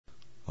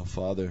Oh,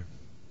 Father,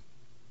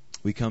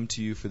 we come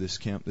to you for this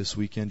camp this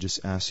weekend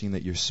just asking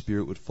that your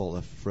Spirit would fall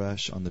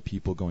afresh on the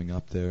people going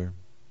up there.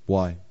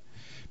 Why?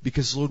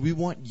 Because, Lord, we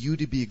want you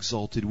to be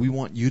exalted. We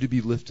want you to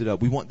be lifted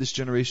up. We want this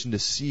generation to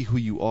see who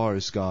you are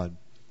as God.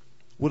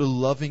 What a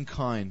loving,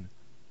 kind,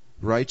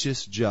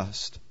 righteous,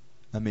 just,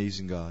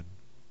 amazing God.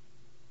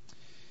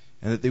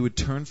 And that they would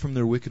turn from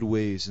their wicked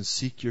ways and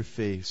seek your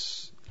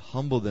face,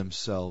 humble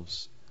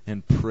themselves,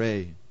 and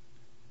pray.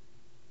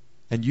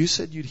 And you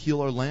said you'd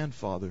heal our land,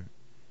 Father.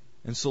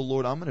 And so,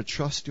 Lord, I'm going to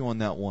trust you on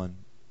that one.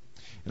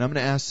 And I'm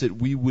going to ask that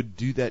we would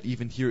do that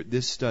even here at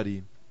this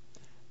study,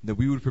 that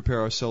we would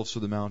prepare ourselves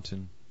for the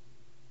mountain,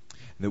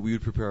 and that we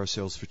would prepare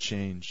ourselves for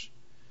change.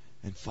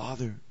 And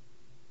Father,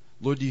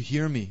 Lord, do you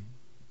hear me?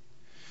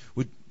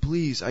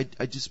 Please,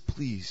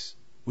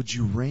 would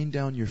you rain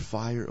down your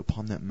fire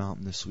upon that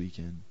mountain this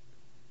weekend?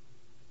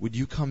 Would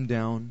you come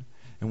down,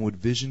 and would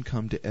vision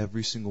come to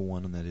every single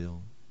one on that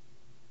hill?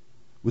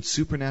 Would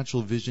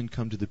supernatural vision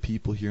come to the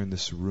people here in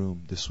this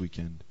room this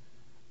weekend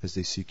as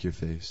they seek your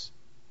face?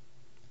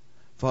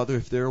 Father,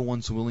 if there are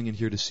ones willing in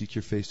here to seek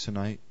your face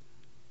tonight,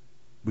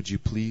 would you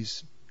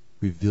please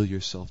reveal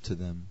yourself to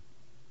them?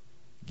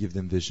 Give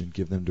them vision,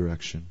 give them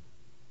direction.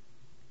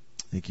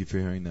 Thank you for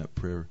hearing that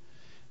prayer.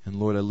 And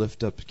Lord, I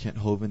lift up Kent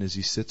Hovind as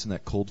he sits in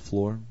that cold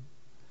floor,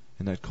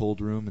 in that cold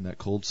room, in that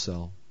cold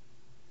cell.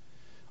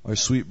 Our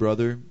sweet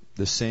brother,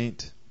 the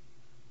saint,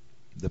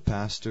 the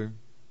pastor,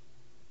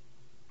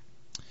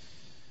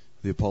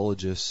 the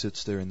apologist,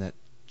 sits there in that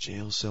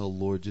jail cell,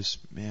 Lord,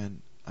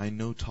 I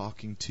know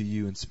talking to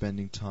you and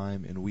spending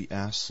time, and we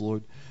ask,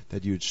 Lord,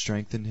 that you would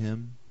strengthen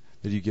him,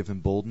 that you give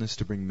him boldness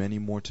to bring many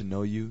more to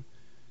know you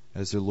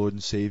as their Lord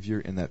and Savior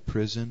in that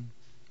prison,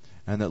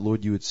 and that,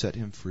 Lord, you would set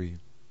him free.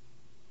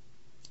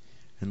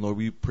 And Lord,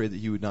 we pray that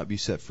he would not be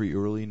set free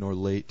early nor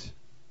late,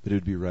 but it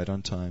would be right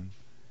on time,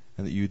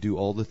 and that you would do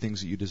all the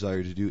things that you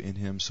desire to do in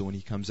him, so when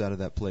he comes out of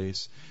that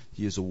place,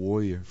 he is a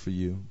warrior for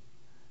you,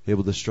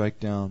 able to strike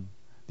down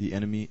the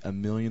enemy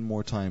 1,000,000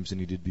 more times than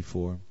he did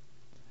before,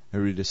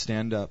 and ready to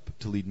stand up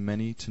to lead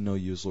many to know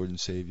you as Lord and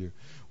Savior.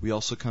 We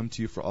also come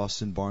to you for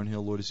Austin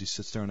Barnhill, Lord, as he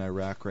sits there in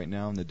Iraq right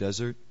now in the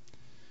desert.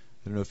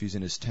 I don't know if he's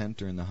in his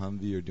tent or in the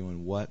Humvee or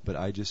doing what, but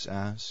I just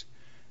ask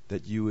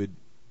that you would,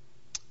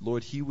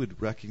 Lord, he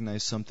would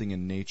recognize something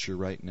in nature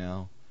right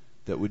now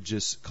that would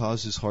just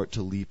cause his heart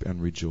to leap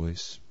and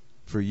rejoice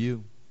for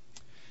you.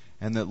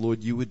 And that,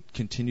 Lord, you would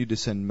continue to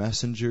send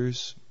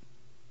messengers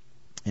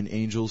and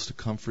angels to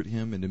comfort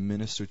him and to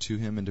minister to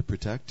him and to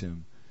protect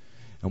him.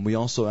 And we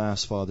also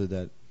ask, Father,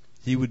 that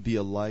he would be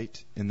a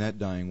light in that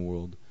dying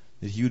world,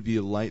 that he would be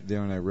a light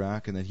there in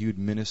Iraq, and that he would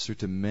minister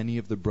to many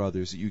of the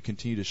brothers, that you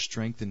continue to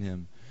strengthen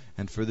him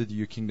and further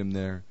your kingdom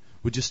there.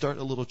 Would you start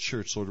a little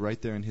church, Lord,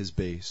 right there in his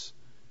base?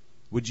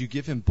 Would you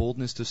give him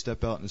boldness to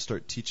step out and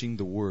start teaching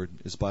the Word,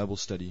 his Bible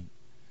study,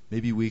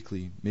 maybe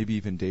weekly, maybe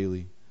even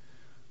daily?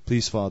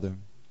 Please, Father,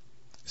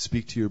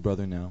 speak to your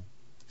brother now.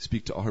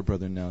 Speak to our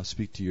brother now.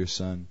 Speak to your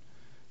son.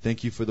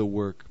 Thank you for the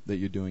work that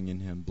you're doing in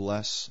him.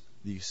 Bless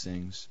these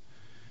things.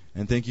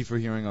 And thank you for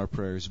hearing our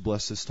prayers.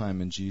 Bless this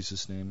time in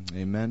Jesus' name.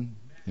 Amen.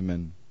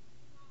 Amen.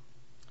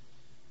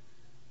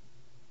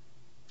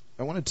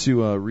 I wanted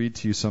to read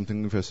to you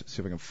something. Let me see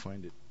if I can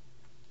find it.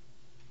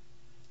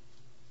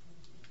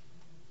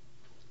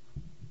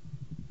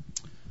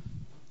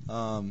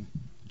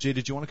 Jay,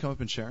 did you want to come up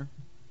and share?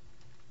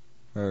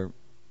 Or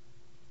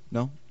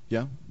no?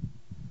 Yeah?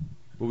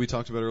 What we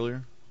talked about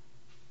earlier?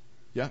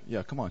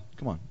 Yeah, come on.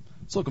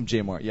 Let's welcome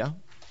Jay Moore, yeah?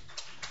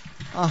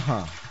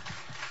 Uh-huh.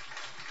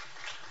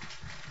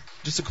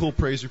 Just a cool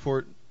praise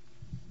report.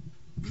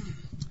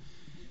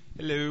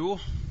 Hello.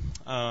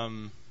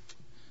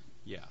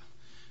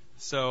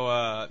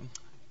 So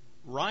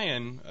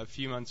Ryan, a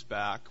few months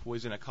back,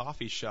 was in a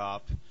coffee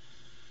shop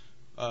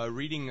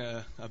reading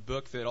a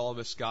book that all of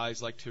us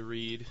guys like to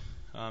read.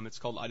 It's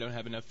called I Don't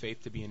Have Enough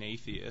Faith to Be an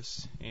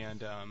Atheist.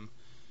 And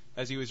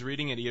as he was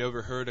reading it, he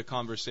overheard a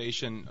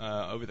conversation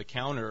over the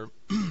counter,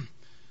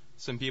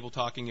 some people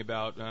talking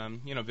about,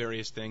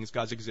 various things,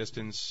 God's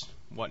existence,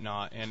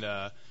 whatnot.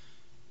 And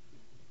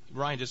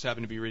Ryan just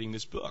happened to be reading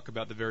this book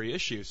about the very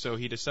issue. So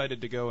he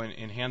decided to go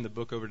and hand the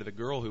book over to the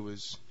girl who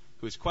was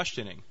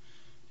questioning.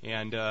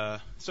 And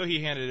so he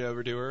handed it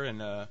over to her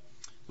and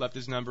left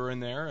his number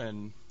in there,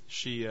 and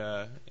she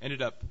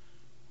ended up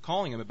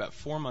calling him about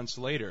 4 months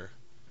later,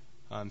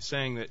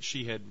 saying that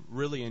she had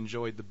really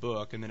enjoyed the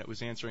book and that it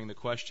was answering the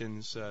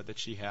questions that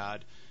she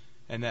had,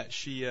 and that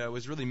she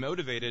was really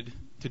motivated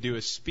to do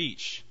a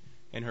speech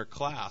in her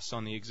class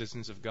on the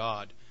existence of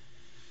God.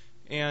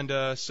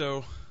 And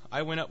so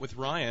I went up with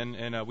Ryan,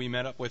 and we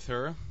met up with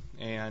her,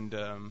 and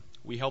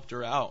we helped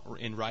her out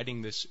in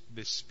writing this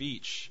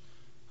speech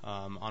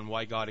on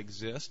why God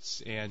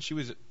exists. And she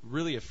was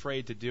really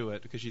afraid to do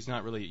it because she's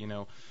not really,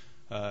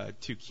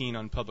 too keen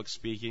on public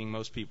speaking.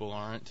 Most people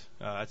aren't.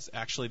 It's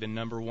actually the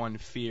number one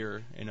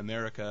fear in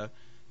America,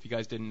 if you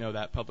guys didn't know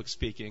that, public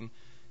speaking.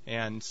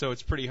 And so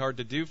it's pretty hard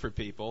to do for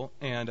people,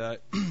 and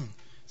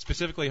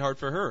specifically hard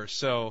for her.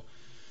 So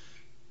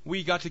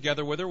we got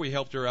together with her. We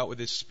helped her out with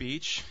this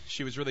speech.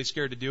 She was really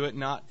scared to do it,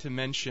 not to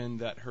mention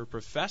that her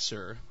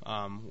professor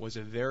is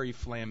a very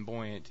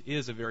flamboyant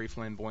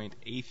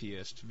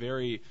atheist,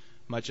 very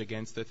much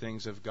against the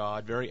things of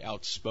God, very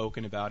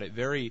outspoken about it,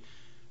 very,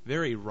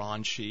 very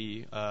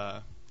raunchy,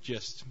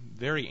 just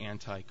very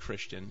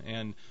anti-Christian.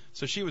 And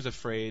so she was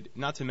afraid,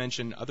 not to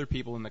mention other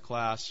people in the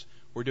class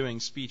were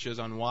doing speeches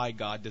on why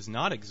God does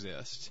not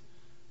exist,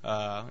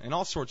 and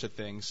all sorts of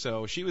things.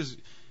 So she was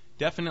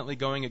definitely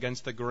going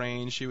against the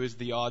grain. She was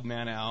the odd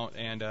man out.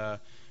 And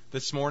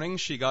this morning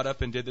she got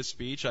up and did the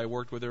speech. I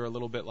worked with her a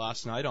little bit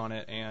last night on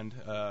it, and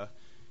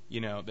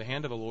the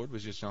hand of the Lord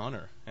was just on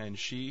her, and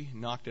she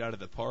knocked it out of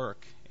the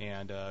park.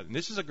 And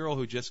this is a girl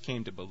who just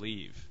came to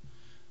believe.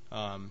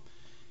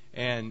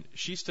 And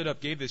she stood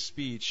up, gave this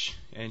speech,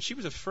 and she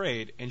was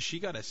afraid, and she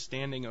got a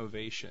standing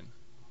ovation.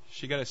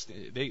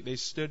 They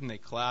stood and they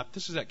clapped.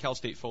 This is at Cal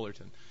State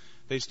Fullerton.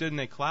 They stood and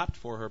they clapped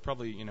for her,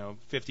 probably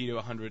 50 to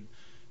 100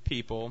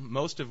 people,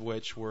 most of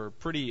which were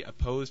pretty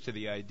opposed to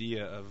the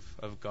idea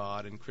of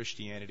God and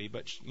Christianity.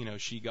 But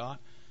she got,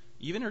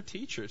 even her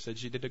teacher said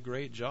she did a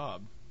great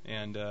job.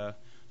 And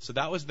so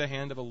that was the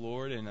hand of the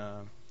Lord, and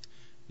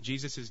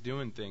Jesus is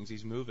doing things.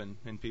 He's moving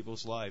in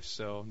people's lives.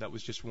 So that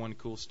was just one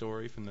cool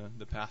story from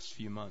the past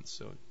few months.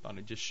 So I thought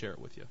I'd just share it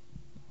with you.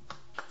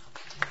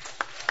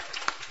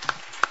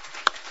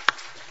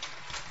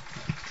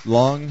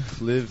 Long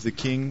live the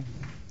King.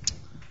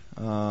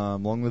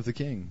 Long live the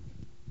King.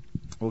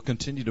 We'll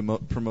continue to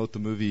promote the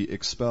movie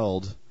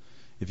Expelled.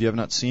 If you have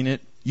not seen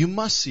it, you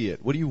must see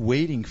it. What are you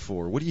waiting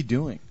for? What are you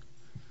doing?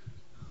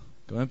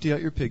 Go empty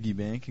out your piggy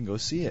bank and go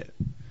see it.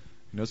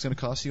 It's going to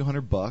cost you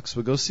 $100,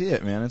 but go see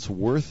it, man. It's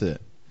worth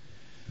it.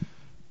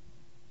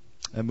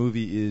 That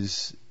movie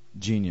is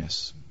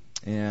genius.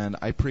 And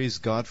I praise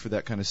God for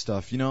that kind of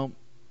stuff.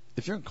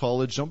 If you're in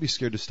college, don't be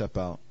scared to step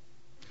out.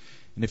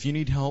 And if you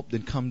need help,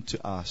 then come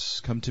to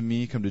us. Come to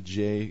me, come to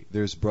Jay.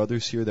 There's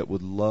brothers here that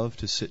would love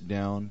to sit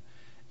down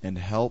and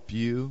help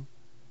you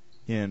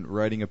in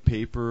writing a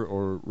paper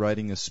or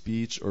writing a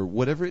speech or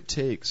whatever it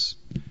takes.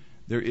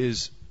 There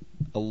is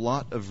a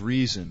lot of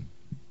reason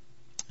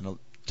and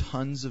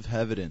tons of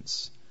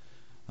evidence.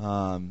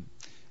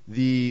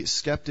 The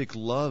skeptic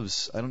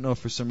loves, I don't know,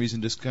 for some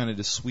reason, just kind of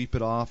to sweep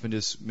it off and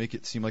just make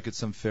it seem like it's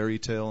some fairy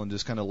tale and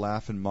just kind of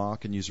laugh and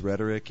mock and use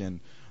rhetoric, and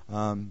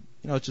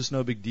it's just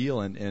no big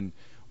deal. And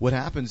what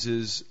happens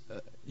is,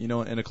 in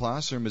a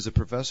classroom, as a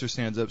professor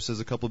stands up, says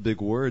a couple of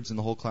big words, and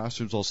the whole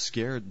classroom's all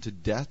scared to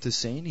death to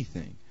say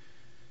anything.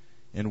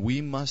 And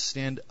we must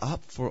stand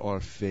up for our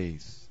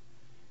faith.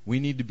 We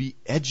need to be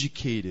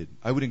educated.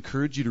 I would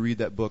encourage you to read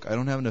that book, I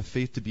Don't Have Enough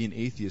Faith to Be an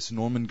Atheist,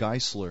 Norman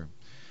Geisler.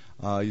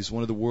 He's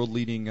one of the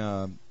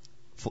world-leading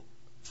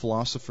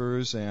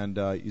philosophers, and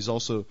he's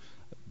also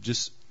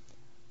just,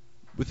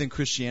 within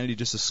Christianity,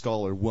 just a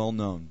scholar,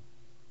 well-known.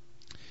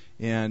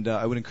 And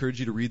I would encourage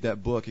you to read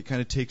that book. It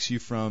kind of takes you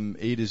from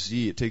A to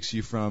Z. It takes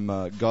you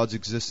from God's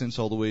existence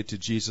all the way to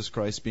Jesus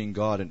Christ being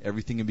God and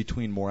everything in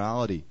between,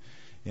 morality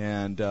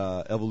and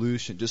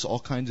evolution, just all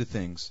kinds of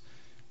things.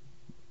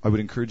 I would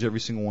encourage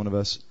every single one of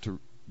us to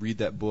read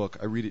that book.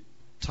 I read it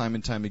time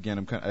and time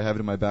again. I have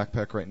it in my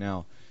backpack right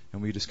now,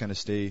 and we just kind of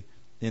stay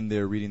in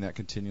there reading that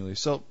continually.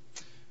 So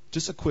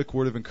just a quick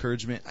word of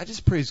encouragement. I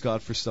just praise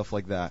God for stuff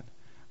like that.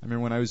 I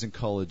remember when I was in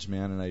college,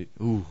 man, and I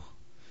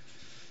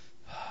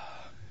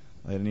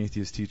had an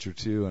atheist teacher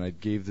too, and I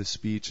gave this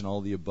speech and all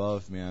the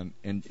above, man.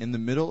 And in the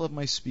middle of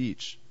my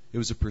speech, it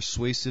was a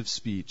persuasive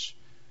speech.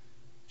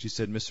 She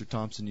said, "Mr.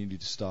 Thompson, you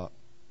need to stop."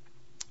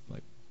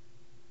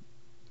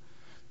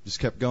 Just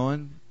kept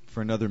going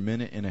for another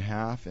minute and a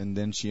half, and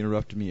then she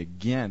interrupted me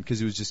again because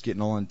it was just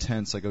getting all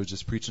intense, like I was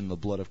just preaching the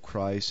blood of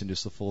Christ and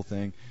just the full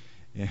thing.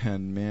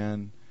 And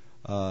man,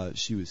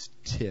 she was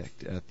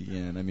ticked at the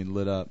end.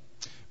 Lit up.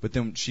 But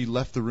then she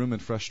left the room in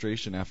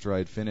frustration after I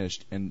had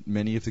finished, and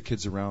many of the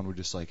kids around were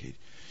just like, "Hey,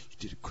 you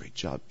did a great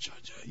job."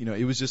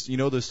 It was just,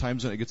 those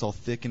times when it gets all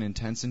thick and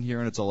intense in here,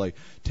 and it's all like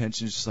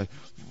tension, just like,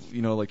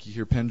 like you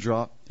hear pen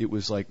drop. It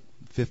was like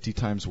 50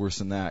 times worse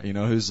than that.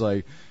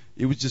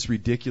 It was just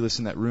ridiculous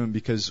in that room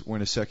because we're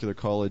in a secular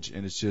college,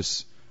 and it's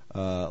just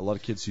a lot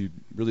of kids who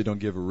really don't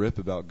give a rip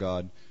about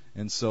God.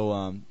 And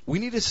so we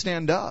need to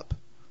stand up.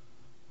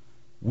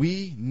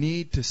 We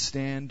need to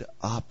stand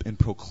up and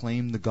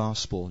proclaim the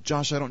gospel.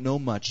 Josh, I don't know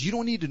much. You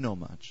don't need to know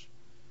much.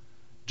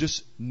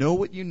 Just know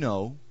what you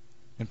know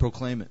and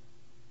proclaim it.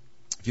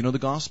 If you know the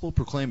gospel,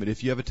 proclaim it.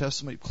 If you have a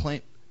testimony,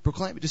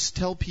 proclaim it. Just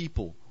tell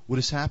people what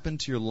has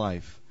happened to your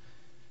life.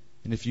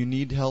 And if you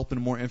need help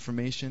and more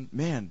information,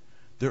 man,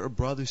 there are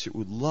brothers who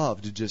would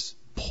love to just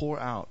pour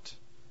out.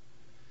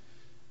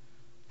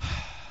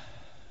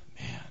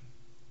 Man,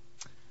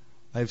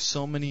 I have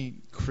so many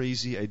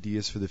crazy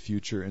ideas for the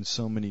future, and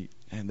so many,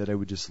 and that I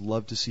would just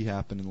love to see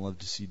happen and love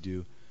to see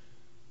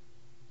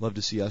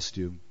us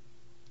do.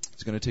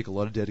 It's going to take a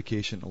lot of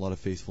dedication, a lot of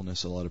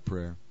faithfulness, a lot of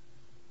prayer.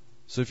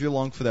 So if you're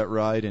along for that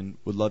ride and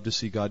would love to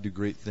see God do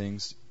great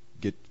things,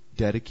 get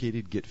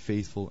dedicated, get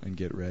faithful, and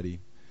get ready.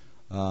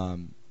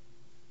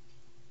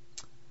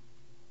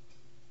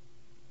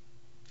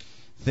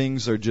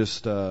 things are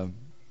just...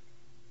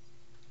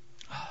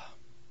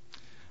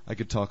 I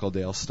could talk all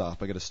day. I'll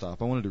stop. I got to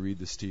stop. I wanted to read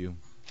this to you.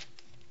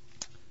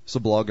 It's a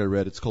blog I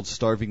read. It's called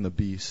Starving the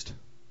Beast.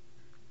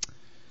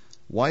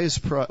 What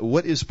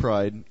is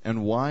pride,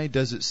 and why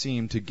does it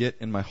seem to get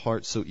in my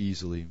heart so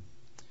easily?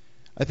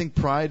 I think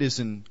pride is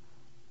an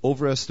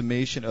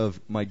overestimation of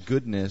my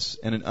goodness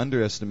and an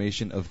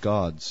underestimation of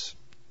God's.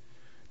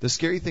 The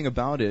scary thing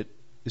about it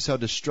is how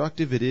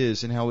destructive it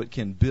is and how it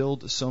can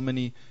build so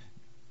many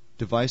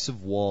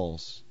divisive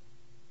walls.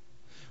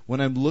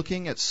 When I'm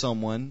looking at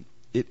someone,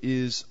 it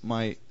is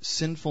my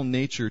sinful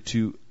nature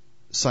to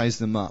size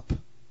them up,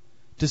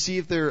 to see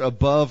if they're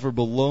above or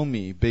below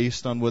me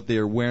based on what they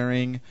are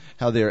wearing,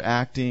 how they are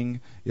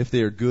acting, if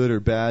they are good or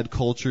bad,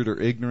 cultured or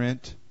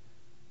ignorant.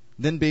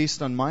 Then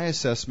based on my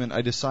assessment,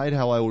 I decide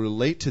how I will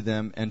relate to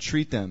them and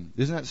treat them.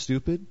 Isn't that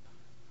stupid?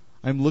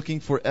 I'm looking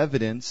for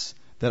evidence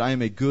that I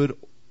am a good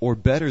or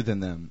better than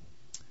them.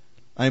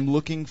 I'm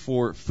looking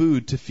for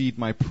food to feed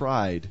my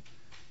pride,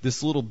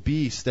 this little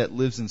beast that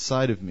lives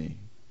inside of me.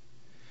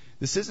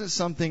 This isn't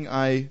something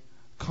I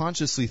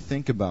consciously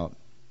think about.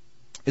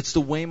 It's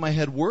the way my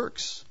head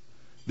works.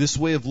 This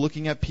way of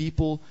looking at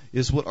people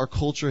is what our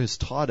culture has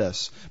taught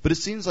us. But it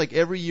seems like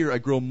every year I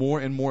grow more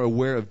and more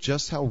aware of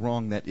just how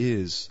wrong that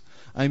is.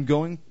 I'm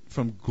going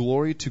from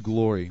glory to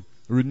glory,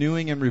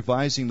 renewing and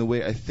revising the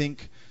way I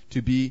think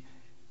to be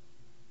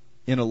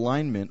in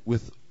alignment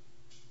with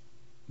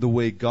the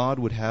way God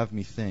would have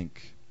me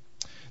think.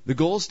 The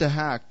goal is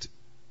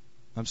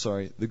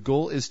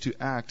to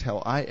act how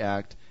I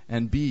act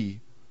and be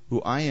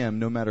who I am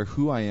no matter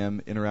who I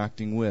am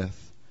interacting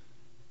with.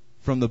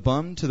 From the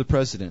bum to the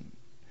president.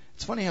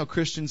 It's funny how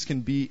Christians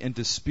can be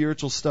into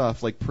spiritual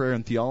stuff like prayer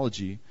and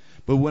theology,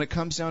 but when it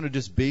comes down to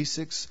just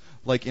basics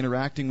like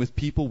interacting with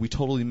people, we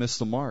totally miss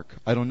the mark.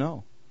 I don't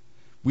know.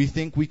 We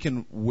think we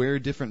can wear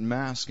different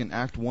masks and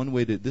act one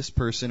way to this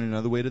person and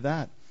another way to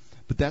that.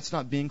 But that's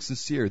not being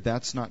sincere.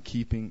 That's not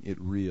keeping it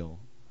real.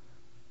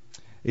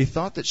 A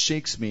thought that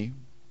shakes me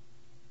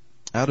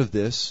out of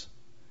this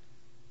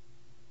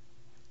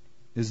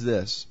is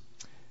this.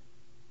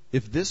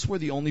 If this were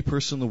the only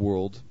person in the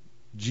world,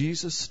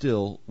 Jesus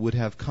still would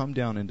have come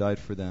down and died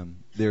for them.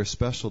 They are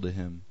special to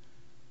him.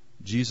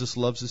 Jesus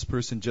loves this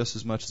person just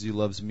as much as he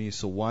loves me,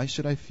 so why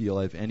should I feel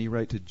I have any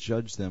right to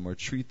judge them or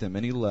treat them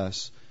any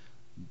less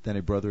than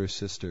a brother or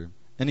sister,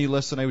 any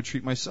less than I would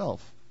treat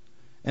myself?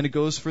 And it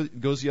goes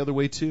the other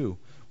way too.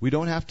 We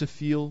don't have to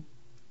feel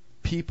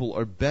people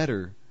are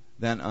better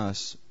than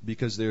us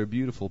because they are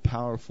beautiful,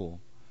 powerful,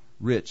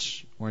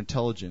 rich, or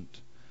intelligent.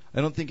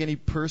 I don't think any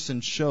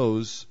person's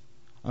show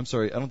of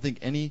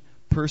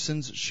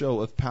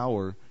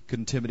power could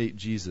intimidate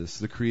Jesus,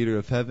 the creator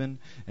of heaven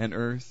and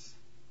earth.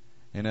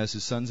 And as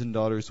his sons and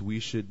daughters, we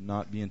should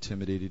not be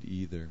intimidated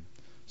either.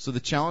 So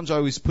the challenge I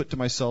always put to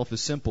myself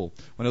is simple.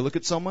 When I look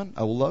at someone,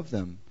 I will love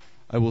them.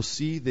 I will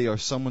see they are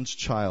someone's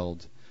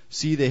child.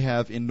 See they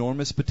have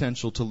enormous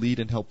potential to lead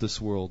and help this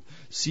world.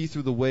 See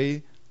through the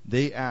way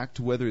they act,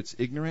 whether it's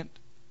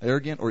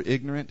arrogant or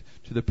ignorant,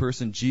 to the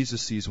person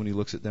Jesus sees when he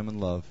looks at them in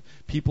love.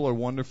 People are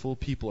wonderful.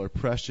 People are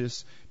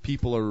precious.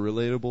 People are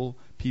relatable.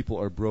 People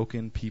are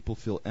broken. People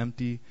feel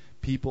empty.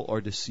 People are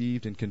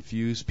deceived and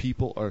confused.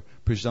 People are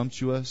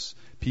presumptuous.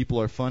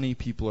 People are funny.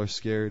 People are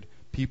scared.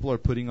 People are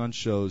putting on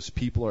shows.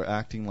 People are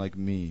acting like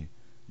me.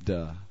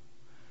 Duh.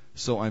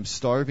 So I'm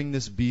starving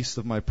this beast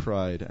of my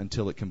pride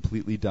until it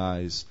completely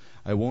dies.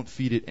 I won't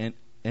feed it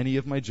any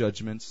of my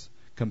judgments,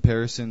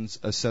 comparisons,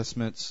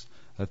 assessments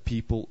of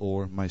people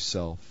or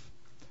myself.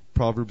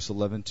 Proverbs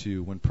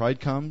 11:2. When pride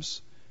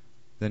comes,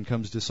 then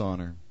comes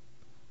dishonor,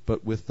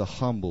 but with the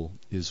humble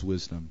is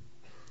wisdom.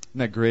 Isn't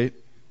that great?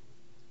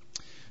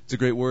 It's a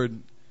great word,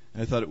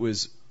 and I thought it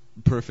was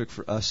perfect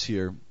for us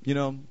here. You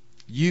know,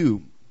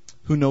 you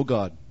who know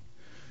God,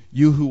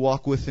 you who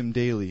walk with him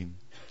daily,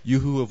 you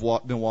who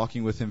have been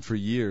walking with him for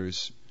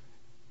years,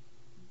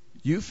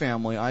 you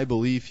family, I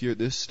believe here at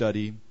this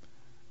study,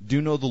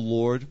 do know the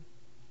Lord,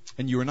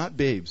 and you are not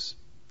babes,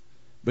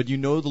 but you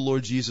know the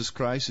Lord Jesus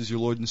Christ is your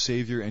Lord and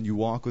Savior, and you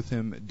walk with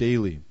him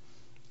daily.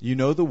 You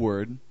know the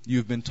Word,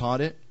 you've been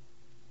taught it,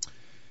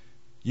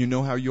 you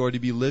know how you are to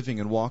be living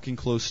and walking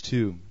close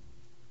to.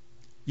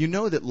 You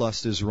know that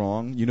lust is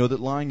wrong, you know that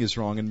lying is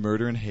wrong, and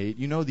murder and hate,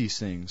 you know these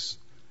things.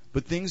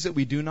 But things that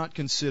we do not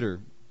consider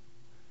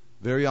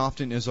very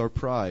often is our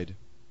pride,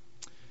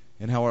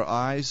 and how our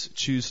eyes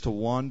choose to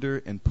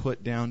wander and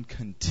put down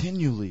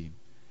continually.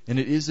 And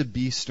it is a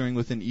beast stirring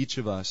within each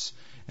of us,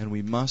 and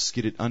we must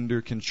get it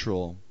under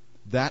control.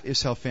 That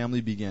is how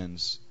family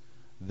begins.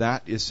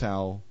 That is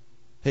how,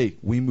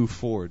 we move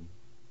forward.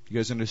 You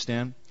guys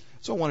understand?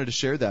 So I wanted to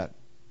share that.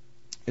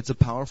 It's a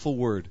powerful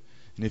word,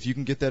 and if you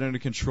can get that under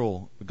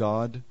control,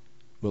 God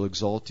will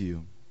exalt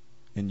you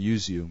and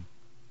use you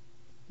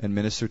and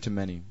minister to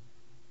many.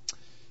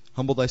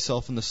 Humble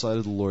thyself in the sight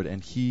of the Lord,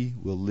 and he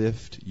will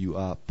lift you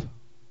up.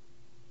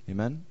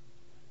 Amen?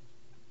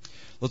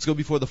 Let's go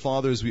before the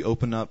Father as we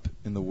open up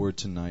in the Word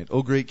tonight.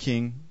 O great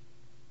King,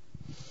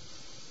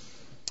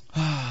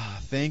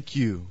 thank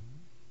you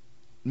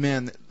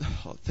man,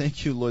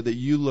 thank you, Lord, that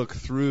you look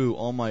through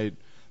all my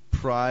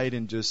pride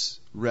and just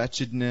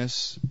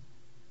wretchedness,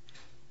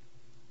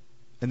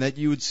 and that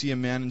you would see a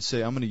man and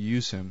say, I'm going to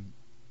use him.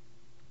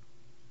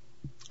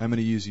 I'm going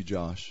to use you,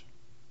 Josh.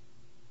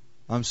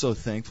 I'm so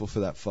thankful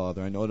for that,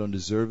 Father. I know I don't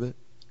deserve it.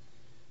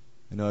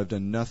 I know I've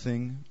done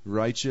nothing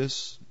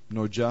righteous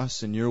nor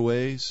just in your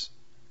ways.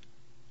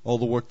 All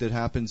the work that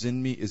happens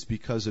in me is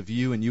because of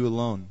you and you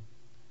alone.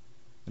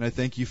 And I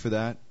thank you for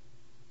that.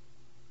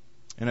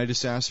 And I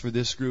just ask for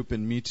this group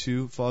and me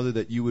too, Father,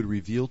 that you would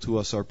reveal to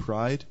us our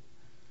pride.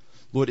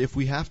 Lord, if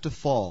we have to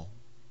fall,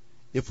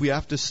 if we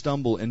have to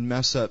stumble and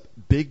mess up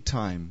big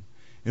time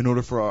in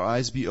order for our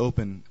eyes be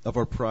open of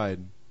our pride,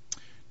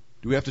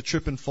 do we have to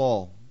trip and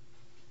fall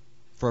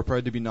for our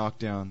pride to be knocked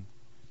down?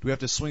 Do we have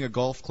to swing a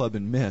golf club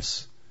and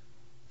miss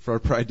for our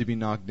pride to be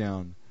knocked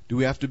down? Do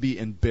we have to be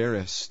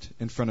embarrassed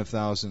in front of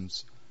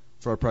thousands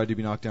for our pride to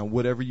be knocked down?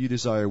 Whatever you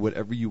desire,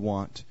 whatever you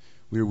want,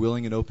 we are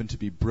willing and open to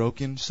be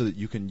broken so that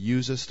you can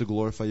use us to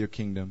glorify your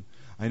kingdom.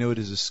 I know it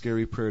is a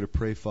scary prayer to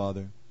pray,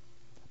 Father.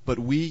 But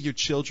we, your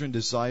children,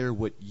 desire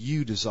what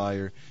you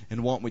desire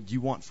and want what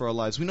you want for our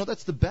lives. We know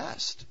that's the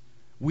best.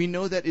 We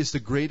know that is the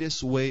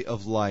greatest way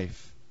of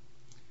life.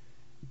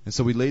 And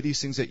so we lay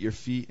these things at your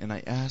feet, and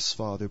I ask,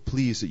 Father,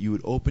 please, that you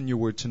would open your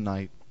word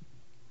tonight,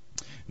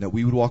 and that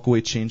we would walk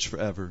away changed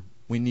forever.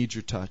 We need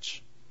your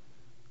touch.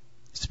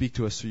 Speak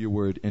to us through your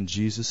word. In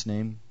Jesus'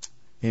 name,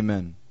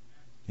 amen.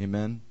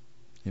 Amen.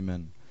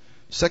 Amen.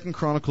 2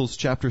 Chronicles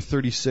chapter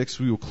 36,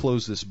 we will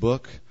close this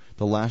book.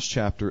 The last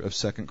chapter of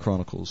 2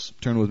 Chronicles.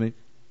 Turn with me.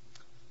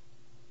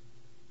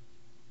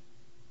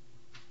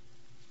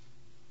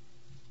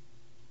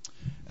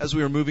 As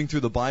we are moving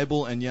through the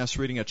Bible, and yes,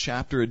 reading a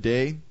chapter a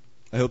day,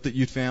 I hope that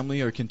you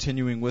family are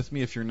continuing with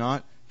me. If you're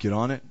not, get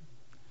on it.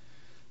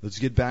 Let's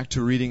get back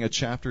to reading a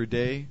chapter a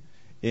day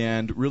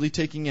and really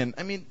taking in.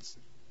 I mean,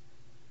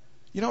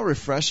 you know how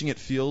refreshing it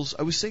feels?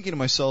 I was thinking to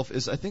myself,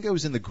 I think I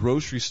was in the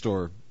grocery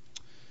store.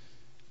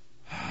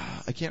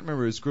 I can't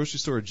remember, it was grocery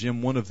store or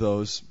gym, one of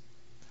those.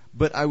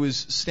 But I was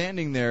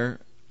standing there,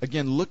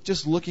 again,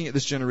 just looking at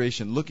this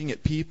generation, looking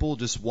at people,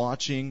 just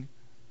watching.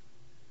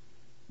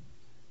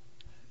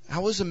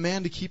 How is a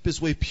man to keep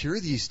his way pure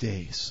these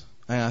days?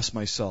 I asked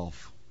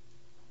myself.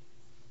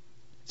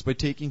 It's by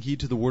taking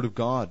heed to the word of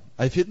God.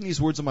 I've hidden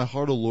these words in my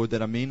heart, O Lord,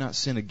 that I may not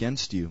sin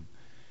against you.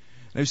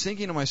 And I was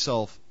thinking to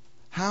myself,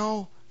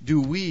 how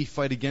do we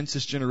fight against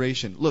this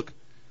generation? Look,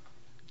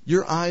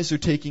 your eyes are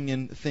taking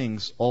in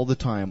things all the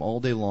time, all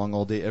day long,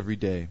 all day, every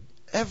day.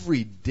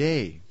 Every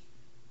day.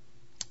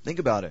 Think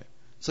about it.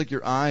 It's like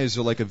your eyes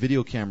are like a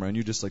video camera, and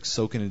you're just like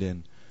soaking it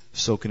in,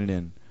 soaking it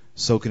in,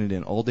 soaking it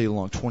in all day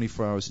long,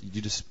 24 hours.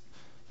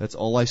 That's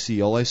all I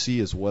see. All I see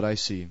is what I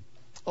see.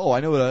 Oh,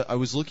 I know what I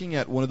was looking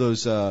at one of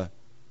those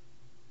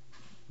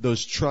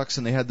trucks,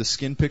 and they had the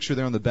skin picture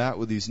there on the back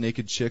with these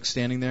naked chicks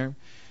standing there.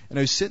 And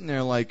I was sitting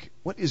there like,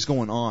 what is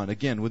going on,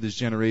 again, with this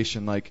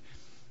generation? Like,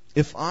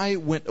 if I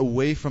went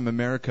away from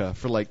America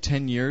for like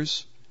 10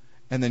 years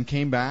and then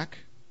came back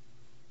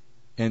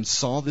and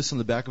saw this on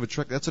the back of a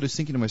truck, that's what I was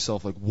thinking to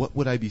myself. Like, what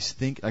would I be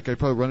thinking? Like, I'd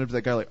probably run up to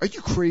that guy like, are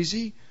you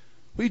crazy?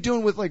 What are you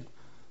doing with, like,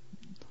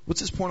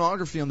 what's this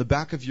pornography on the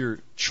back of your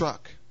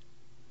truck?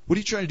 What are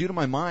you trying to do to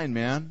my mind,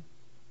 man?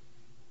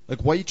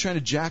 Like, why are you trying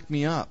to jack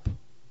me up?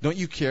 Don't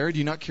you care? Do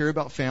you not care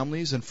about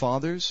families and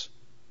fathers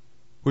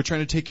who are trying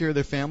to take care of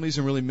their families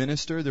and really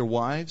minister, their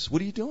wives?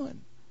 What are you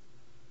doing?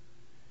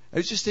 I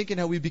was just thinking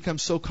how we become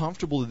so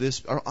comfortable with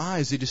this. Our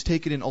eyes, they just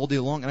take it in all day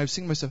long. And I was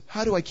thinking to myself,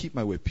 how do I keep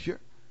my way pure?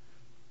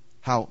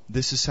 How?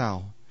 This is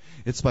how.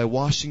 It's by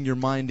washing your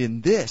mind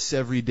in this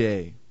every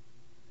day.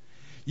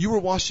 You were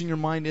washing your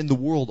mind in the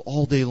world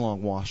all day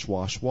long. Wash,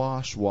 wash,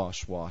 wash,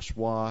 wash, wash,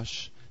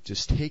 wash.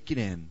 Just take it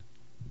in.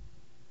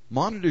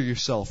 Monitor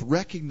yourself.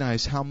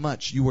 Recognize how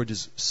much you are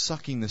just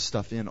sucking this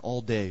stuff in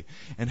all day,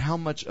 and how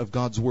much of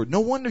God's Word. No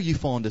wonder you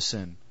fall into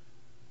sin.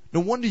 No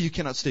wonder you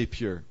cannot stay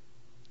pure.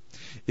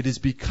 It is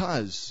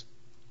because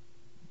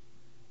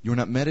you're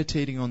not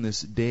meditating on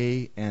this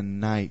day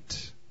and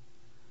night.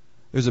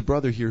 There's a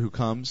brother here who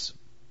comes.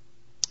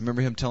 I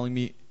remember him telling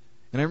me,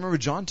 and I remember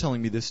John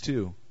telling me this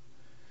too.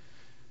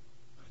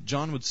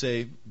 John would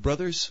say,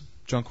 brothers,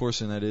 John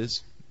Corson that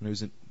is, when he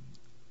was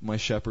my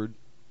shepherd,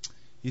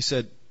 he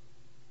said,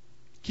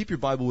 keep your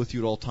Bible with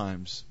you at all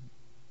times.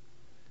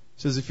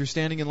 He says, if you're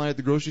standing in line at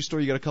the grocery store,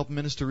 you got a couple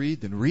minutes to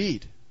read, then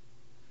read.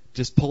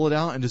 Just pull it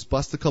out and just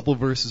bust a couple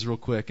verses real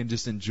quick and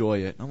just enjoy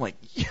it. And I'm like,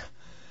 yeah,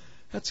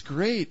 that's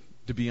great.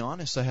 To be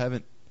honest,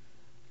 I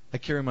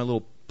carry my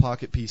little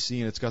pocket PC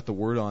and it's got the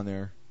Word on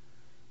there.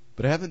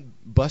 But I haven't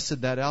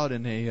busted that out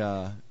in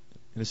a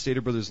Stater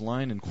Brothers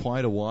line in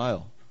quite a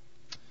while.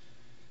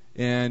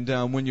 And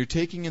when you're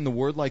taking in the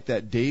Word like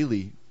that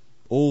daily,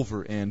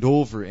 over and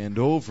over and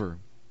over,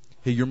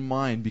 hey, your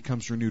mind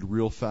becomes renewed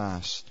real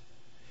fast.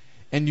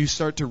 And you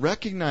start to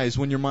recognize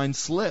when your mind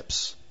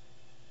slips.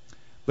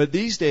 But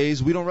these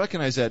days, we don't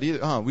recognize that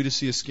either. We just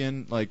see a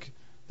skin, like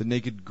the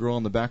naked girl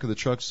on the back of the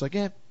truck. It's like,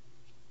 yeah,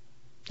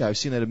 I've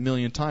seen that a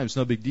million times.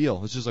 No big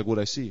deal. It's just like what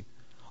I see.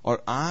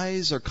 Our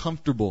eyes are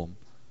comfortable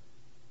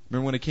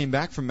Remember when I came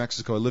back from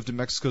Mexico, I lived in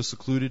Mexico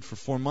secluded for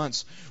 4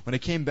 months. When I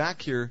came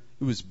back here,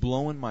 it was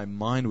blowing my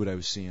mind what I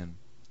was seeing.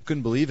 I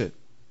couldn't believe it.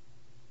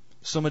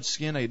 So much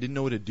skin, I didn't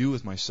know what to do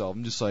with myself.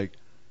 I'm just like,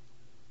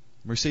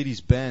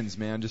 Mercedes-Benz,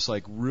 man, just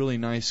like really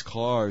nice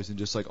cars and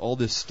just like all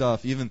this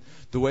stuff. Even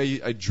the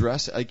way I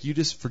dress, like you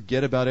just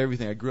forget about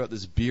everything. I grew out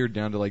this beard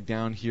down to like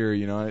down here,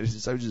 you know. I was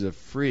just a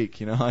freak,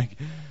 you know. Like,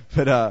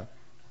 but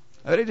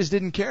I just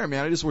didn't care,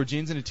 man. I just wore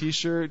jeans and a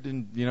t-shirt,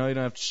 and you know, you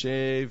don't have to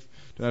shave,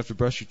 don't have to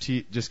brush your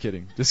teeth. Just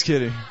kidding.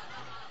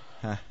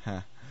 But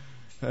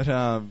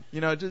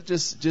you know,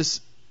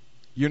 just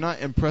you're not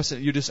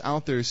impressing. You're just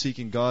out there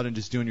seeking God and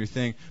just doing your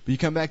thing. But you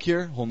come back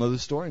here, whole nother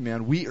story,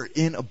 man. We are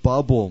in a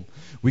bubble.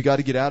 We got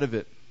to get out of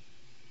it.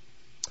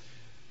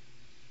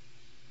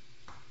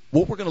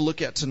 What we're going to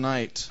look at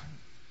tonight,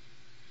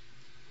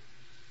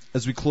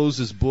 as we close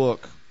this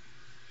book,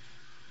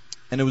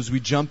 and as we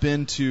jump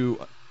into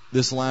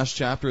this last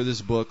chapter of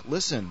this book,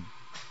 listen.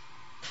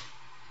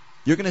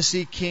 You're going to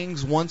see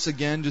kings once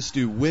again just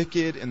do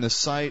wicked in the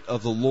sight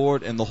of the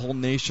Lord, and the whole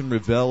nation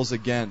rebels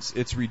against.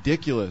 It's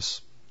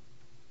ridiculous.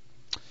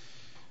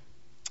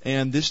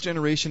 And this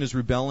generation is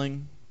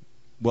rebelling,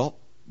 well,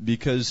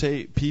 because,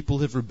 hey, people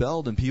have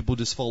rebelled and people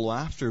just follow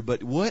after.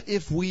 But what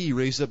if we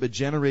raise up a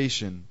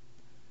generation,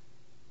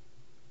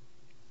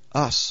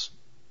 us,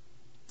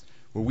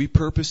 where we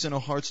purpose in our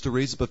hearts to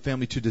raise up a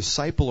family to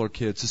disciple our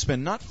kids, to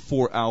spend not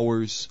 4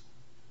 hours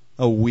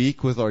a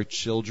week with our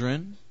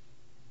children,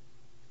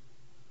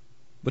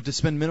 but to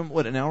spend minimum,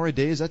 an hour a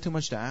day? Is that too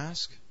much to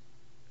ask?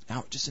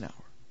 Just an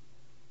hour.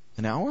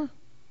 An hour?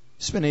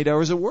 Spend 8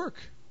 hours at work.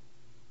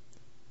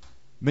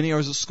 Many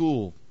hours at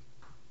school.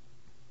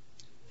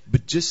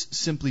 But just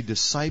simply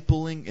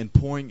discipling and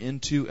pouring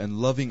into and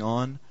loving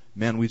on,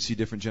 man, we'd see a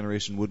different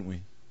generation, wouldn't we?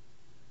 It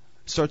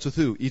starts with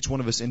who? Each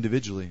one of us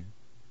individually.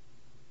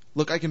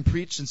 Look, I can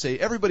preach and say,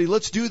 everybody,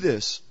 let's do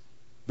this.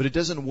 But it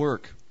doesn't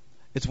work.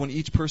 It's when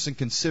each person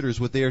considers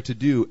what they are to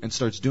do and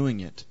starts doing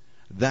it.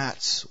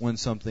 That's when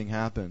something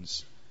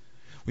happens.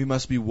 We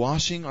must be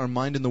washing our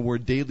mind in the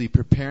Word daily,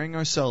 preparing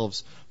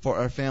ourselves for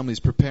our families,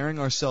 preparing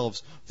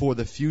ourselves for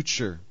the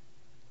future.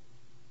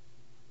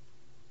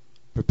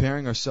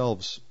 Preparing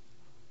ourselves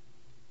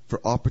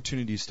for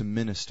opportunities to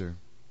minister.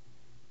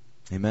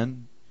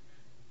 Amen?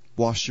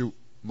 Wash your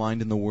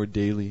mind in the Word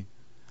daily.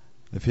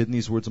 I've hidden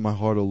these words in my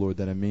heart, O Lord,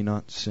 that I may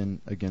not sin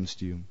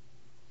against you.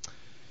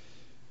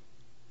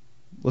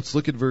 Let's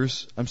look at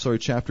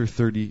chapter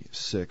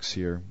 36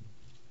 here.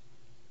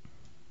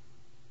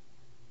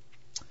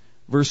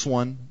 Verse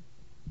 1.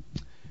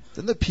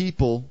 Then the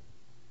people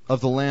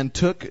of the land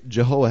took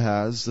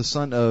Jehoahaz, the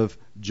son of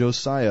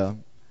Josiah,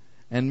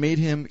 and made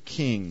him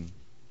king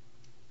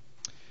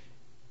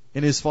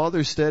in his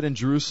father's stead in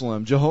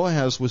Jerusalem.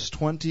 Jehoahaz was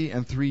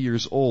 23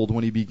 years old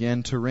when he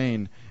began to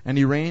reign, and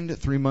he reigned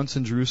 3 months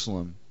in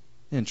Jerusalem.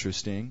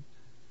 Interesting.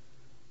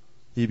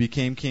 He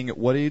became king at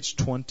what age?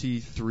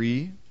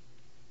 23.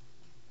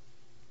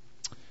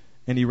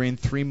 And he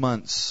reigned 3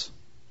 months.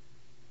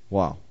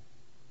 Wow.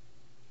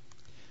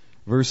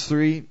 Verse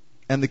 3,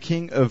 and the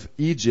king of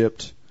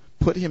Egypt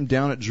put him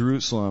down at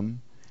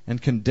Jerusalem and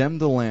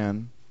condemned the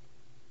land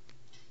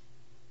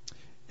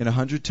in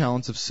 100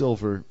 talents of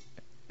silver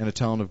and a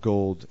talent of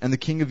gold. And the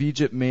king of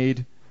Egypt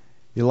made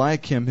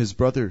Eliakim, his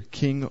brother,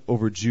 king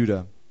over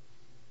Judah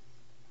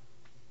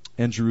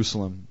and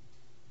Jerusalem,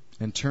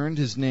 and turned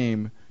his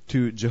name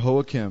to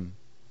Jehoiakim.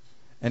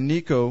 And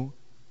Necho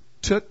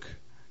took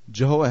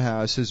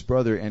Jehoahaz, his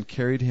brother, and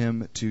carried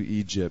him to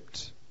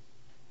Egypt.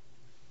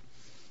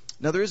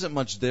 Now, there isn't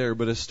much there,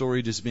 but a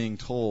story just being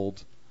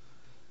told.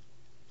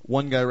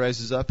 One guy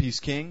rises up, he's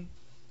king,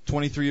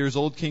 23 years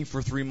old, king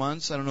for 3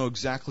 months. I don't know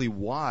exactly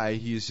why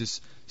he is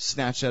just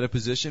snatched out of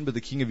position, but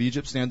the king of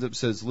Egypt stands up and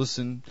says,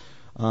 listen,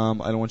 I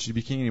don't want you to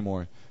be king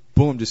anymore.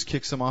 Boom, just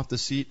kicks him off the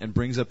seat and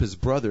brings up his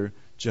brother,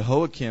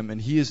 Jehoiakim,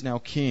 and he is now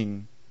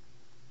king.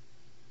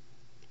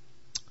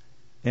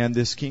 And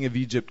this king of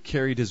Egypt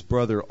carried his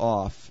brother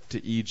off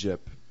to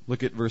Egypt.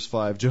 Look at verse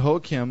 5.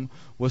 Jehoiakim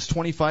was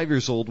 25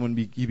 years old when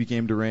he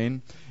began to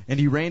reign, and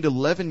he reigned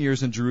 11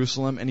 years in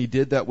Jerusalem, and he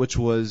did that which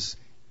was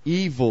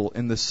evil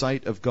in the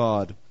sight of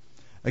God.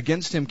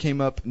 Against him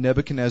came up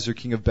Nebuchadnezzar,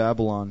 king of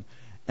Babylon,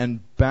 and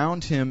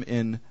bound him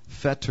in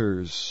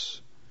fetters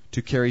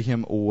to carry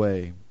him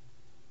away.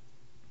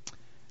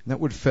 And that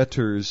word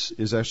fetters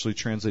is actually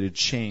translated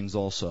chains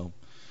also.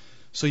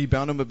 So he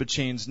bound him up with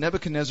chains.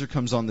 Nebuchadnezzar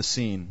comes on the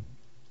scene.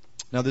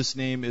 Now this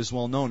name is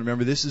well known.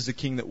 Remember, this is the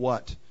king that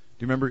what? Do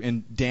you remember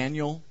in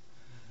Daniel?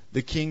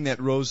 The king that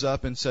rose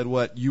up and said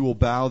what? You will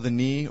bow the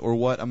knee, or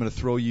what? I'm going to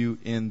throw you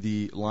in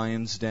the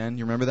lion's den.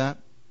 You remember that?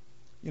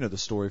 You know the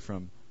story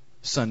from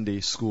Sunday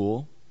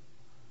school.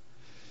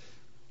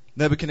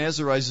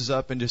 Nebuchadnezzar rises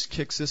up and just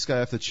kicks this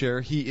guy off the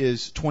chair. He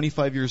is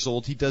 25 years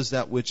old. He does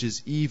that which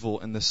is evil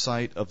in the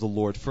sight of the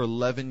Lord for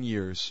 11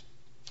 years.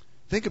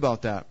 Think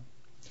about that.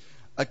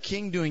 A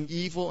king doing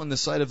evil in the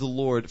sight of the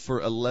Lord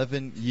for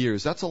 11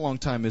 years. That's a long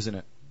time, isn't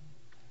it?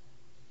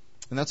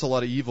 And that's a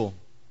lot of evil.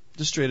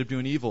 Just straight up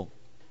doing evil.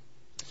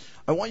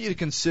 I want you to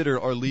consider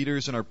our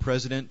leaders and our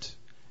president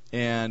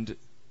and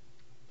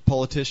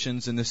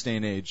politicians in this day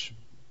and age.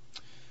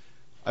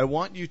 I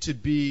want you to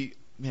be,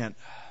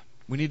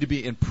 we need to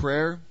be in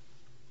prayer,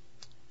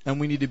 and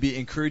we need to be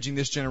encouraging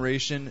this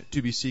generation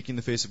to be seeking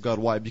the face of God.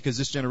 Why? Because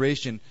this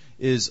generation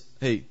is,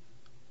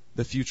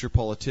 the future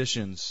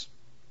politicians.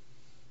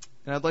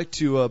 And I'd like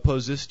to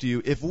pose this to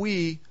you. If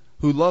we,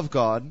 who love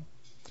God,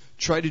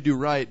 try to do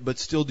right but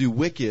still do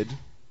wicked,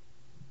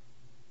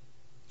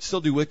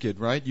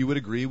 right? You would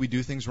agree we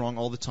do things wrong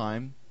all the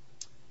time.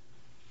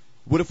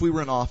 What if we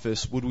were in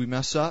office? Would we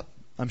mess up?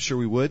 I'm sure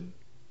we would.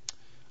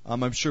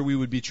 I'm sure we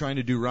would be trying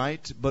to do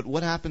right. But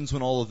what happens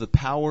when all of the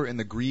power and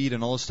the greed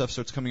and all this stuff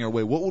starts coming our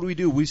way? What would we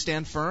do? Would we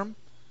stand firm?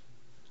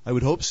 I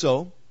would hope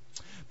so.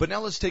 But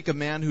now let's take a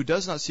man who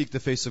does not seek the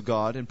face of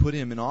God and put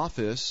him in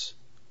office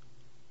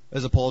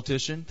as a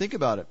politician. Think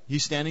about it.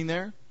 He's standing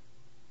there.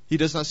 He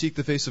does not seek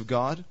the face of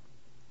God.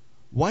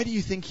 Why do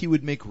you think he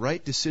would make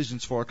right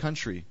decisions for our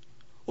country?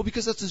 Well,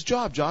 because that's his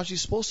job, Josh.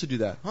 He's supposed to do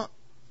that. Huh?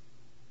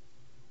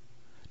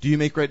 Do you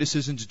make right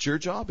decisions at your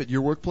job, at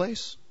your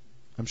workplace?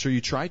 I'm sure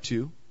you try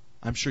to.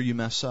 I'm sure you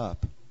mess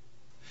up.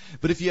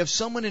 But if you have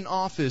someone in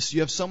office,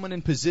 you have someone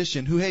in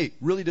position who,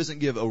 really doesn't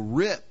give a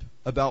rip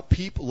about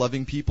people,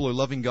 or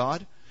loving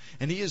God,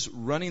 and he is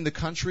running the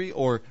country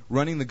or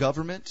running the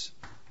government,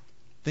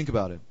 think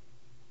about it.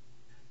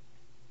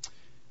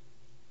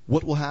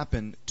 What will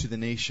happen to the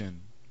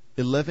nation?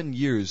 11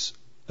 years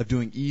of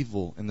doing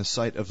evil in the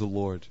sight of the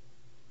Lord.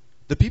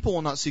 The people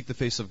will not seek the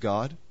face of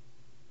God.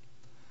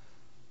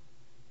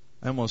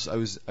 I was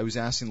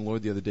asking the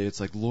Lord the other day, it's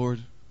like, Lord,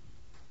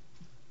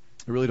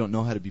 I really don't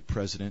know how to be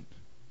president.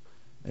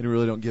 I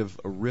really don't give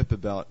a rip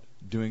about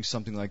doing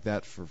something like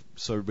that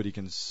so everybody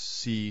can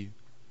see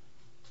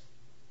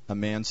a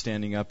man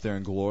standing up there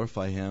and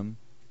glorify him.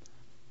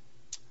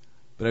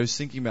 But I was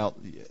thinking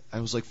I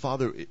was like,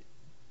 Father,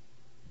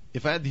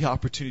 if I had the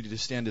opportunity to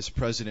stand as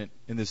president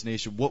in this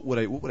nation, what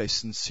would I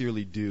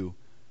sincerely do?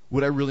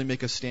 Would I really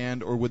make a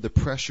stand, or would the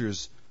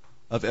pressures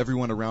of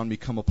everyone around me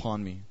come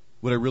upon me?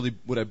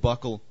 Would I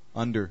buckle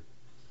under?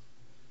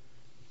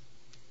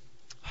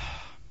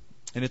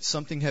 And it's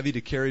something heavy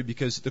to carry,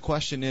 because the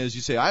question is,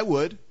 you say, I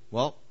would.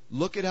 Well,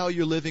 look at how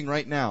you're living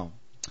right now.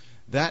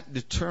 That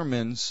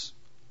determines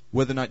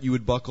whether or not you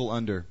would buckle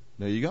under.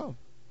 There you go.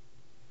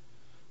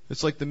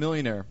 It's like the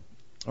millionaire,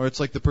 or it's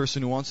like the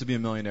person who wants to be a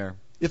millionaire.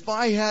 If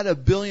I had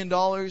 $1 billion,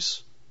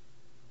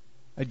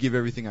 I'd give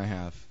everything I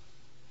have.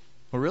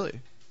 Oh, really?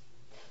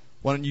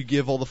 Why don't you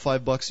give all the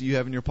 $5 that you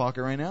have in your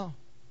pocket right now?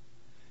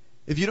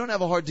 If you don't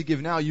have a heart to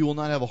give now, you will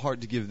not have a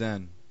heart to give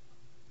then.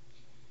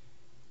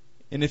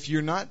 And if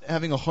you're not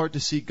having a heart to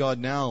seek God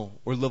now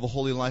or live a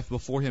holy life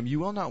before Him, you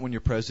will not when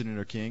you're president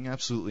or king.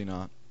 Absolutely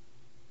not.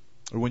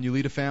 Or when you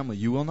lead a family,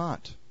 you will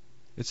not.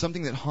 It's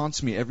something that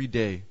haunts me every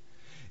day.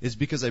 Is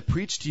because I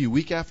preach to you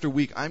week after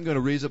week, I'm going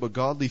to raise up a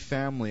godly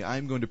family.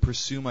 I'm going to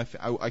pursue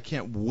I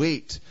can't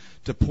wait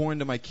to pour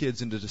into my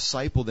kids and to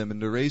disciple them and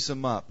to raise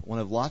them up. I want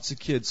to have lots of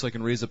kids so I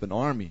can raise up an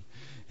army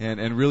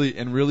and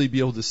really be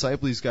able to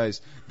disciple these guys,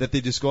 that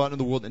they just go out into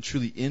the world and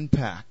truly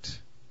impact,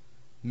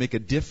 make a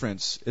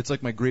difference. It's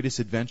like my greatest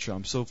adventure.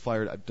 I'm so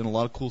fired. I've done a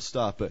lot of cool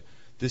stuff, but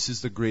this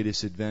is the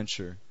greatest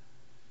adventure.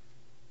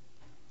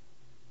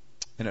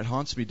 And it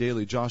haunts me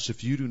daily. Josh,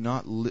 if you do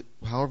not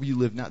however you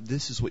live now,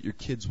 this is what your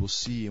kids will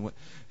see. And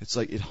it's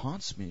like, it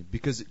haunts me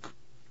because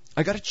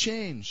I got to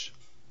change.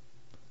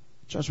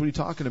 Josh, what are you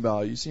talking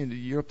about?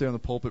 You're up there on the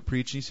pulpit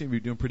preaching. You seem to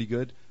be doing pretty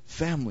good.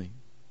 Family.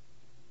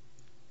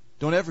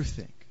 Don't ever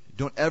think.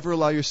 Don't ever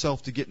allow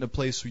yourself to get in a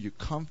place where you're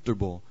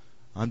comfortable.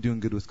 I'm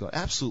doing good with God.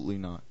 Absolutely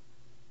not.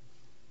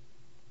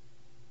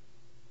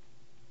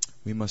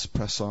 We must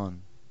press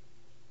on.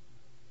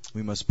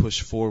 We must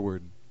push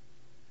forward.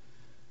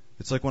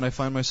 It's like when I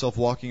find myself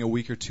walking a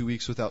week or 2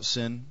 weeks without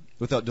sin,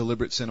 without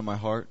deliberate sin in my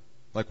heart,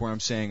 like where I'm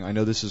saying, I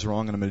know this is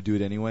wrong and I'm going to do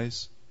it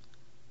anyways.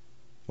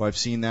 Or I've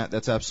seen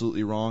that's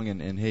absolutely wrong,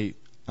 and hey,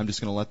 I'm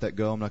just going to let that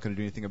go. I'm not going to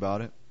do anything about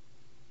it.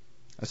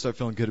 I start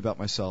feeling good about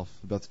myself,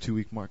 about the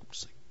 2-week mark. I'm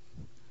just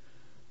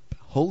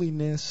like,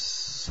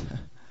 holiness.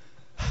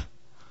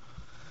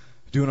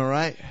 Doing all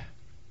right.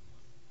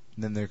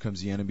 And then there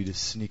comes the enemy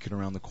just sneaking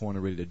around the corner,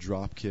 ready to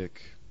drop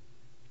kick.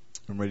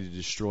 I'm ready to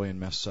destroy and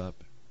mess up.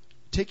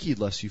 Take heed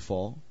lest you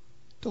fall.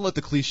 Don't let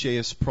the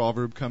cliché-est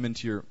proverb come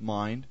into your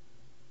mind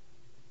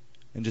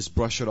and just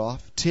brush it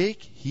off.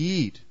 Take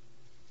heed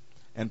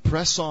and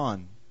press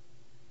on.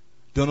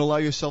 Don't allow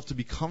yourself to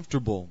be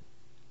comfortable.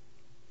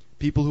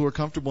 People who are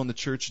comfortable in the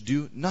church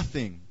do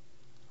nothing.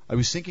 I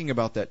was thinking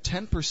about that.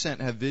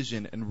 10% have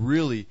vision and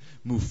really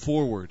move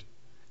forward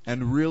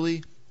and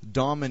really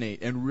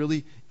dominate and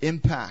really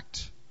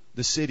impact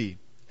the city.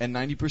 And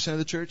 90% of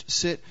the church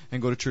sit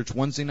and go to church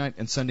Wednesday night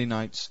and Sunday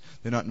nights.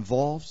 They're not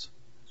involved.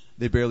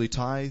 They barely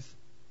tithe.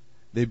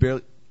 They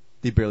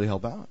barely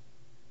help out.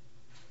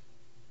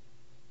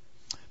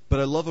 But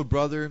I love a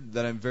brother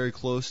that I'm very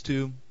close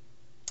to,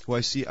 who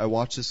I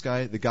watch this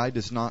guy. The guy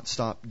does not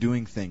stop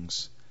doing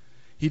things.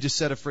 He just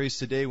said a phrase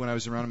today when I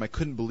was around him. I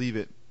couldn't believe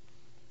it.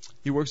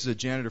 He works as a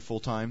janitor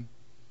full time.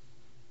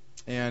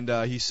 And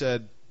he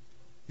said,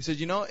 He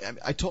said,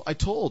 I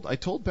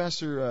told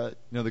Pastor,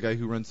 the guy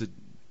who runs the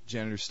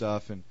janitor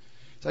stuff, and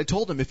so I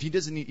told him if he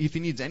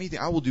needs anything,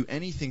 I will do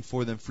anything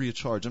for them free of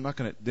charge.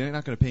 They're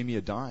not gonna pay me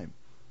a dime,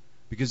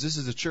 because this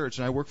is a church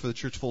and I work for the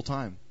church full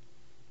time,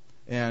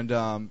 and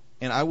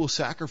I will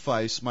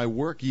sacrifice my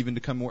work even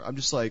to come more. I'm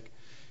just like,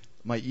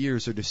 my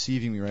ears are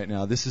deceiving me right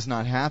now. This is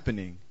not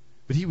happening.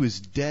 But he was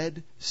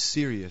dead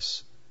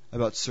serious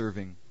about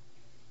serving.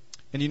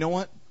 And you know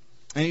what?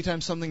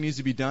 Anytime something needs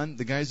to be done,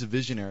 the guy's a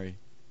visionary.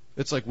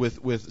 It's like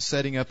with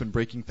setting up and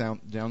breaking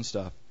down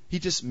stuff. He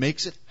just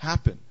makes it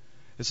happen.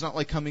 It's not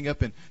like coming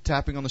up and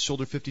tapping on the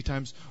shoulder 50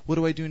 times. What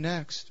do I do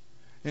next?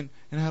 And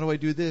how do I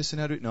do this?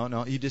 And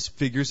no. He just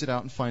figures it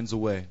out and finds a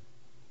way.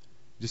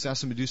 Just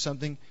ask him to do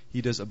something,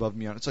 he does above and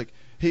beyond. It's like,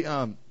 hey,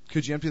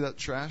 could you empty that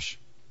trash?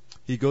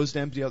 He goes to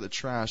empty out the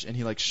trash, and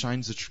he like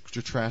shines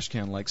the trash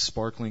can like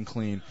sparkling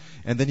clean,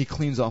 and then he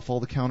cleans off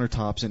all the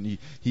countertops, and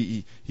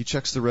he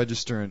checks the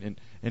register,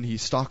 and he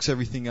stocks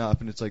everything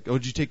up, and it's like, oh,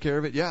 did you take care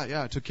of it?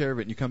 Yeah, I took care of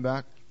it. And you come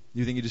back,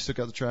 you think he just took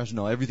out the trash?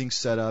 No, everything's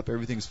set up,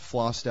 everything's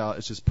flossed out,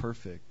 it's just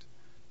perfect.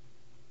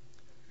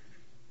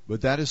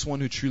 But that is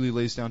one who truly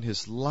lays down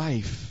his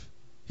life.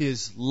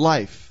 His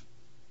life.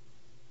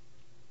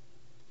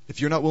 If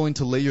you're not willing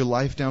to lay your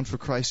life down for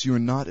Christ, you are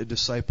not a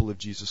disciple of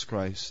Jesus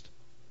Christ.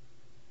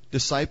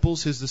 His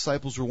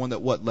disciples were one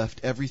that left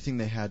everything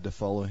they had to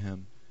follow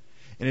him.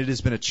 And it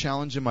has been a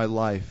challenge in my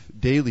life,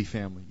 daily,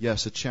 family,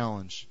 yes, a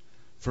challenge,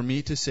 for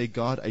me to say,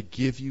 God, I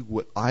give you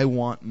what I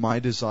want, my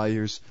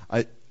desires.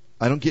 I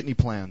don't get any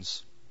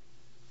plans.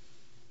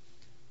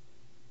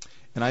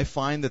 And I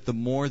find that the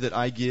more that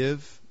I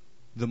give,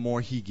 the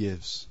more he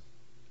gives.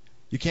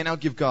 You can't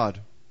outgive God.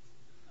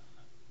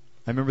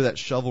 I remember that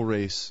shovel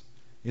race.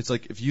 It's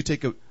like if you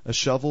take a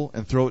shovel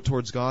and throw it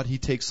towards God, he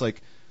takes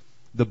like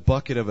the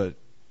bucket of a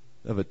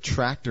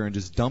tractor and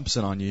just dumps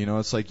it on you.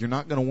 It's like you're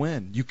not going to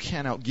win. You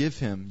can't outgive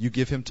him. You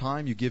give him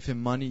time, you give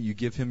him money, you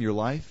give him your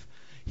life.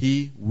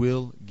 He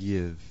will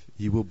give.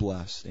 He will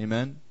bless.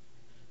 Amen?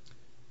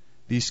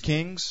 These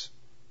kings,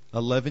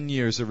 11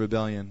 years of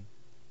rebellion.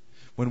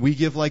 When we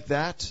give like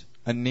that,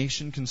 a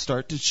nation can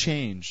start to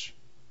change.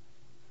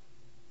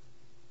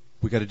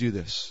 We got to do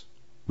this.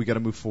 We got to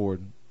move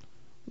forward.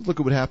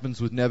 Look at what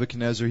happens with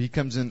Nebuchadnezzar. He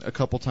comes in a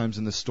couple times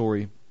in this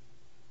story.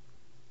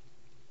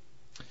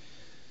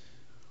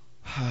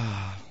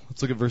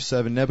 Let's look at verse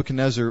 7.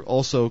 Nebuchadnezzar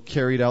also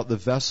carried out the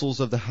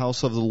vessels of the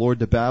house of the Lord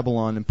to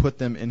Babylon and put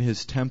them in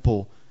his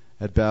temple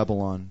at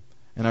Babylon.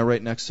 And I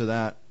write next to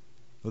that,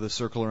 with a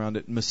circle around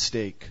it,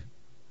 mistake.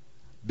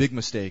 Big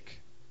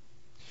mistake.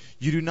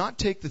 You do not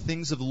take the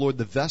things of the Lord,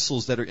 the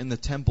vessels that are in the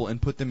temple, and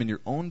put them in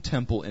your own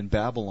temple in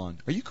Babylon.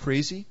 Are you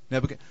crazy,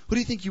 Nebuchadnezzar? Who do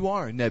you think you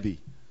are, Nebi?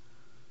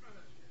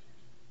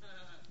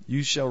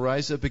 You shall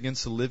rise up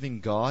against the living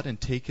God and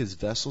take his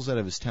vessels out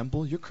of his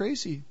temple? You're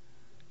crazy.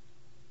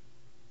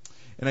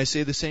 And I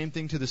say the same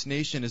thing to this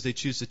nation as they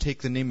choose to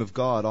take the name of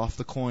God off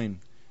the coin,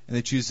 and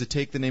they choose to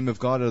take the name of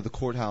God out of the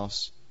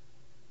courthouse.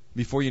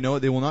 Before you know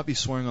it, they will not be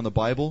swearing on the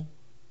Bible.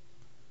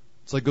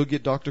 It's like, go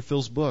get Dr.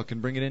 Phil's book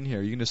and bring it in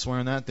here. You can just swear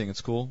on that thing.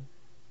 It's cool.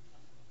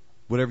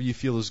 Whatever you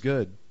feel is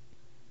good.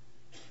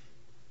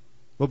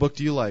 What book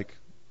do you like?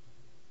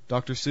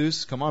 Dr.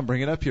 Seuss? Come on,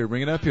 bring it up here.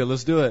 Bring it up here.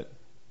 Let's do it.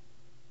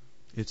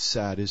 It's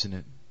sad, isn't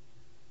it?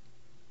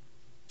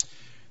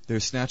 They're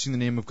snatching the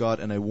name of God,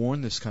 and I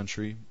warn this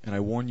country, and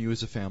I warn you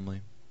as a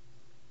family.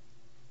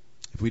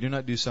 If we do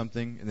not do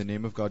something and the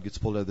name of God gets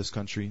pulled out of this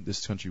country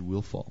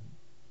will fall.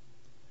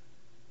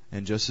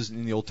 And just as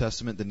in the Old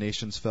Testament the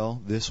nations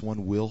fell, this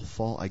one will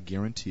fall, I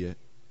guarantee it.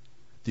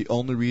 The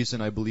only reason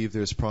I believe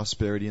there's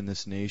prosperity in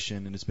this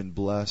nation, and it's been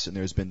blessed, and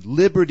there's been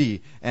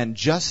liberty and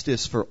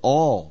justice for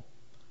all,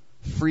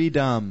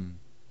 freedom.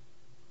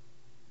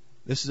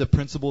 This is a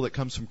principle that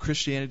comes from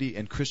Christianity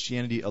and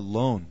Christianity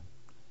alone.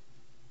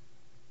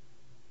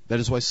 That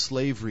is why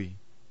slavery,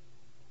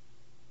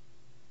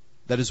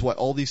 that is why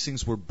all these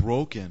things were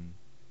broken,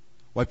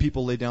 why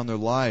people lay down their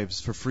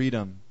lives for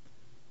freedom.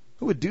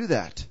 Who would do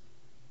that?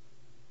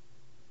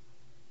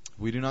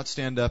 We do not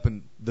stand up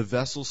and the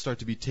vessels start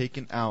to be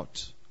taken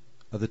out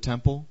of the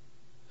temple.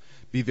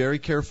 Be very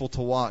careful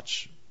to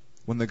watch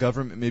when the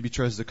government maybe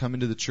tries to come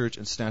into the church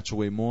and snatch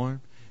away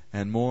more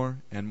and more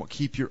and more.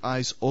 Keep your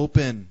eyes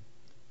open.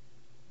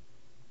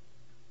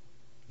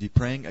 Be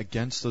praying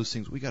against those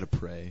things. We got to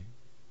pray.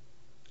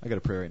 I got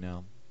to pray right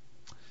now.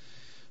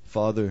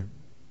 Father,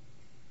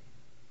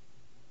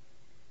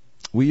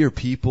 we, your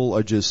people,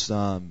 are just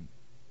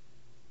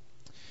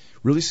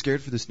really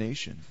scared for this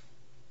nation.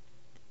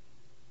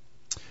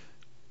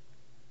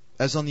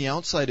 As on the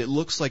outside, it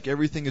looks like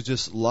everything is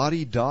just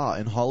la-di-da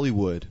in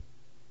Hollywood.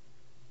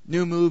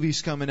 New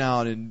movies coming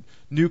out and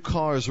new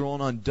cars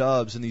rolling on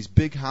dubs and these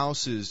big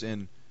houses.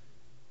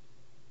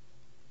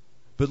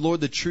 But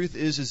Lord, the truth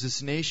is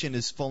this nation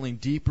is falling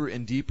deeper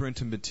and deeper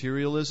into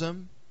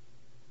materialism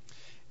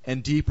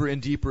and deeper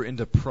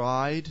into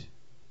pride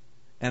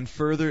and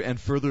further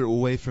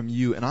away from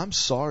you. And I'm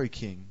sorry,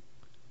 King.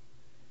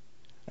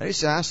 I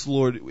just ask,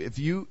 Lord, if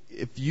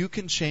you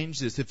can change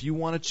this, if you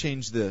want to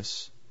change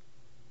this,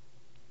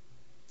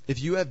 If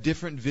you have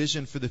different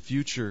vision for the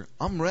future,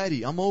 I'm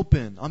ready, I'm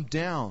open, I'm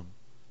down.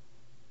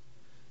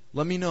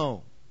 Let me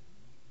know.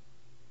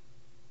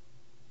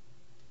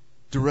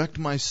 Direct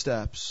my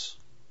steps.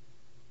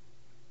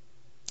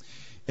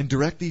 And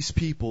direct these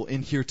people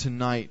in here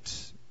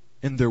tonight,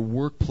 in their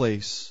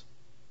workplace.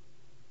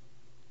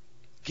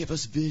 Give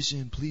us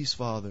vision, please,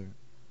 Father.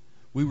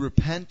 We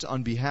repent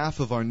on behalf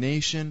of our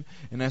nation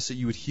and ask that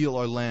you would heal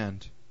our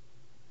land.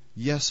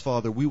 Yes,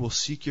 Father, we will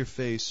seek your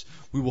face.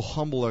 We will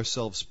humble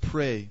ourselves,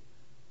 pray.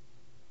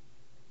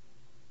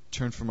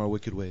 Turn from our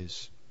wicked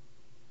ways.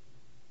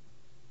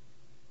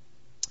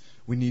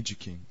 We need you,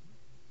 King.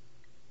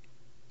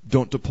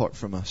 Don't depart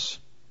from us.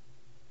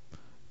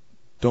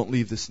 Don't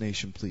leave this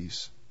nation,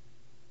 please.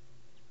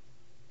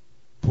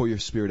 Pour your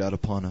Spirit out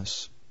upon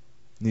us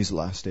in these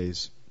last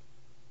days.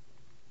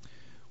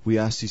 We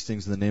ask these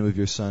things in the name of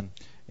your Son.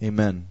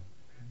 Amen.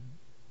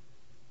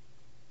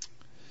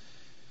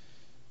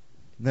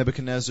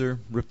 Nebuchadnezzar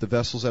ripped the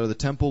vessels out of the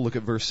temple. Look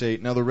at verse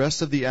 8. Now the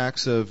rest of the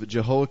acts of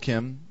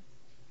Jehoiakim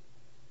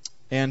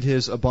and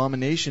his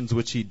abominations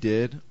which he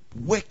did,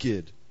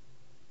 wicked.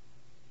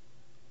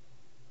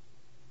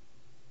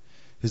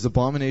 His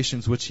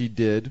abominations which he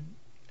did,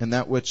 and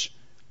that which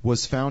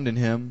was found in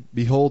him,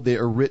 behold, they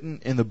are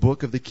written in the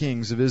book of the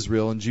kings of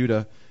Israel and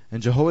Judah.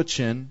 And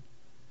Jehoiachin,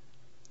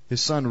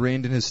 his son,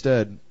 reigned in his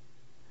stead.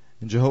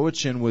 And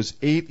Jehoiachin was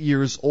 8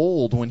 years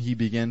old when he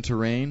began to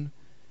reign.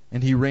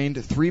 And he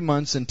reigned 3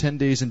 months and 10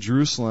 days in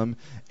Jerusalem.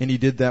 And he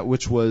did that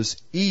which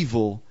was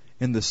evil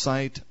in the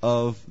sight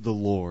of the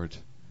Lord.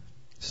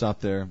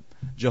 Stop there.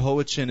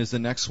 Jehoiachin is the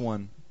next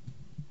one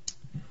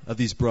of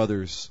these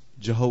brothers.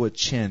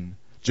 Jehoiachin.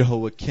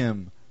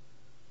 Jehoiakim.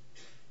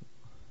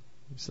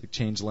 Just like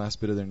change the last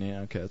bit of their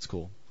name. Okay, that's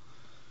cool.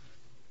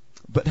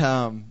 But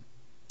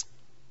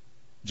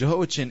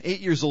Jehoiachin, 8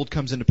 years old,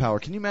 comes into power.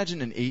 Can you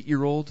imagine an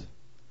 8-year-old?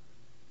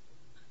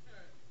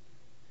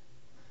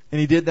 And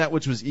he did that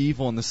which was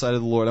evil in the sight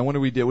of the Lord. I wonder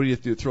what he did. What did he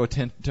have to do? Throw a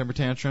temper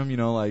tantrum?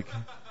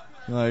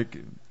 Like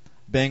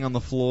bang on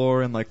the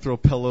floor and like throw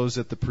pillows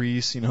at the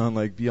priest, and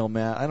like be all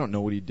mad. I don't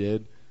know what he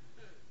did.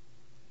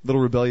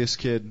 Little rebellious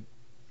kid.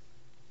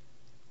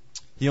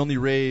 He only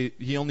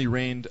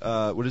reigned,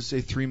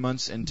 3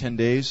 months and 10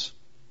 days?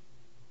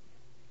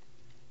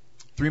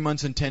 3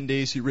 months and 10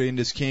 days he reigned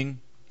as king.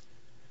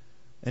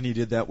 And he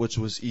did that which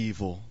was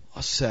evil.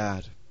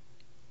 Sad.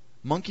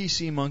 Monkey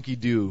see, monkey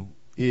do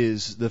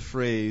is the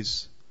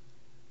phrase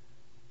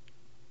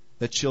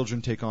that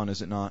children take on,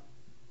 is it not?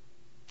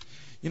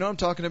 You know what I'm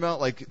talking about?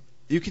 Like,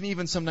 you can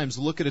even sometimes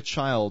look at a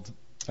child,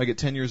 like at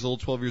 10 years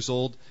old, 12 years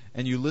old,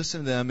 and you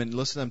listen to them and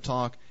listen to them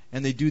talk,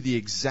 and they do the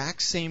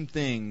exact same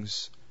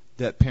things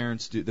that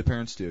the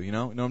parents do. You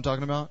know what I'm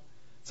talking about?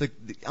 It's like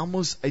the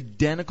almost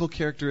identical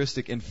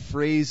characteristic and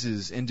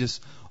phrases and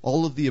just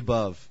all of the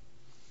above.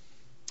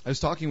 I was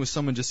talking with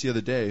someone just the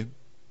other day,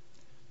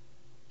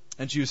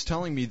 and she was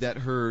telling me that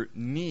her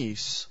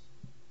niece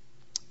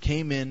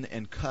came in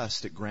and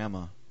cussed at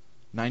grandma,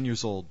 9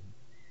 years old.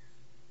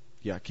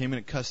 Yeah, came in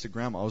and cussed at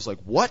grandma. I was like,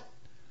 what?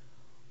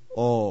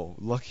 Oh,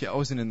 lucky I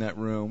wasn't in that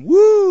room.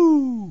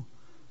 Woo!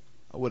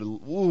 I would have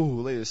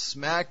laid a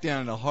smack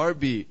down in a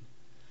heartbeat.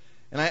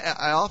 And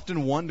I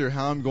often wonder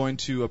how I'm going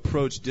to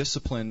approach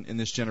discipline in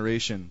this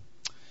generation.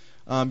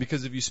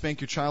 Because if you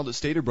spank your child at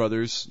Stater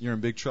Brothers, you're in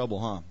big trouble,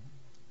 huh?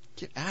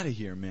 Get out of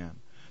here, man.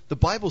 The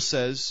Bible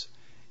says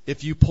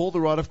if you pull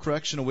the rod of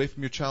correction away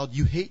from your child,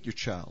 you hate your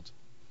child.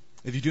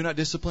 If you do not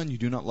discipline, you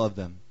do not love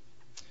them.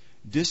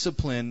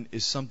 Discipline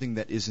is something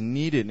that is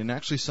needed and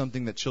actually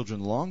something that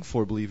children long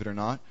for, believe it or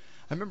not.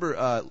 I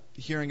remember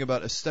hearing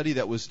about a study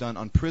that was done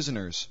on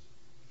prisoners.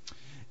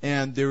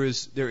 And there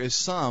is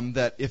some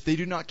that if they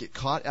do not get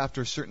caught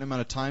after a certain amount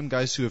of time,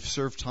 guys who have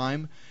served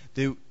time,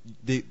 the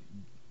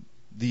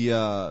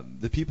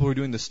people who are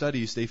doing the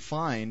studies, they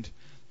find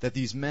that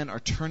these men are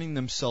turning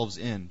themselves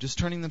in,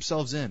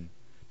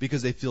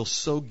 because they feel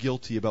so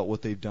guilty about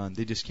what they've done.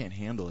 They just can't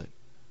handle it.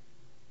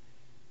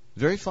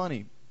 Very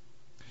funny.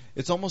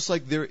 It's almost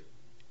like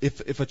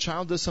if a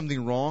child does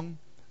something wrong,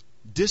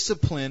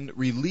 discipline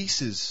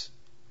releases.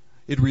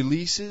 It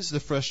releases the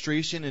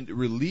frustration and it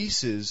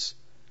releases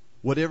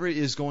whatever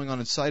is going on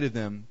inside of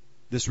them,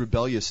 this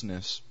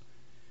rebelliousness.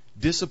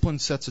 Discipline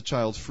sets a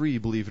child free,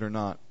 believe it or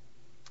not.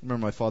 I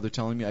remember my father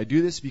telling me, I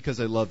do this because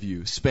I love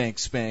you. Spank,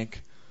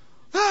 spank.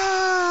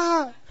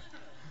 Ah!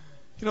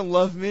 You don't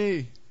love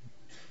me.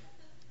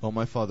 Oh,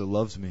 my father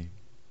loves me.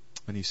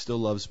 And he still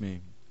loves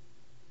me.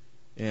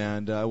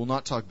 And I will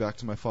not talk back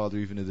to my father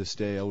even to this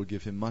day. I will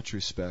give him much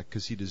respect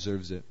because he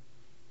deserves it.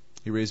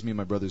 He raised me and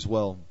my brothers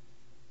well.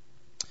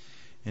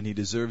 And he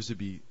deserves to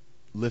be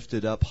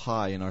lifted up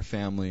high in our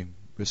family,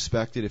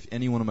 respected. If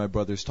any one of my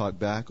brothers talk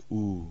back,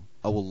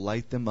 I will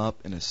light them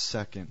up in a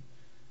second.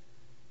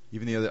 I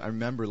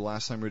remember the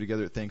last time we were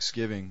together at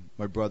Thanksgiving,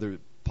 my brother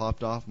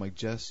popped off. I'm like,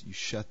 Jess, you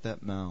shut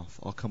that mouth.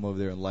 I'll come over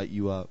there and light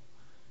you up.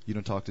 You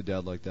don't talk to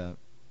Dad like that.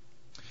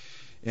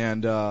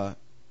 And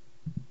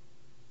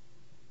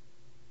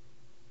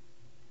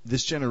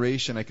this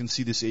generation, I can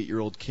see this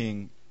 8-year-old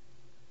king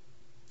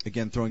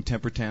again, throwing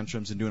temper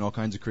tantrums and doing all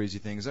kinds of crazy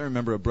things. I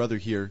remember a brother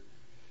here.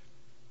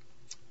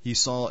 He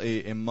saw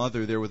a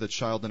mother there with a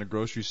child in a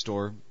grocery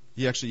store.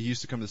 He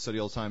used to come to the study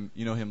all the time.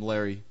 You know him,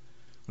 Larry,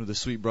 one of the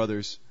sweet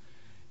brothers.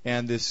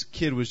 And this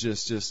kid was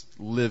just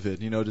livid,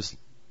 just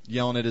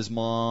yelling at his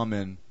mom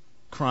and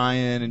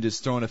crying and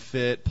just throwing a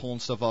fit, pulling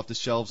stuff off the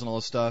shelves and all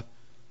this stuff.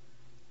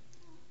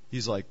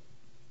 He's like,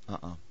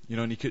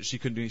 and she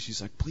couldn't do it.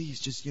 She's like, please,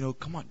 just,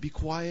 come on, be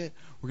quiet.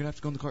 We're going to have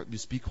to go in the car.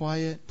 Just be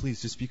quiet.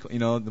 Please, just be quiet.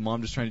 The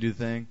mom just trying to do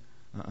the thing.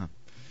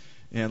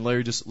 And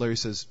Larry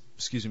says,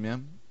 excuse me,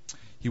 ma'am.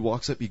 He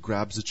walks up, he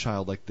grabs the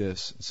child like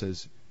this and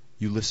says,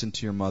 you listen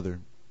to your mother.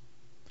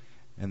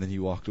 And then he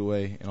walked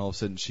away, and all of a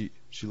sudden she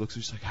looks at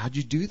me, she's like, how'd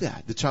you do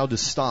that? The child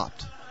just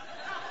stopped.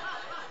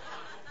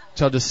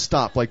 I'm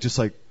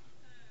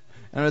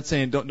not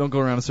saying don't go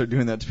around and start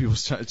doing that to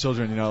people's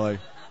children, I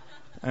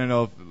don't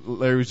know if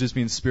Larry was just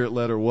being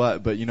spirit-led or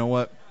what, but you know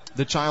what?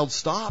 The child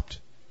stopped.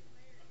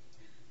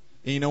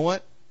 And you know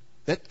what?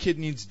 That kid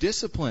needs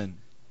discipline.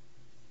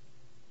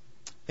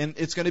 And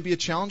it's going to be a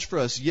challenge for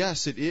us.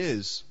 Yes, it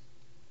is.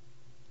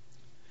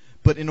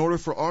 But in order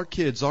for our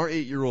kids, our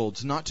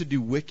 8-year-olds, not to do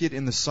wicked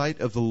in the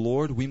sight of the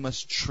Lord, we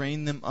must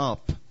train them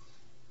up.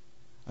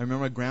 I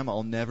remember my grandma,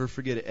 I'll never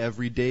forget it.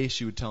 Every day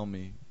she would tell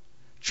me,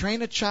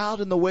 train a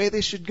child in the way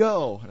they should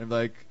go. And I'm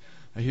like,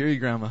 I hear you,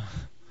 Grandma.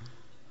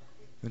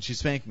 Then she'd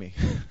spank me.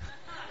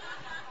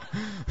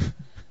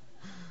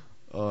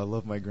 Oh, I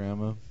love my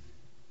grandma.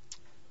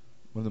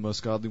 One of the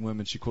most godly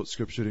women. She quotes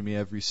scripture to me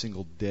every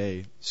single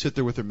day. Sit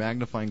there with her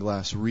magnifying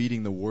glass,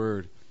 reading the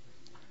Word.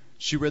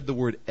 She read the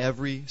Word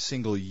every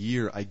single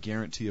year, I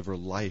guarantee, of her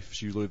life.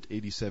 She lived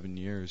 87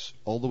 years,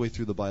 all the way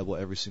through the Bible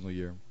every single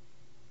year.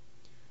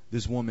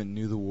 This woman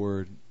knew the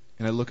Word.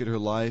 And I look at her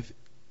life,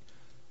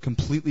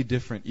 completely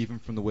different even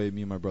from the way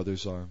me and my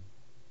brothers are.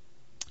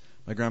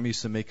 My grandma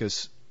used to make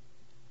us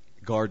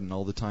garden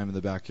all the time in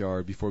the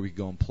backyard before we could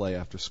go and play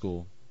after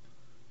school.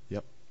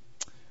 Yep.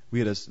 We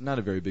had not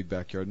a very big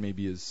backyard,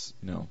 maybe as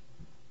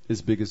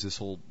big as this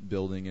whole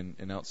building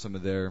and out some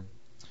of there.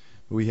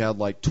 We had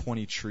like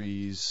 20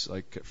 trees,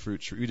 like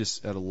fruit trees. We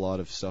just had a lot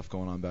of stuff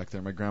going on back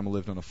there. My grandma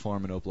lived on a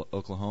farm in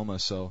Oklahoma,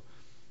 so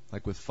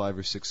like with 5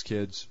 or 6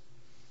 kids.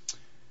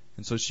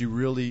 And so she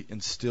really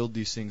instilled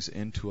these things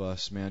into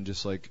us, man,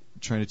 just like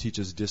trying to teach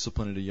us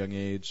discipline at a young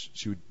age.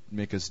 She would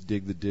make us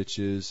dig the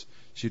ditches.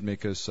 She'd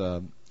make us,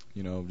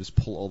 just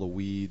pull all the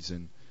weeds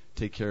and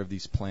take care of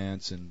these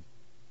plants. And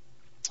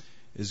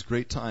it was a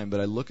great time. But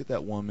I look at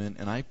that woman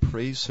and I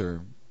praise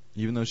her,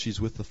 even though she's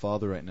with the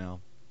Father right now.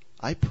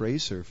 I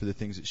praise her for the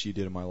things that she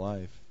did in my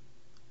life.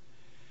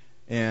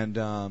 And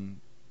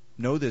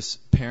know this,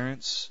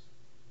 parents,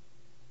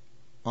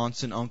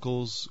 aunts and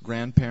uncles,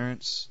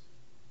 grandparents,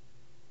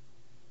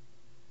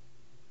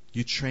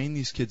 you train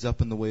these kids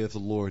up in the way of the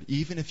Lord.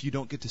 Even if you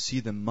don't get to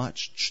see them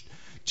much,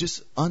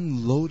 just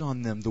unload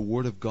on them the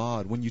Word of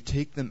God. When you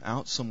take them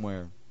out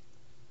somewhere,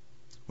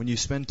 when you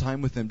spend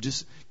time with them,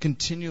 just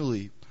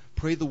continually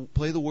play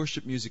the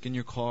worship music in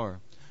your car.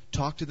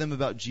 Talk to them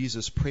about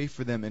Jesus. Pray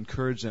for them.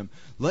 Encourage them.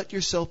 Let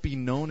yourself be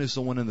known as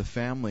the one in the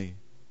family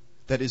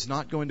that is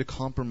not going to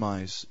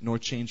compromise nor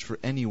change for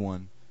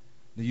anyone.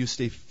 That you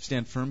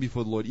stand firm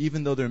before the Lord.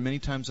 Even though there are many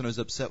times when I was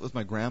upset with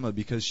my grandma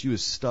because she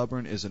was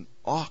stubborn as an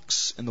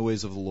ox in the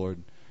ways of the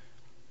Lord.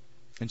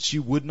 And she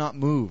would not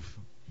move.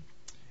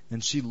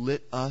 And she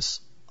lit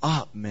us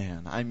up,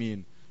 man. I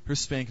mean, her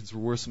spankings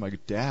were worse than my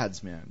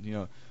dad's,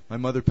 man. My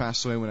mother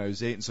passed away when I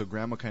was 8, and so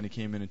grandma kind of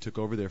came in and took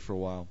over there for a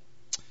while.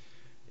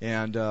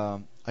 And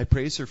I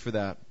praise her for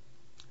that.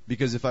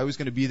 Because if I was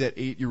going to be that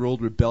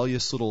 8-year-old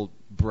rebellious little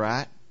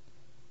brat,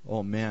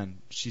 oh man,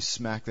 she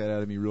smacked that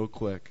out of me real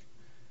quick.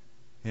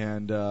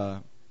 And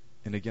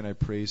again, I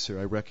praise her.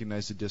 I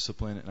recognize the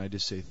discipline, and I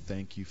just say,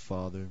 thank you,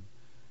 Father,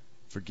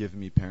 for giving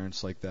me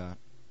parents like that.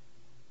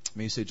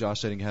 May you say,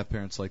 Josh, I didn't have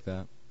parents like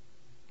that.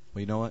 Well,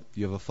 you know what?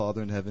 You have a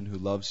Father in heaven who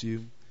loves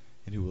you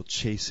and who will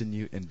chasten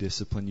you and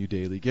discipline you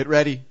daily. Get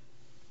ready.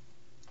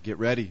 Get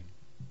ready.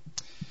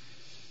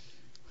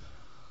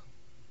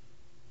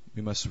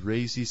 We must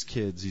raise these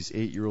kids, these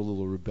 8-year-old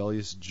little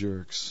rebellious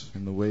jerks,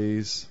 in the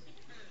ways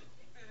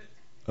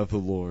of the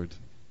Lord.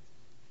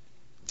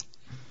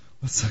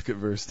 Let's look at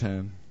verse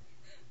 10.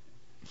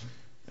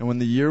 And when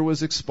the year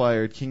was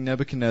expired, King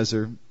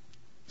Nebuchadnezzar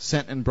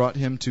sent and brought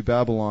him to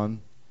Babylon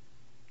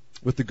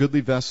with the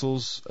goodly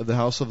vessels of the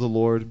house of the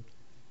Lord,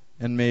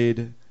 and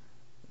made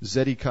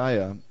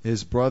Zedekiah,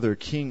 his brother,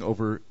 king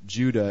over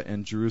Judah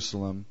and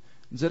Jerusalem.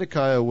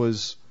 Zedekiah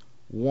was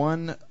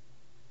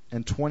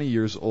 21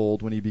 years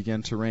old when he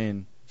began to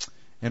reign,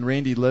 and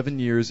reigned 11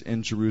 years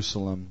in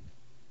Jerusalem.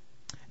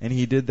 And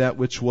he did that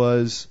which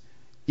was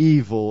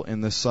evil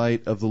in the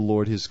sight of the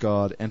Lord his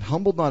God, and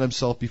humbled not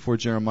himself before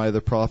Jeremiah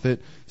the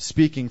prophet,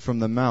 speaking from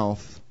the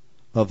mouth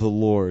of the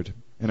Lord.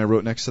 And I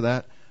wrote next to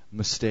that,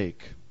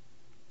 mistake.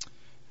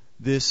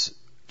 This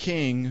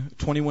king,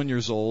 21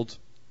 years old,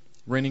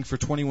 reigning for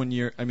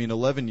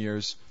 11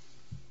 years,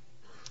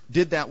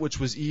 did that which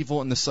was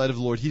evil in the sight of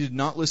the Lord. He did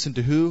not listen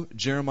to who?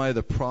 Jeremiah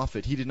the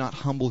prophet. He did not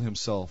humble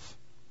himself.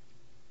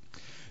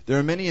 There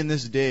are many in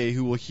this day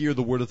who will hear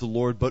the word of the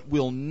Lord, but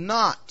will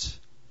not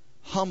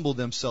humble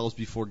themselves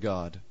before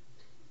God.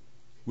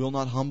 Will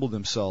not humble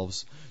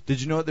themselves.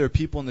 Did you know that there are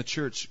people in the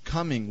church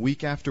coming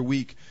week after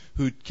week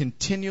who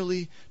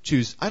continually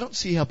choose? I don't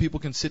see how people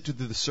can sit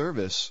through the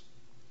service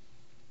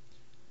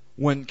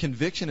when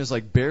conviction is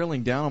like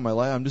barreling down on my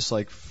life. I'm just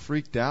like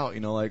freaked out,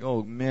 like,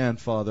 oh man,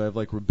 Father, I've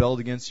like rebelled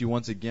against you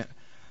once again.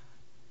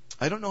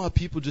 I don't know how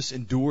people just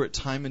endure it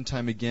time and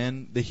time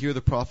again. They hear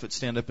the prophet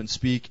stand up and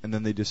speak, and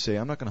then they just say,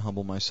 I'm not going to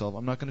humble myself.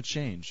 I'm not going to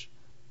change.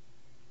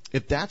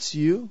 If that's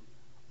you,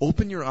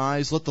 open your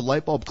eyes, let the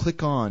light bulb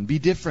click on. Be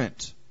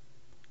different.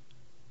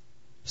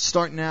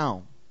 Start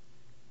now.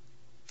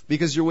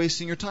 Because you're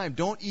wasting your time.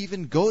 Don't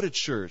even go to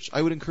church.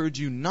 I would encourage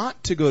you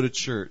not to go to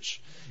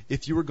church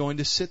if you were going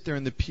to sit there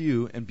in the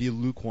pew and be a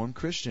lukewarm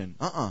Christian.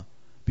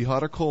 Be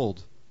hot or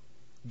cold.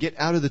 Get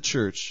out of the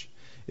church.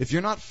 If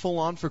you're not full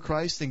on for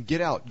Christ, then get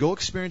out. Go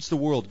experience the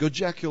world. Go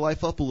jack your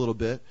life up a little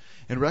bit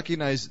and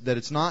recognize that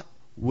it's not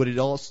what it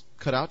all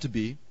cut out to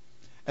be.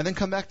 And then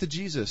come back to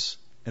Jesus.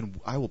 And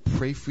I will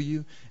pray for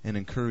you and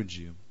encourage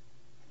you.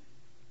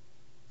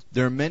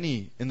 There are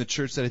many in the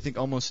church that I think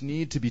almost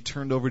need to be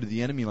turned over to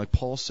the enemy, like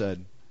Paul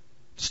said.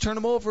 Just turn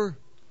them over.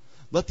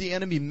 Let the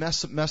enemy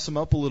mess them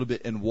up a little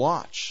bit and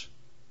watch.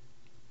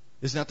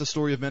 Isn't that the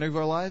story of many of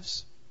our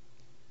lives?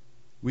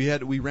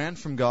 We ran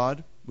from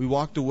God, we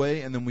walked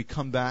away, and then we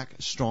come back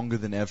stronger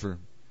than ever.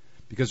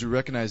 Because we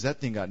recognize that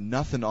thing got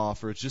nothing to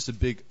offer. It's just a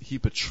big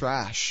heap of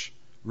trash,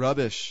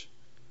 rubbish.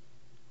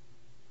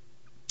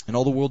 And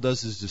all the world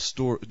does is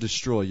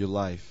destroy your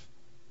life.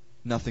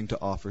 Nothing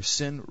to offer.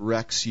 Sin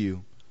wrecks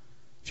you.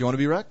 If you want to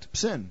be wrecked,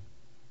 sin.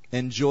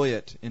 Enjoy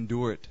it.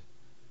 Endure it.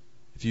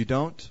 If you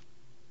don't,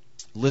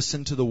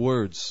 listen to the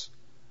words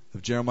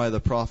of Jeremiah the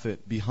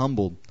prophet. Be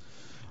humbled.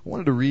 I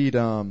wanted to read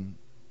something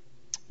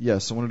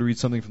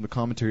from the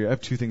commentary. I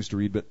have two things to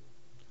read, but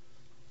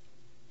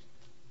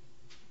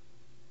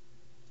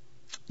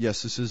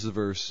yes, this is the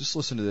verse. Just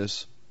listen to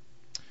this.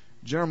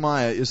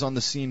 Jeremiah is on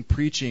the scene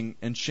preaching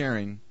and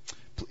sharing,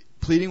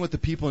 pleading with the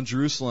people in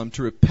Jerusalem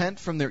to repent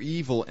from their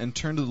evil and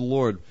turn to the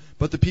Lord.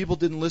 But the people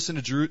didn't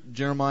listen to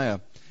Jeremiah.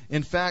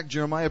 In fact,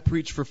 Jeremiah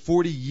preached for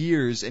 40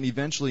 years,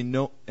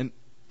 and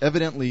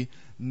evidently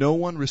no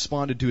one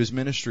responded to his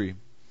ministry.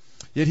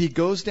 Yet he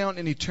goes down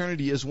in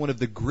eternity as one of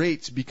the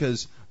greats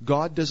because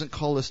God doesn't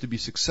call us to be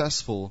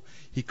successful.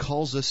 He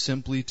calls us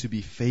simply to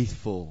be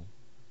faithful.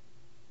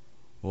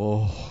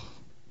 Oh,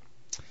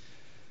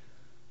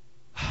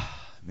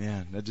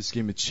 man, that just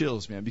gave me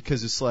chills, man,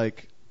 because it's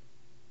like,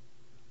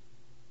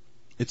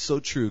 it's so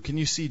true. Can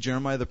you see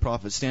Jeremiah the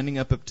prophet standing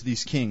up to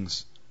these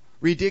kings?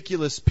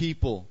 Ridiculous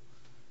people,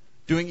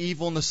 doing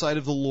evil in the sight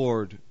of the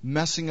Lord,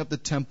 messing up the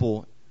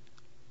temple.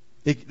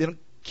 They don't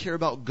care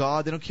about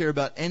God. They don't care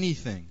about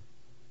anything.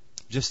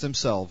 Just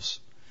themselves.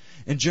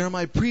 And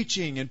Jeremiah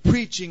preaching and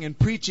preaching and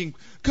preaching.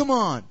 Come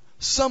on,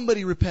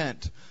 somebody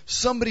repent.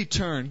 Somebody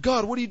turn.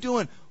 God, what are you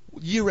doing?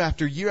 Year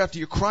after year after,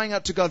 you're crying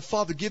out to God,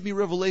 Father, give me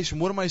revelation.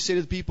 What am I to say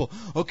to the people?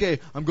 Okay,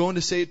 I'm going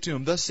to say it to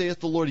him. Thus saith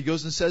the Lord. He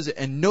goes and says it,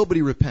 and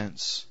nobody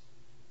repents.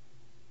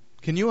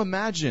 Can you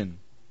imagine?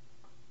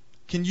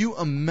 Can you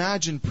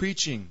imagine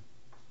preaching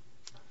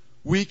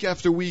week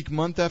after week,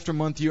 month after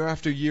month, year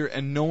after year,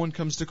 and no one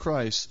comes to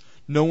Christ?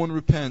 No one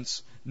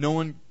repents. No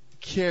one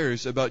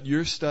cares about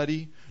your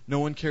study. No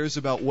one cares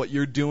about what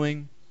you're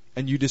doing,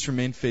 and you just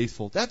remain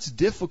faithful. That's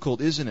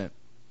difficult, isn't it?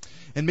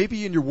 And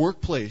maybe in your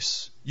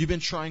workplace, you've been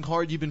trying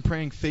hard, you've been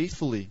praying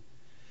faithfully.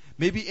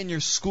 Maybe in your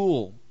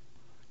school,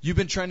 you've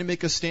been trying to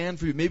make a stand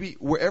for you. Maybe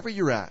wherever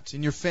you're at,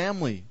 in your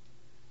family.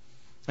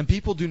 And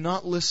people do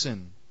not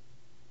listen.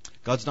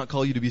 God's not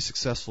called you to be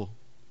successful.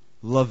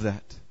 Love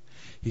that.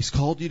 He's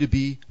called you to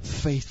be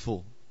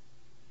faithful.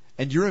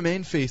 And you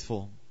remain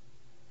faithful.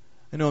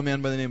 I know a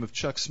man by the name of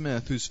Chuck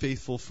Smith who's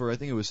faithful for, I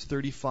think it was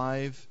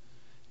 35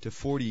 to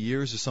 40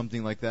 years or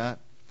something like that.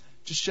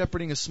 Just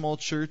shepherding a small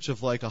church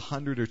of like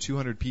 100 or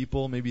 200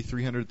 people, maybe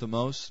 300 at the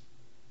most.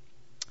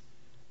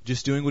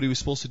 Just doing what he was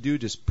supposed to do,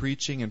 just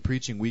preaching and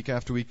preaching week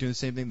after week, doing the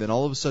same thing. Then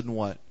all of a sudden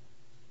what?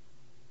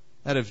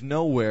 Out of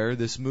nowhere,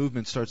 this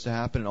movement starts to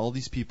happen and all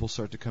these people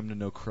start to come to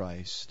know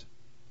Christ.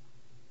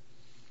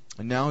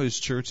 And now his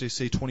church, they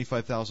say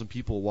 25,000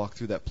 people walk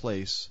through that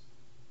place.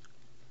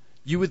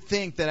 You would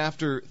think that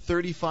after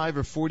 35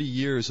 or 40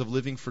 years of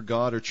living for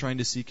God or trying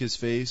to seek His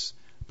face,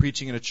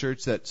 preaching in a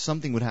church, that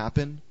something would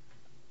happen.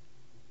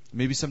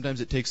 Maybe sometimes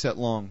it takes that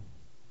long.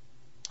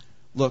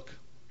 Look,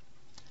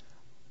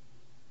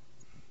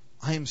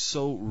 I am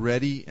so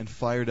ready and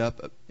fired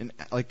up and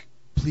like,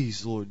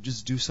 please, Lord,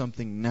 just do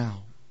something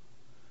now.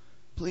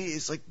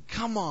 Please, like,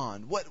 come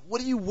on. What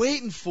are you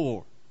waiting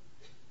for?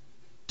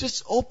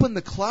 Just open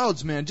the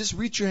clouds, man. Just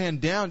reach your hand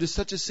down. Just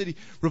touch a city.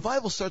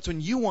 Revival starts when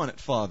you want it,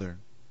 Father.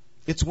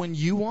 It's when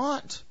you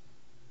want.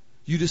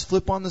 You just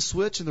flip on the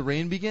switch and the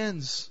rain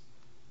begins.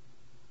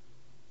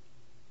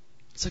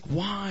 It's like,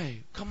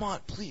 why? Come on,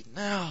 please,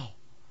 now.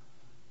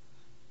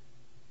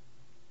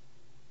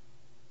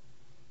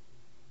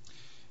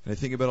 And And I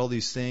think about all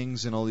these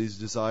things and all these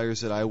desires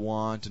that I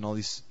want and all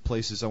these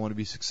places I want to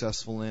be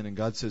successful in. And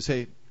God says,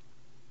 hey,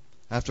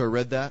 after I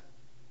read that,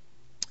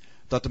 I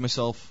thought to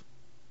myself,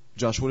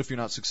 Josh, what if you're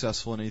not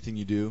successful in anything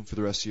you do for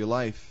the rest of your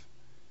life?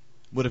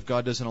 What if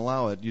God doesn't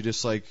allow it? You're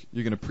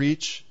going to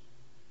preach.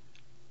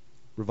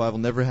 Revival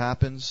never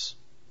happens.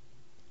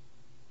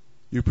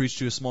 You preach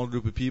to a small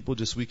group of people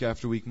just week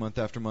after week, month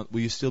after month. Will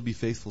you still be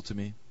faithful to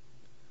me?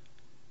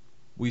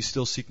 Will you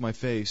still seek my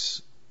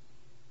face?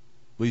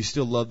 Will you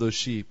still love those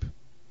sheep?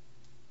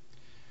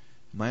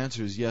 My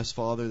answer is yes,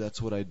 Father.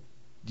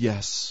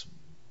 Yes.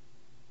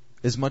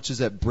 As much as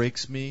that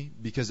breaks me,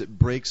 because it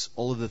breaks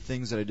all of the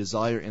things that I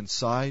desire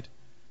inside,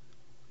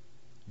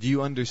 do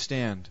you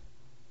understand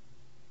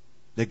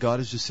that God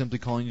is just simply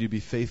calling you to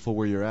be faithful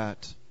where you're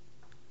at?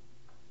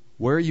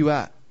 Where are you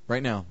at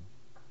right now?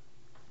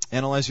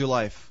 Analyze your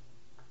life.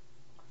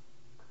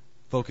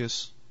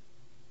 Focus.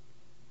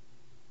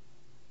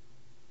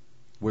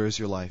 Where is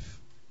your life?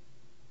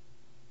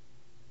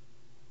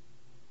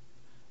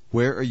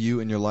 Where are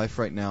you in your life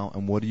right now,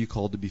 and what are you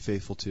called to be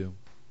faithful to?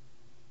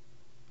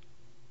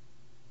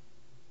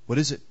 What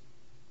is it?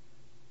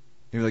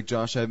 You're like,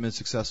 Josh, I haven't been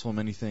successful in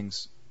many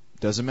things.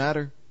 Doesn't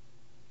matter.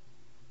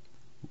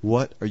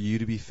 What are you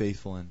to be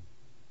faithful in?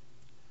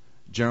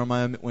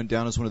 Jeremiah went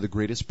down as one of the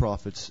greatest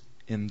prophets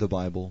in the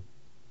Bible.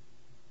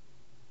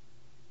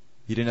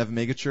 He didn't have a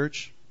mega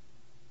church.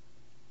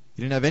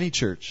 He didn't have any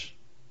church.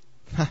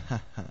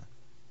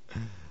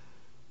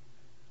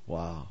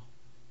 Wow.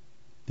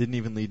 Didn't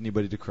even lead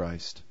anybody to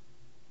Christ.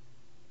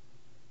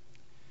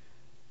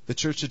 The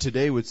church of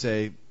today would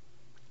say,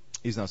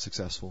 he's not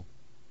successful.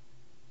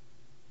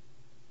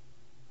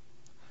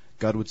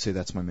 God would say,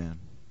 that's my man.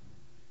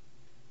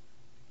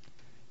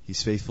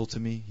 He's faithful to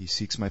me. He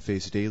seeks my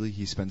face daily.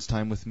 He spends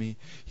time with me.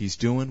 He's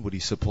doing what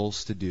he's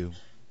supposed to do.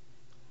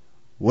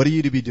 What are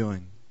you to be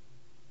doing?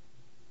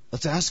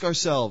 Let's ask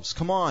ourselves.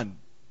 Come on.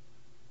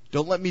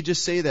 Don't let me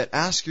just say that.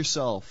 Ask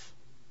yourself.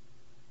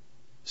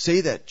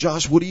 Say that.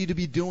 Josh, what are you to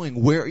be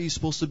doing? Where are you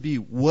supposed to be?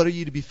 What are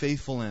you to be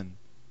faithful in?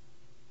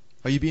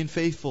 Are you being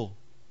faithful?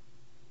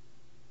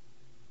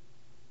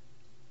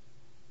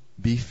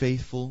 Be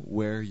faithful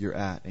where you're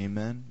at.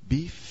 Amen?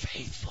 Be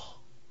faithful.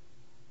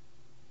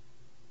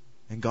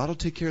 And God will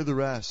take care of the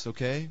rest,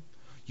 okay?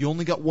 You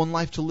only got one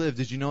life to live.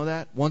 Did you know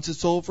that? Once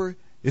it's over,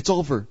 it's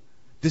over.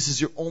 This is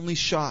your only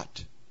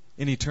shot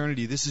in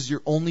eternity. This is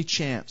your only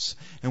chance.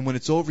 And when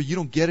it's over, you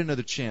don't get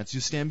another chance. You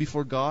stand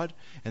before God,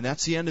 and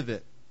that's the end of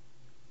it.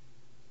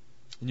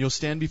 And you'll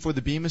stand before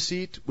the Bema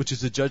seat, which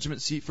is the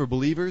judgment seat for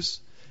believers,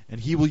 and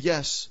He will,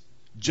 yes,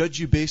 judge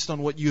you based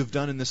on what you have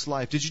done in this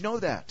life. Did you know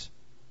that?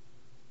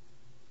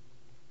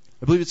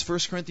 I believe it's 1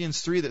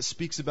 Corinthians 3 that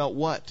speaks about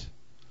what?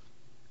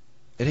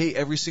 That, hey,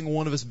 every single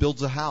one of us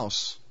builds a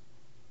house.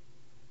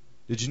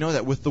 Did you know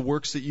that? With the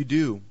works that you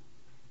do.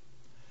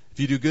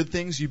 If you do good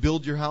things, you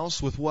build your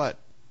house with what?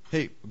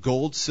 Hey,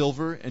 gold,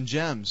 silver, and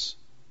gems.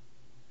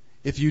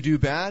 If you do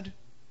bad,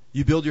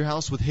 you build your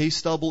house with hay,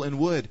 stubble, and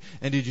wood.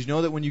 And did you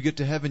know that when you get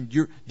to heaven,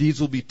 your deeds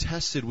will be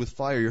tested with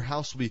fire? Your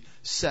house will be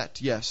set,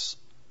 yes,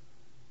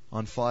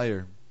 on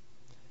fire.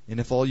 And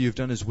if all you've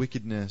done is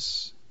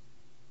wickedness,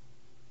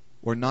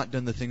 or not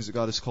done the things that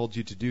God has called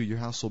you to do, your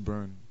house will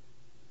burn.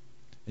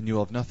 And you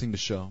will have nothing to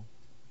show.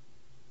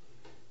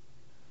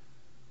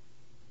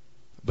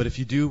 But if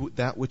you do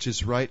that which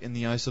is right in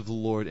the eyes of the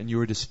Lord, and you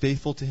are just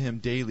faithful to Him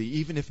daily,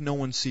 even if no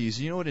one sees,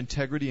 you know what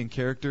integrity and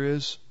character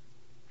is?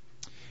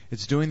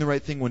 It's doing the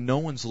right thing when no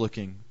one's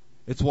looking.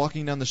 It's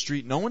walking down the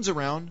street, no one's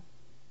around,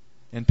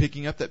 and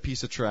picking up that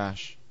piece of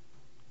trash.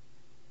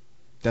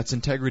 That's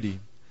integrity.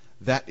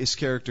 That is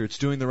character. It's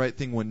doing the right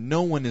thing when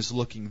no one is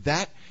looking.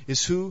 That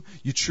is who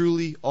you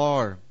truly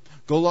are.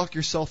 Go lock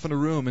yourself in a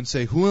room and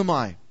say, who am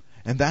I?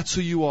 And that's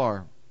who you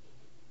are.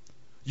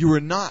 You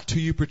are not who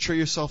you portray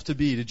yourself to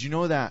be. Did you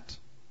know that?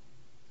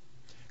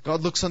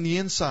 God looks on the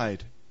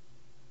inside.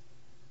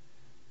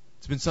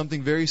 It's been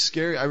something very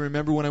scary. I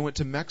remember when I went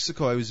to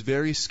Mexico, I was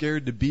very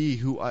scared to be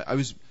who I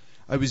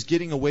was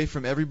getting away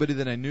from everybody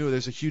that I knew.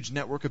 There's a huge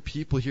network of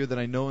people here that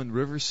I know in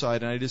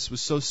Riverside, and I just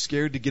was so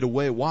scared to get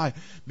away. Why?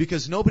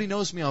 Because nobody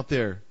knows me out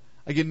there.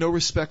 I get no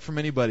respect from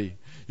anybody.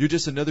 You're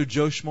just another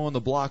Joe Schmo on the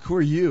block. Who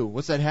are you?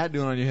 What's that hat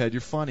doing on your head? You're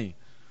funny.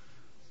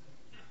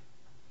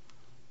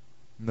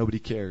 Nobody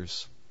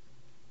cares.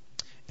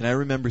 And I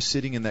remember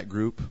sitting in that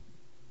group,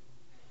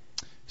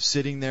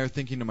 sitting there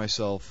thinking to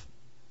myself,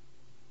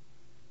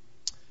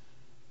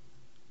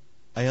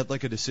 I had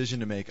like a decision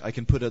to make. I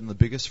can put it on the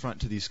biggest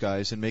front to these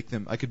guys and make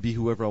them, I could be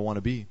whoever I want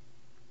to be.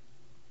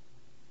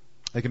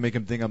 I can make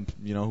them think I'm,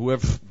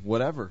 whoever,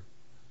 whatever.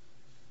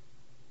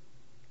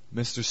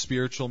 Mr.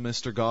 Spiritual,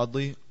 Mr.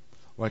 Godly,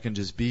 or I can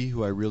just be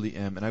who I really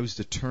am. And I was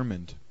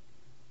determined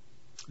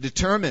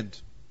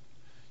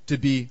to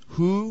be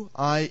who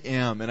I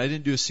am. And I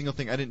didn't do a single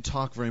thing. I didn't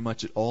talk very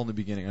much at all in the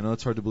beginning. I know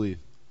it's hard to believe.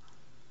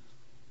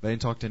 But I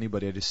didn't talk to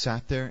anybody. I just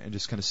sat there and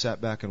just kind of sat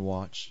back and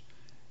watched.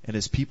 And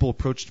as people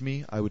approached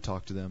me, I would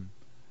talk to them.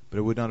 But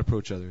I would not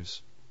approach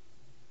others.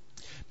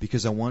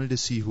 Because I wanted to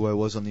see who I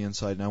was on the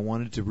inside. And I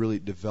wanted to really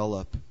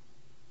develop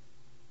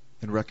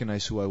and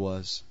recognize who I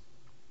was.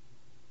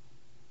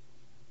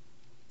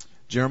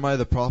 Jeremiah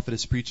the prophet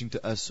is preaching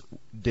to us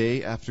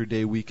day after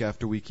day, week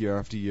after week, year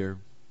after year.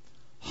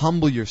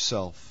 Humble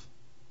yourself.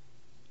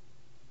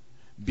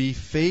 Be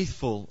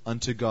faithful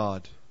unto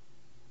God.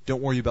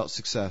 Don't worry about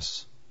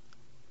success.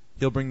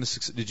 He'll bring the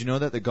success. Did you know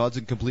that God's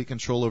in complete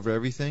control over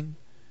everything?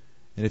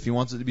 And if He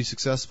wants it to be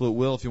successful, it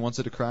will. If He wants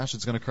it to crash,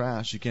 it's going to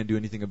crash. You can't do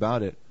anything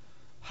about it.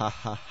 Ha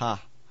ha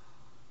ha.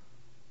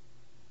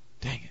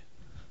 Dang it.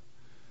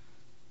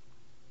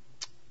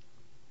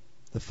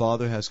 The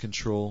Father has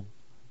control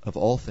of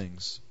all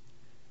things.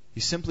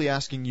 He's simply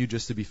asking you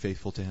just to be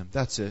faithful to Him.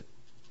 That's it.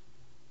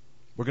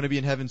 We're going to be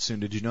in heaven soon.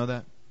 Did you know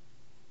that?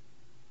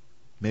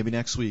 Maybe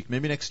next week.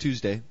 Maybe next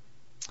Tuesday.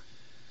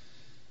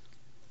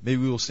 Maybe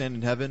we will stand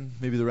in heaven.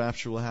 Maybe the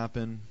rapture will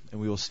happen.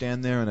 And we will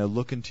stand there and I'll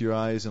look into your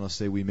eyes and I'll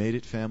say, we made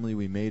it, family.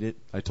 We made it.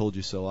 I told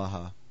you so.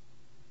 Aha.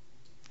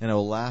 And I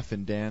will laugh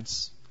and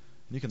dance.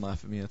 You can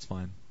laugh at me. That's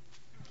fine.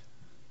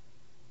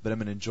 But I'm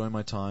going to enjoy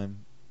my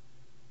time.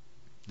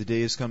 The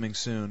day is coming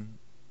soon.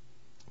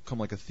 It'll come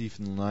like a thief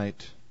in the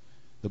night,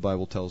 the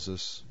Bible tells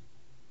us.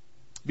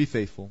 Be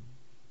faithful.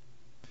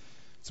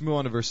 Let's move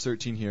on to verse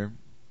 13 here.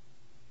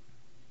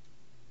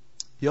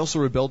 He also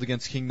rebelled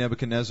against King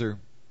Nebuchadnezzar,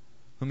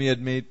 whom he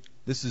had made.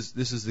 This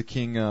is the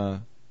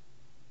king,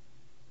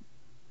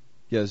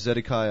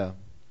 Zedekiah.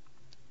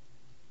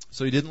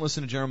 So he didn't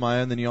listen to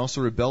Jeremiah, and then he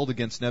also rebelled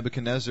against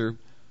Nebuchadnezzar,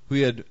 who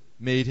had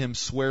made him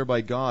swear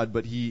by God,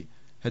 but he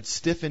had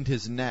stiffened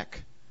his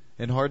neck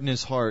and hardened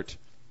his heart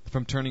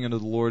from turning unto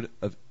the Lord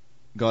of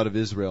God of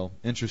Israel.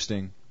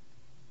 Interesting.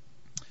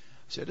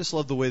 See, I just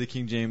love the way the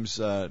King James,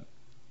 the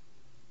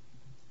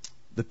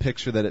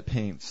picture that it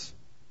paints.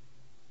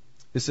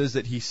 It says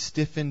that he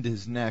stiffened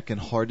his neck and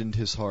hardened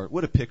his heart.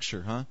 What a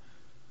picture, huh?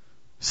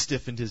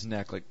 Stiffened his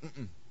neck, like,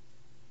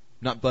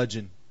 not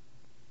budging.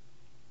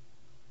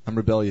 I'm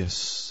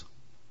rebellious.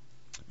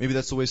 Maybe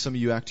that's the way some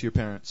of you act to your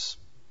parents.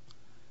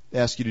 They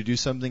ask you to do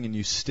something and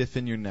you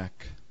stiffen your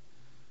neck.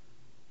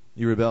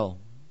 You rebel.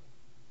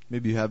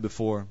 Maybe you have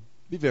before.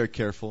 Be very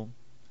careful.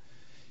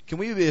 Can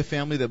we be a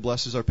family that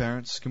blesses our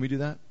parents? Can we do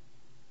that?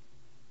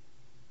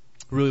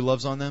 Who really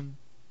loves on them?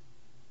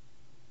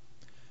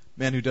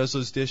 Man who does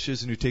those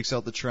dishes and who takes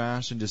out the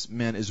trash and just,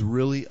 man, is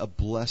really a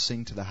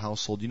blessing to the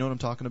household. You know what I'm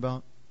talking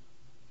about?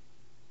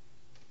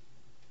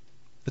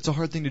 It's a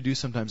hard thing to do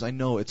sometimes. I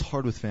know. It's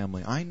hard with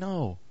family. I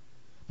know.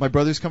 My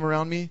brothers come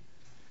around me,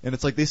 and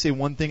it's like they say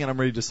one thing and I'm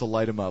ready just to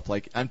light them up.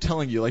 Like, I'm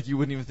telling you, like you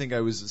wouldn't even think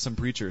I was some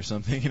preacher or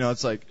something. You know,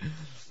 it's like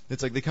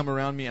they come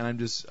around me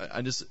and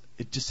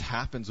it just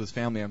happens with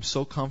family. I'm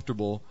so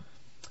comfortable.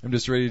 I'm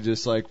just ready to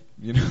just like,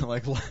 you know,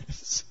 like,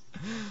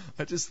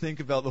 I just think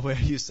about the way I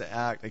used to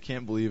act. I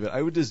can't believe it. I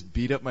would just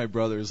beat up my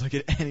brothers like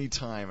at any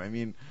time. I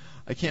mean,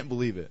 I can't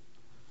believe it.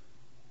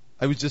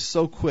 I was just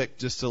so quick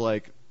just to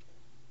like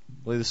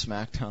lay the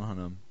smack down on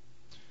them.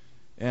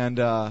 And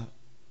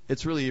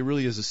it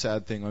really is a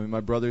sad thing. I mean,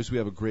 my brothers, we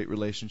have a great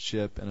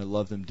relationship and I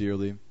love them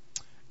dearly.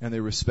 And they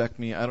respect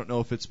me. I don't know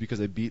if it's because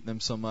I beat them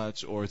so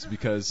much or it's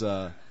because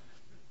I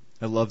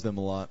love them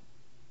a lot.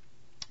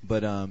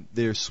 But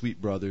they're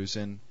sweet brothers.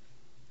 And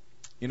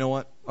you know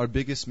what? Our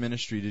biggest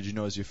ministry, did you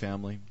know, is your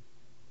family.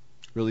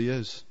 It really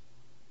is.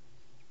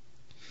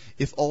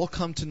 If all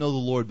come to know the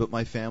Lord but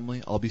my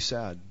family, I'll be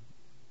sad.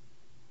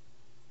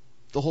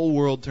 The whole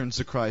world turns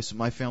to Christ and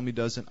my family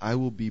doesn't, I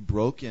will be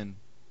broken.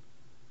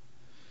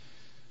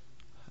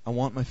 I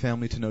want my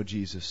family to know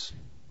Jesus.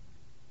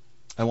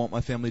 I want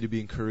my family to be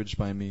encouraged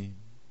by me.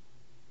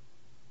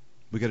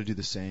 We got to do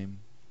the same.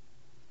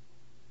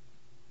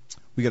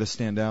 We got to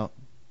stand out.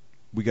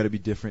 We got to be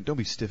different. Don't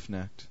be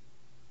stiff-necked.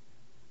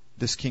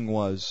 This king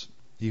was.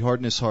 He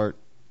hardened his heart,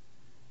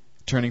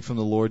 turning from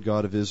the Lord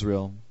God of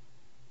Israel.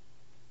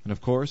 And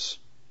of course,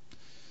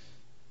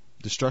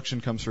 destruction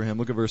comes for him.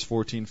 Look at verse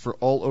 14. For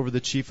all over the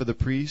chief of the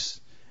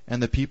priests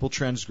and the people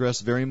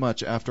transgressed very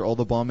much after all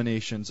the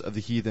abominations of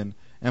the heathen,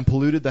 and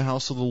polluted the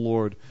house of the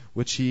Lord,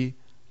 which he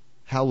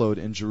hallowed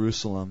in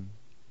Jerusalem.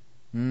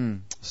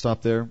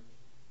 Stop there.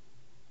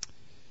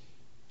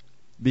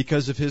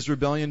 Because of his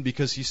rebellion,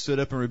 because he stood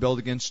up and rebelled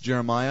against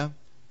Jeremiah,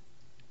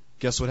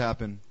 guess what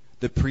happened?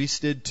 The priests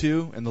did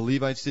too, and the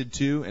Levites did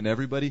too, and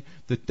everybody,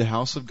 the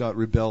house of God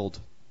rebelled.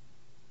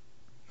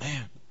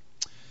 Man.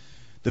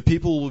 The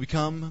people will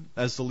become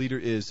as the leader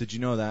is. Did you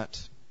know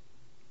that?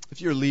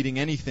 If you're leading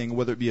anything,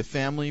 whether it be a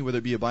family, whether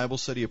it be a Bible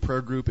study, a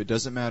prayer group, it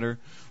doesn't matter.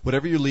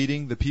 Whatever you're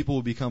leading, the people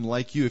will become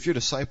like you. If you're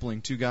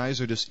discipling two guys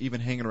or just even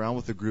hanging around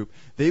with a group,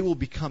 they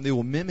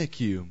will mimic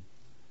you.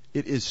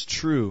 It is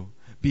true.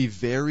 Be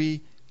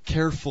very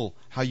careful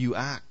how you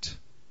act.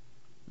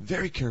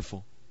 Very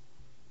careful.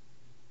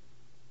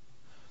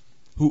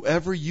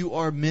 Whoever you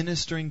are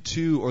ministering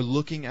to or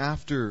looking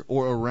after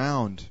or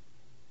around.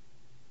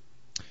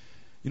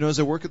 You know, as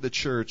I work at the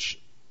church,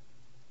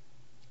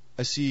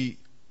 I see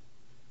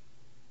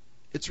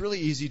it's really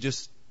easy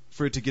just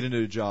for it to get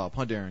into a job,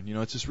 huh, Darren? You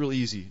know, it's just real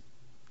easy.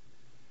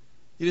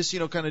 You just,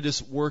 kind of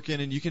just working,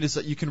 and you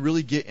can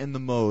really get in the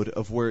mode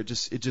of where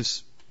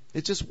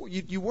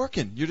you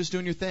working. You're just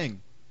doing your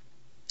thing.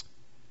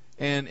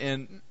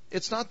 And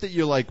it's not that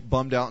you're like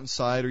bummed out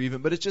inside or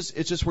even, but it's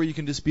just where you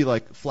can just be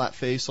like flat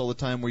face all the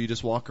time, where you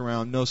just walk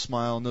around, no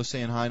smile, no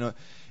saying hi, no.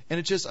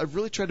 And I've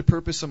really tried to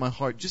purpose in my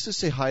heart just to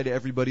say hi to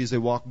everybody as they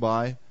walk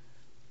by,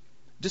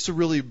 just to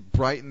really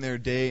brighten their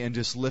day and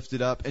just lift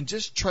it up, and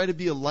just try to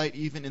be a light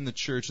even in the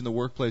church, in the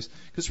workplace,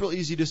 because it's real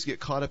easy just to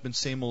get caught up in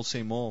same old,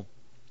 same old.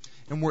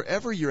 And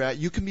wherever you're at,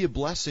 you can be a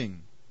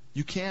blessing.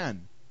 You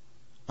can.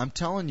 I'm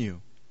telling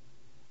you.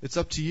 It's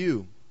up to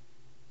you.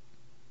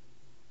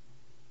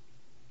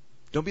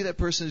 Don't be that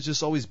person who's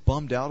just always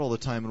bummed out all the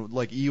time, and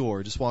like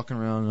Eeyore, just walking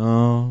around,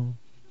 oh,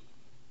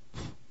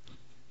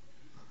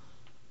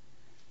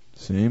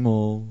 same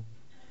old.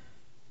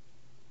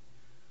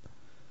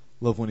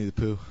 Love Winnie the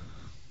Pooh.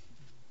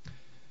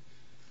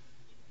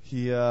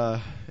 He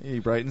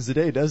brightens the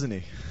day, doesn't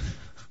he?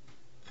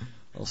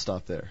 I'll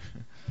stop there.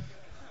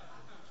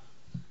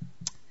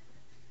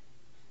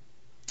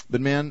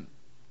 But man,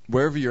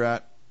 wherever you're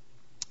at,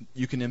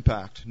 you can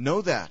impact.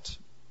 Know that.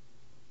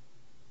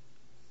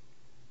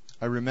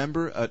 I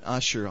remember an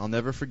usher. I'll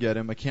never forget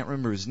him. I can't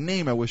remember his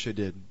name. I wish I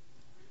did.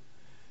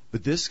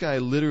 But this guy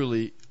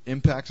literally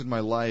impacted my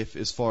life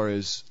as far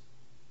as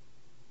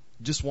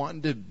just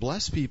wanting to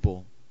bless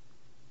people.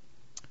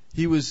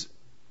 He was,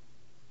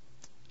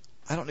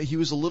 I don't know, he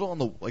was a little on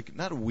the, like,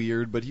 not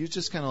weird, but he was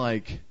just kind of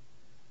like,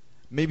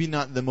 maybe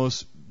not the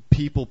most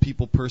people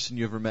person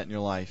you ever met in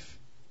your life.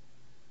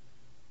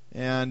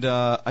 And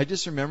I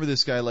just remember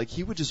this guy, like,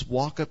 he would just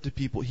walk up to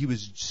people. He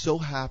was so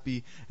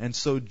happy and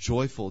so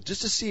joyful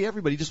just to see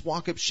everybody. Just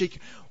walk up, shake,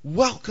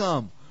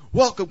 welcome,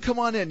 come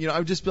on in. I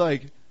would just be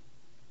like,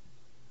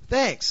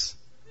 thanks.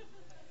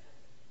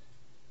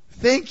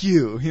 Thank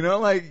you.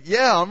 Like,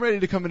 yeah, I'm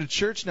ready to come into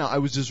church now. I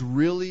was just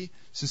really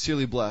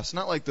sincerely blessed.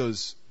 Not like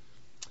those,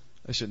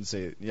 I shouldn't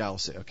say it. Yeah, I'll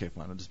say, okay,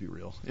 fine, I'll just be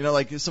real.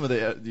 Like some of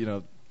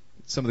the,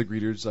 some of the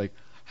greeters, like,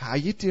 how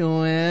you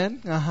doing?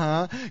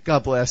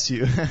 God bless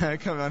you.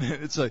 Come on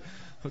in. It's like,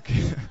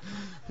 okay.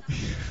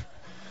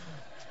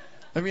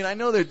 I mean, I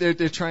know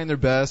they're trying their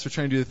best. They're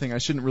trying to do the thing. I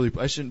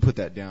shouldn't put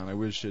that down. I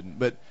really shouldn't.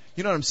 But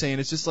you know what I'm saying?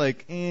 It's just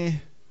like,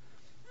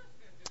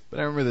 But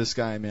I remember this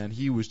guy, man.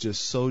 He was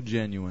just so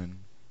genuine.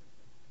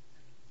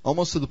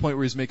 Almost to the point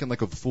where he's making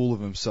like a fool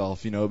of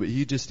himself, but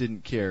he just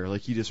didn't care.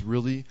 Like, he just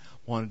really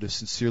wanted to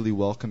sincerely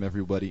welcome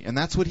everybody. And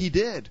that's what he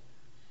did.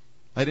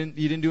 He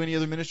didn't do any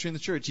other ministry in the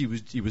church. He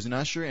was an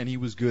usher, and he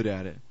was good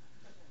at it.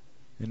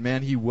 And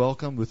man, he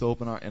welcomed with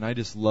open arms, and I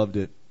just loved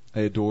it.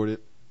 I adored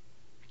it.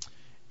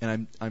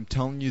 And I'm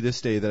telling you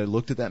this day that I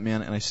looked at that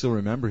man, and I still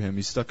remember him.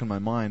 He's stuck in my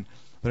mind.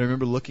 But I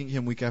remember looking at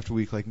him week after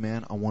week, like,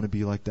 man, I want to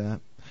be like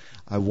that.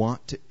 I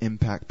want to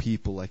impact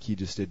people like he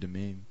just did to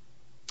me,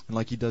 and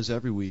like he does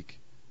every week.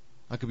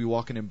 I could be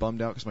walking in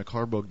bummed out because my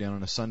car broke down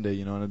on a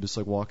Sunday, and I'm just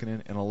like walking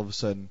in, and all of a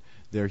sudden,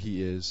 there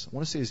he is. I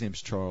want to say his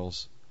name's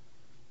Charles.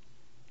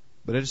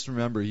 But I just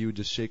remember he would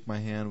just shake my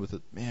hand with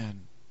it.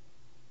 Man,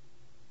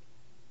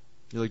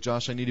 you're like,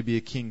 Josh, I need to be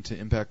a king to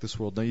impact this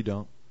world. No, you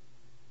don't.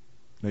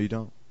 No, you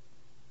don't.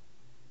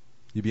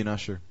 You be an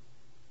usher.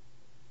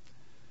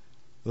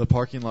 The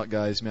parking lot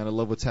guys, man, I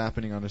love what's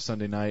happening on a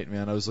Sunday night,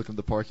 man. I was looking at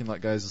the parking lot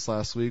guys this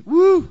last week.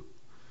 Woo!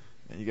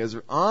 And you guys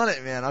are on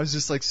it, man. I was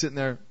just like sitting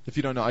there. If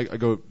you don't know, I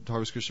go to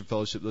Harvest Christian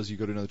Fellowship. Those of you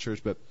go to another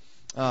church, but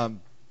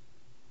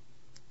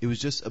it was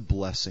just a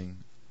blessing.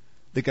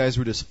 The guys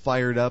were just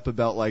fired up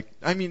about, like,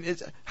 I mean,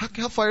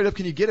 how fired up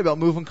can you get about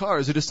moving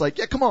cars? They're just like,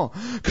 yeah, come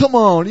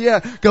on, yeah,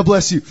 God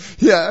bless you,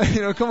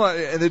 yeah, come on,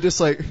 and they're just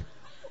like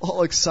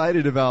all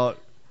excited about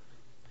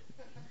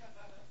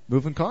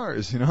moving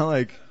cars,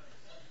 like.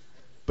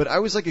 But I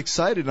was like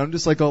excited. I'm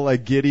just like all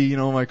like giddy, in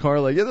my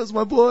car, like, yeah, that's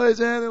my boys,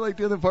 man. They're like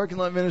doing the parking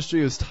lot ministry.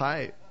 It was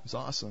tight. It was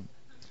awesome.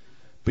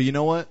 But you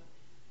know what?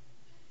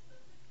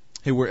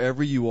 Hey,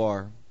 wherever you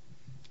are,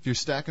 if you're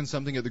stacking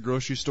something at the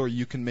grocery store,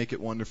 you can make it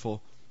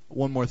wonderful.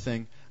 One more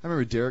thing. I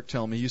remember Derek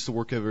telling me he used to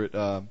work over at,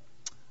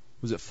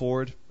 was it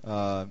Ford?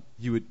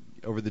 He would,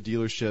 over the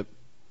dealership.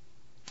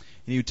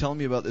 And he would tell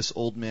me about this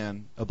old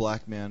man, a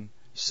black man,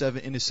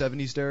 in his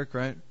 70s, Derek,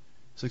 right?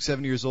 He's like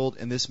 70 years old,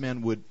 and this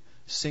man would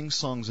sing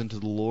songs unto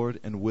the Lord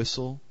and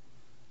whistle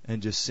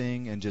and just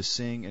sing and just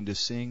sing and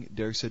just sing.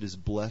 Derek said it's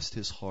blessed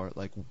his heart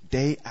like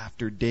day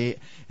after day.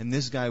 And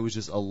this guy was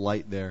just a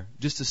light there,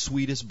 just the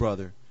sweetest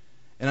brother.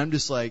 And I'm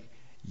just like,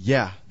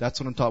 yeah, that's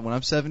what I'm talking. When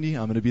I'm 70,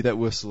 I'm going to be that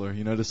whistler,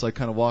 just like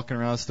kind of walking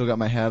around, still got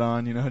my hat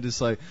on,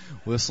 just like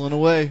whistling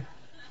away.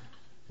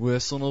 I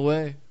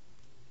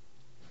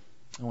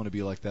want to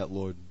be like that,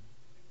 Lord.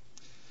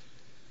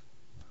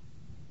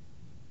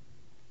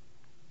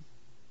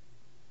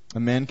 A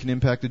man can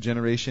impact a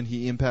generation.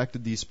 He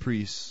impacted these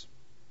priests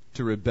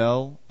to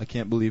rebel. I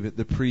can't believe it.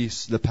 The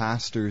priests, the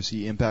pastors,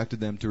 he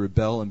impacted them to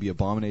rebel and be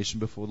abomination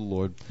before the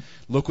Lord.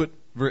 Look what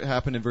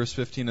happened in verse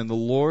 15. And the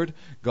Lord,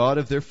 God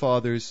of their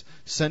fathers,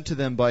 sent to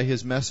them by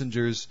his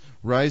messengers,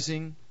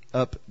 rising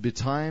up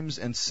betimes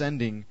and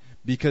sending,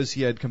 because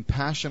he had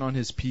compassion on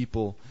his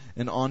people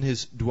and on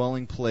his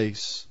dwelling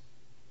place.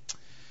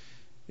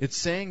 It's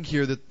saying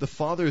here that the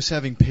Father is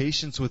having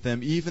patience with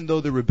them, even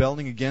though they're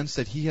rebelling against,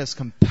 that He has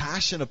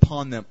compassion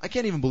upon them. I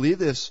can't even believe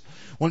this.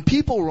 When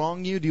people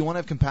wrong you, do you want to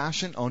have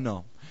compassion? Oh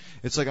no.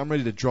 It's like I'm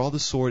ready to draw the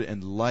sword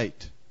and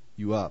light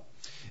you up.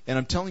 And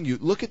I'm telling you,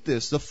 look at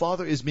this. The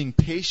Father is being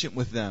patient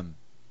with them.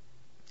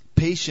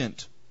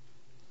 Patient.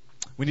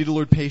 We need to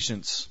learn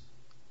patience.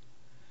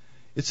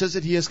 It says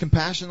that He has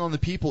compassion on the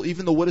people,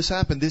 even though what has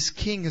happened? This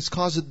king has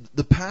caused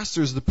the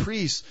pastors, the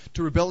priests,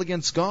 to rebel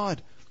against God.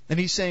 And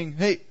He's saying,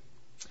 hey,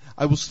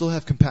 I will still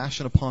have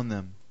compassion upon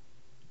them.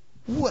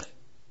 What?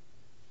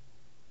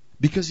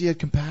 Because He had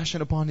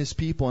compassion upon His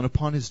people and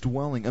upon His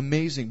dwelling.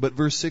 Amazing. But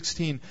verse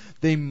 16,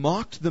 they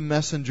mocked the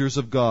messengers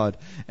of God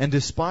and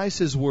despised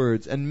His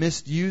words and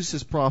misused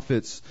His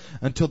prophets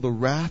until the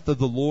wrath of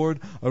the Lord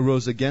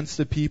arose against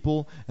the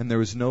people and there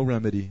was no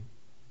remedy.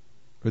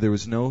 Or there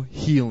was no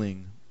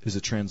healing, is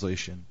a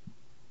translation.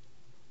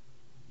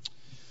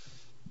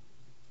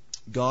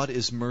 God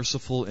is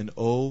merciful and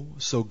oh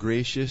so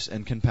gracious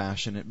and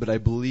compassionate, but I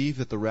believe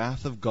that the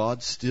wrath of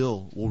God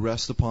still will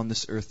rest upon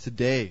this earth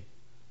today.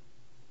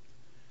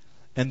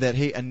 And that,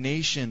 hey, a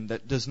nation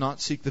that does not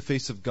seek the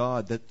face of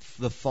God, that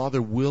the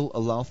Father will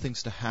allow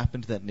things to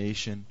happen to that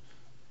nation,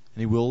 and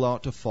He will allow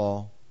it to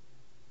fall.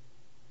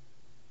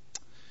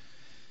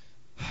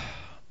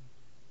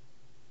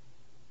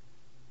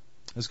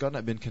 Has God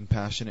not been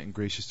compassionate and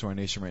gracious to our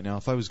nation right now?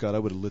 If I was God, I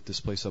would have lit this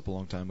place up a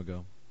long time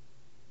ago.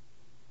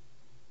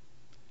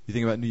 You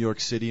think about New York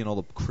City and all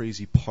the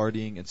crazy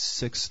partying and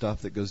sick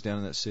stuff that goes down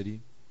in that city.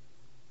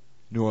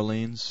 New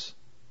Orleans,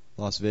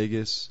 Las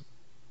Vegas,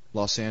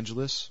 Los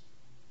Angeles,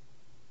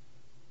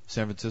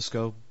 San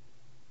Francisco,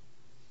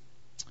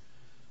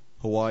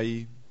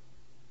 Hawaii,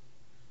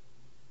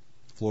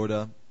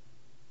 Florida.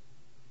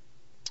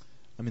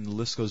 I mean, the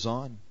list goes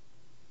on.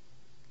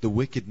 The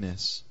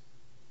wickedness,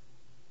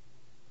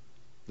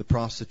 the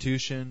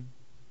prostitution,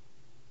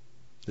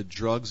 the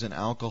drugs and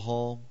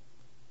alcohol.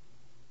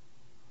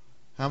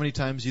 How many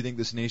times do you think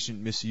this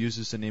nation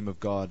misuses the name of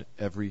God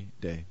every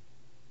day?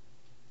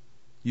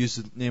 Use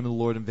the name of the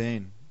Lord in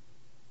vain.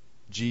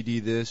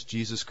 GD this,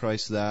 Jesus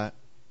Christ that.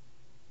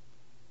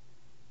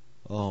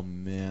 Oh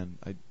man,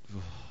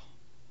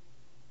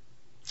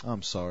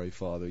 I'm sorry,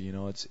 Father. You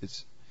know,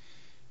 it's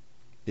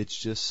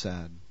just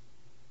sad.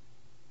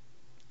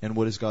 And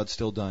what has God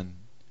still done?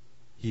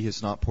 He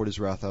has not poured His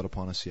wrath out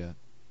upon us yet.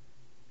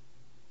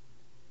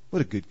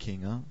 What a good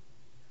king, huh?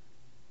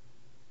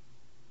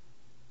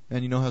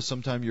 And you know how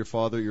sometimes your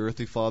father, your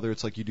earthly father,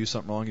 it's like you do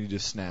something wrong and he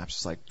just snaps.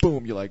 It's like,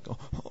 boom, you're like,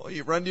 oh,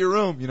 you run to your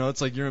room. You know, it's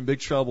like you're in big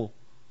trouble.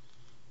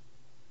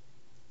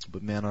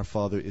 But man, our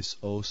Father is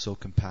oh so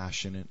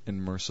compassionate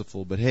and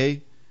merciful. But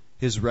hey,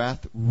 His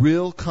wrath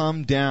will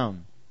come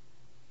down.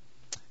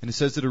 And it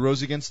says that it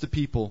arose against the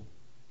people.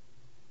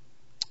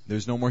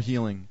 There's no more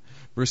healing.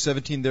 Verse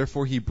 17,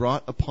 therefore He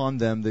brought upon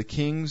them the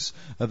kings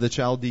of the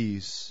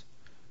Chaldees,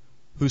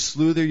 who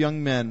slew their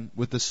young men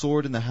with the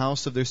sword in the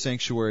house of their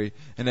sanctuary,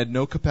 and had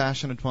no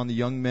compassion upon the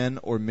young men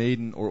or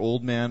maiden or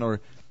old man or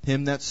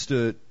him that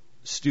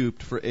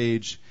stooped for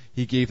age.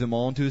 He gave them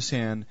all into His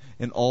hand,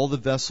 and all the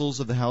vessels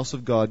of the house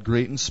of God,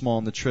 great and small,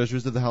 and the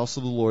treasures of the house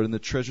of the Lord, and the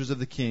treasures of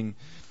the king,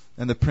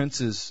 and the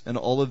princes, and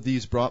all of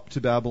these brought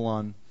to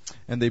Babylon.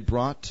 And they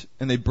burnt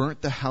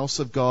the house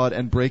of God,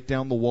 and brake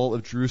down the wall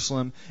of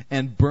Jerusalem,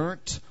 and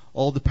burnt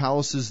all the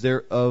palaces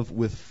thereof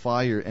with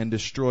fire, and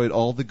destroyed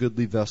all the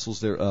goodly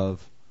vessels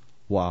thereof.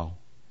 Wow.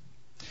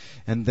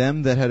 And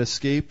them that had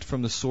escaped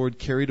from the sword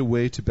carried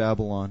away to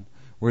Babylon,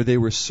 where they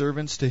were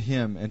servants to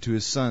him and to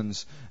his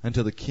sons,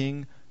 until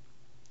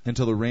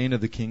the reign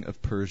of the king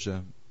of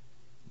Persia.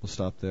 We'll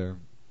stop there.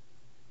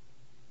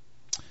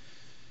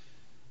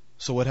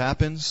 So what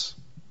happens?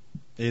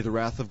 The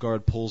wrath of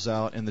God pulls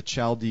out, and the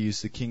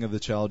Chaldees, the king of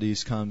the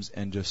Chaldees, comes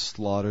and just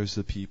slaughters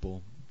the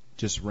people.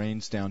 Just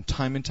rains down.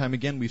 Time and time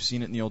again, we've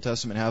seen it in the Old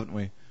Testament, haven't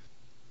we?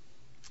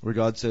 Where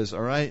God says,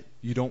 all right,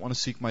 you don't want to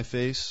seek my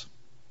face?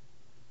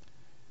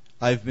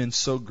 I've been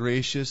so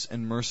gracious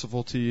and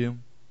merciful to you.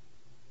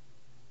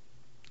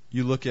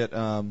 You look at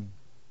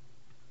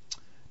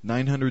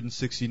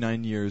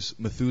 969 years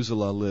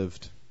Methuselah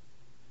lived.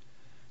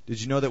 Did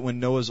you know that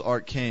when Noah's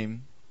Ark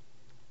came,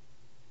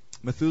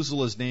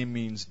 Methuselah's name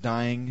means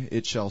dying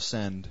it shall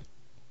send.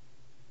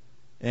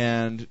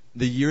 And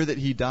the year that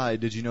he died,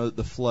 did you know that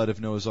the flood of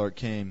Noah's Ark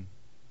came?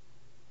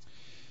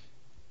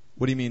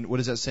 What do you mean? What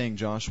is that saying,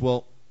 Josh?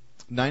 Well,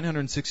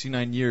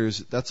 969 years,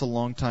 that's a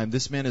long time.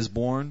 This man is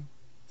born,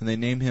 and they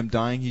name him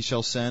dying he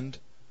shall send.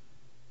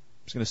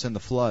 He's going to send the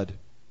flood.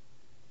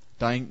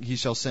 Dying he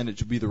shall send, it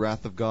should be the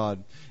wrath of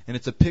God. And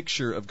it's a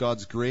picture of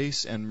God's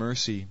grace and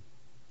mercy.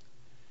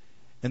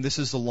 And this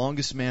is the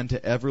longest man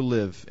to ever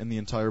live in the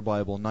entire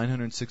Bible,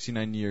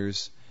 969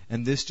 years.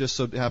 And this just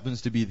so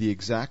happens to be the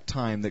exact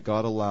time that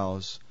God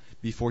allows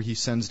before He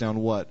sends down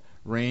what?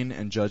 Rain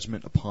and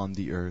judgment upon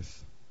the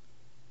earth.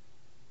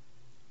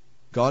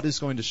 God is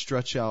going to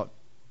stretch out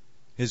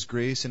His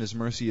grace and His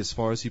mercy as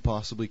far as He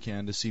possibly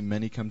can to see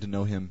many come to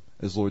know Him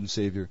as Lord and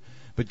Savior.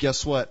 But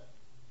guess what?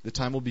 The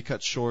time will be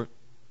cut short.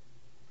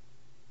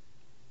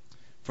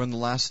 For in the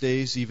last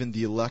days even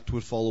the elect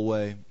would fall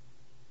away,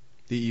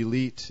 the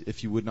elite,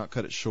 if you would not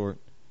cut it short.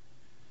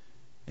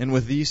 And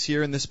with these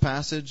here in this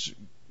passage,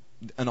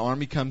 an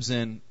army comes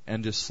in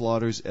and just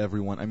slaughters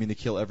everyone. I mean, they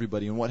kill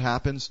everybody. And what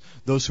happens?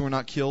 Those who were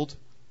not killed,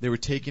 they were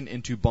taken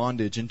into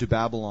bondage, into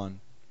Babylon.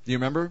 Do you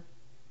remember?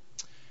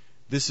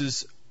 This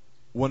is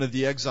one of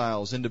the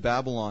exiles into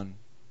Babylon.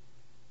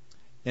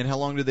 And how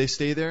long did they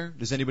stay there?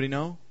 Does anybody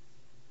know?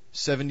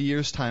 70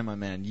 years time, my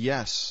man.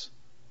 Yes.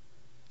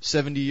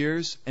 70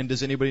 years. And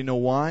does anybody know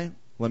why?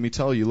 Let me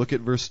tell you. Look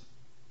at verse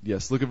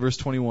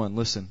 21.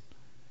 Listen.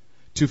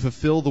 To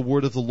fulfill the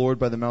word of the Lord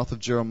by the mouth of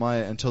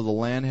Jeremiah, until the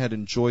land had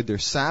enjoyed their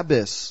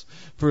Sabbaths.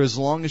 For as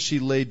long as she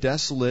lay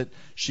desolate,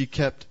 she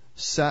kept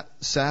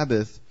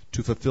Sabbath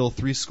to fulfill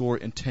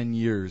 70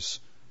 years.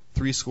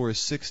 60 is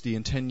 60,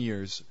 and 10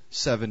 years,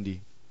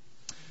 70.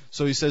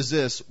 So he says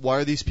this, why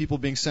are these people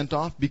being sent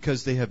off?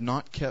 Because they have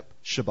not kept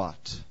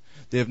Shabbat.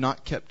 They have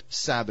not kept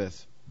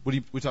Sabbath. What are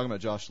we talking about,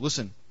 Josh?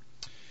 Listen.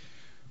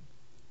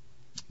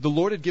 The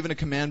Lord had given a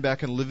command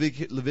back in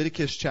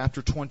Leviticus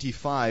chapter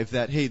 25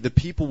 that, hey, the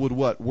people would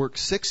what? Work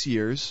 6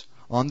 years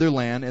on their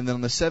land, and then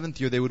on the 7th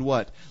year they would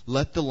what?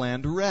 Let the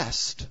land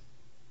rest.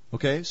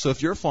 Okay? So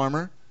if you're a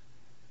farmer,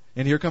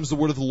 and here comes the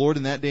word of the Lord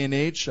in that day and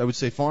age, I would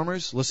say,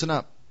 farmers, listen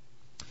up.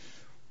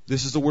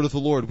 This is the word of the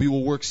Lord. We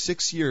will work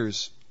 6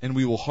 years, and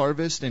we will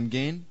harvest and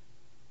gain.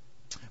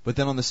 But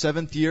then on the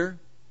 7th year,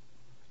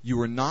 you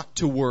are not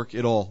to work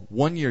at all.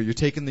 1 year, you're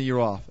taking the year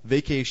off.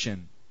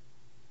 Vacation.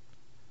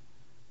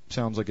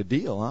 Sounds like a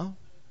deal, huh?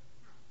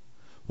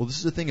 Well, this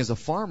is the thing. As a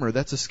farmer,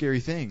 that's a scary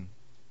thing.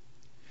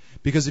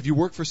 Because if you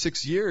work for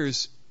 6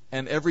 years,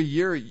 and every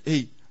year,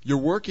 hey, you're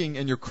working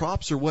and your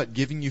crops are what?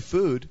 Giving you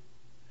food.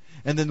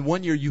 And then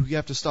 1 year you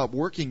have to stop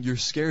working, you're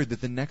scared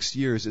that the next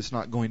years it's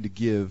not going to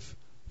give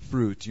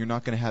fruit. You're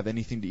not going to have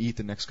anything to eat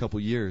the next couple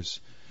years.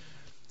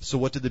 So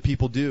what did the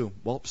people do?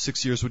 Well,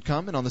 6 years would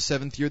come, and on the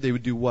 7th year they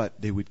would do what?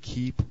 They would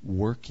keep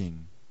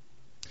working.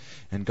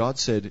 And God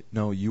said,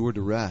 no, you are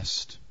to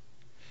rest.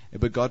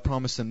 But God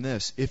promised them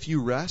this. If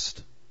you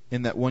rest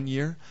in that 1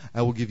 year,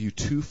 I will give you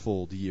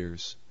twofold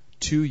years.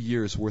 2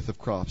 years worth of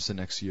crops the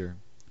next year.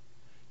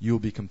 You will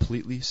be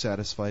completely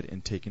satisfied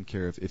and taken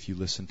care of if you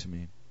listen to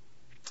me.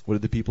 What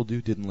did the people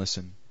do? Didn't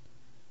listen.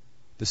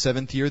 The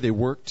 7th year, they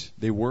worked.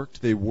 They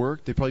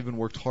probably even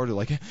worked harder.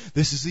 Like,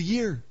 this is the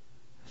year.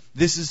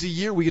 This is the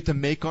year we get to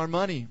make our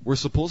money. We're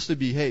supposed to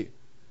be, hey,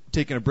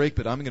 taking a break,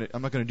 but I'm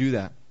not going to do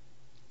that.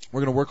 We're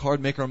going to work hard,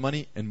 make our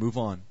money, and move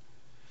on.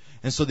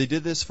 And so they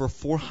did this for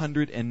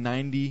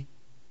 490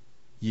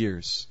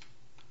 years.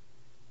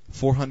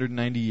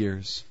 490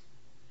 years.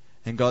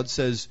 And God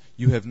says,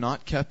 you have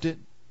not kept it.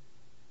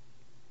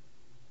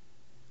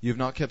 You have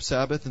not kept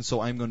Sabbath, and so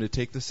I'm going to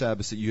take the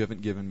Sabbaths that you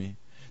haven't given me.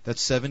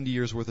 That's 70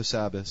 years worth of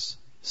Sabbaths.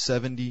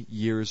 70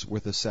 years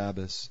worth of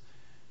Sabbaths.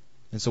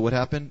 And so what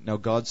happened? Now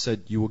God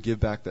said, you will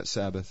give back that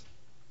Sabbath.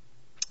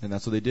 And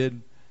that's what they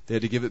did. They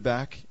had to give it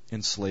back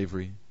in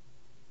slavery.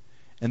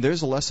 And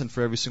there's a lesson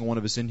for every single one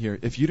of us in here.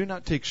 If you do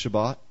not take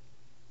Shabbat,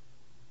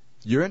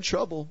 you're in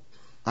trouble.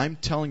 I'm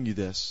telling you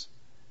this.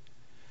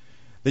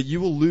 That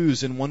you will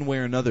lose in one way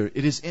or another.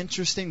 It is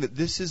interesting that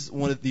this is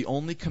one of the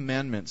only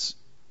commandments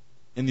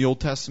in the Old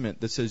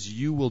Testament that says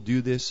you will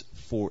do this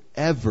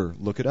forever.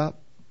 Look it up.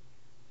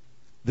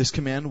 This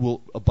command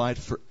will abide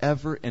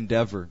forever and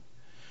ever.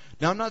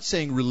 Now, I'm not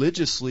saying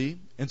religiously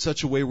in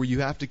such a way where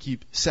you have to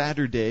keep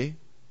Saturday,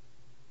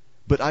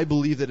 but I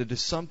believe that it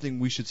is something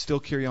we should still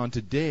carry on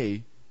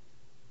today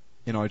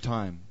in our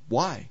time.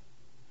 Why?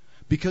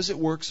 Because it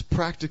works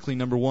practically,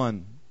 number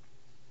one.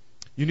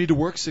 You need to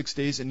work 6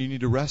 days and you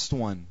need to rest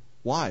 1.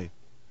 Why?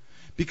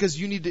 Because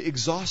you need to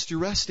exhaust your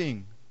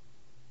resting.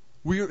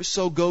 We're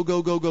so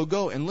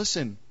go. And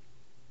listen.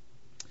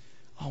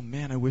 Oh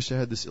man, I wish I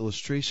had this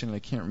illustration and I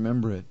can't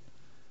remember it.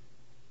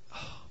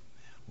 Oh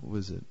man, what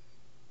was it?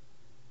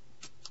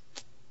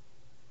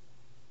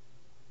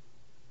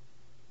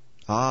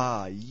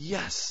 Ah,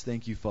 yes.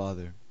 Thank you,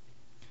 Father.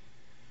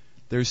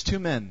 There's 2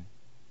 men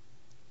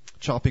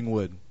chopping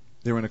wood.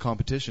 They were in a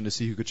competition to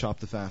see who could chop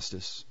the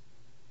fastest.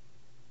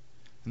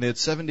 And they had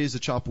 7 days to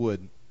chop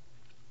wood.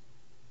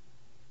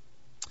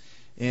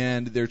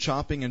 And they're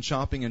chopping,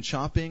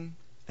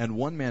 and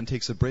one man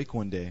takes a break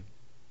one day.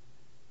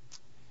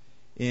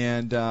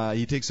 And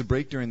he takes a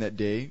break during that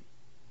day,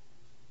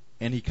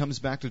 and he comes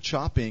back to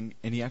chopping,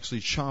 and he actually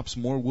chops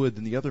more wood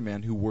than the other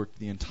man who worked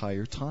the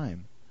entire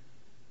time.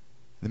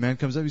 The man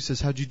comes up, he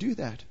says, how'd you do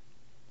that?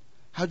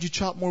 How'd you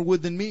chop more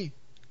wood than me?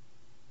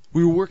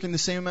 We were working the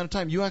same amount of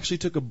time. You actually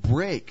took a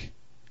break.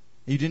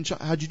 And you didn't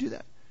chop. How'd you do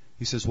that?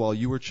 He says, while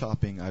you were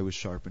chopping, I was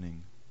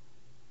sharpening.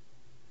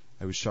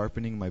 I was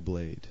sharpening my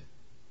blade.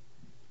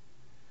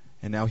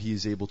 And now he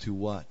is able to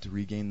what? To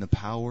regain the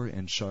power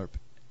and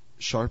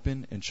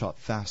sharpen and chop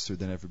faster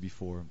than ever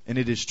before. And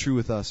it is true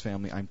with us,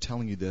 family. I'm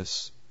telling you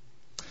this,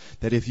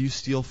 that if you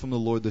steal from the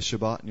Lord the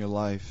Shabbat in your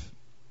life,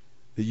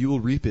 that you will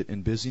reap it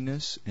in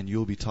busyness, and you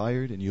will be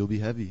tired, and you will be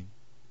heavy.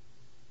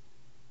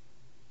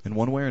 In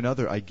one way or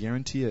another, I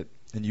guarantee it,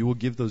 and you will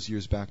give those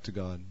years back to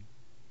God.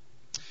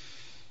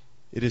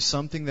 It is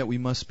something that we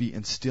must be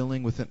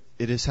instilling within.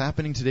 It is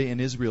happening today in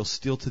Israel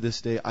still to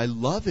this day. I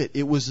love it.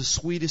 It was the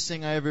sweetest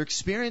thing I ever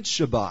experienced,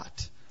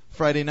 Shabbat.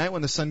 Friday night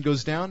when the sun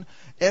goes down,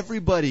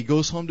 everybody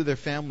goes home to their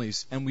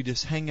families and we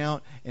just hang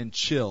out and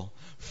chill.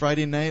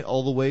 Friday night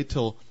all the way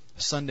till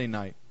Sunday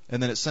night.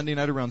 And then at Saturday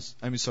night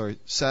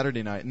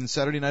and then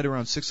Saturday night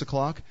around 6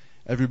 o'clock,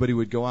 everybody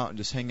would go out and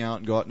just hang out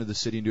and go out into the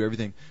city and do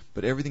everything.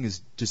 But everything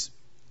is just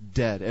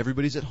dead.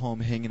 Everybody's at home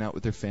hanging out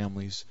with their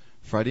families.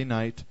 Friday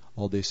night,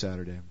 all day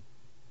Saturday.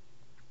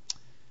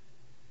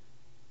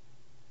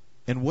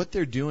 And what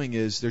they're doing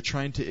is they're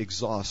trying to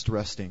exhaust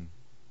resting.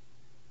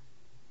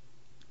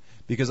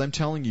 Because I'm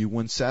telling you,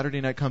 when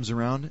Saturday night comes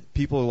around,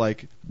 people are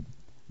like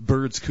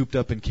birds cooped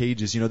up in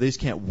cages. They just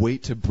can't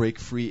wait to break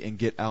free and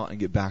get out and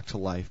get back to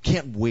life.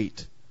 Can't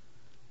wait.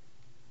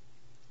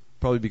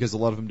 Probably because a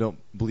lot of them don't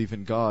believe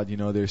in God.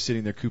 They're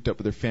sitting there cooped up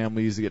with their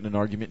families, getting an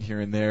argument here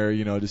and there,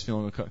 just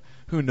feeling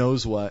who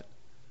knows what.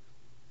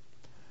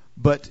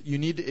 But you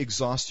need to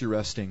exhaust your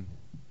resting.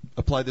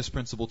 Apply this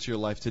principle to your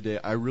life today.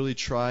 I really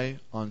try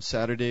on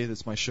Saturday,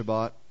 that's my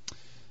Shabbat.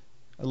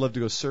 I love to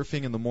go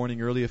surfing in the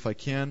morning early if I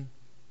can.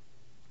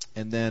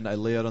 And then I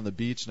lay out on the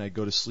beach and I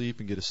go to sleep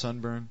and get a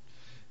sunburn.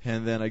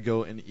 And then I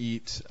go and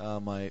eat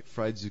my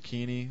fried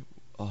zucchini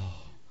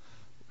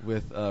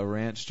with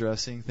ranch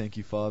dressing. Thank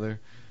you, Father.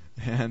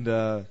 And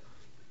then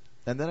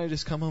I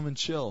just come home and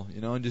chill,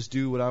 and just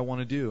do what I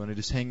want to do. And I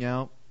just hang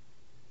out,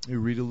 I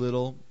read a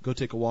little, go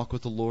take a walk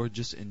with the Lord,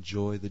 just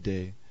enjoy the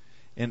day.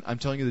 And I'm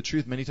telling you the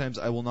truth, many times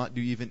I will not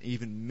do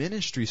even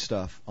ministry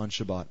stuff on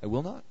Shabbat. I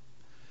will not.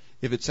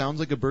 If it sounds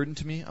like a burden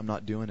to me, I'm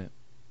not doing it.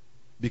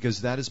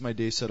 Because that is my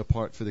day set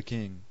apart for the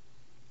King.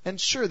 And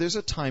sure, there's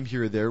a time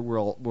here or there where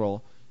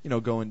I'll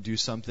go and do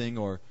something,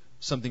 or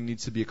something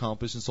needs to be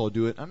accomplished, and so I'll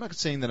do it. I'm not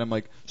saying that I'm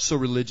like so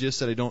religious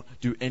that I don't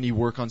do any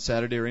work on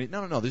Saturday or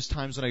anything. No. There's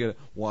times when I gotta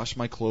wash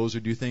my clothes or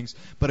do things,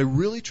 but I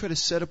really try to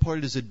set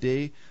apart as a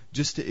day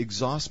just to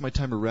exhaust my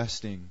time of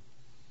resting.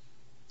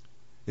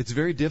 It's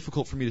very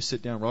difficult for me to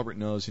sit down. Robert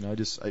knows, I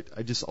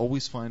just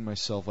always find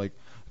myself like,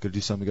 gotta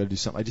do something.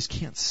 I just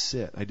can't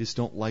sit. I just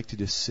don't like to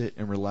just sit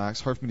and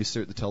relax. Hard for me to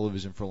stare at the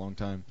television for a long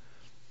time.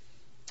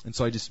 And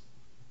so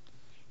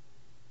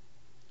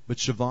but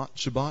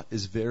Shabbat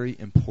is very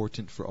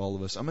important for all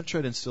of us. I'm going to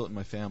try to instill it in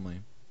my family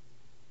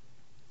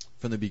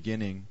from the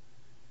beginning.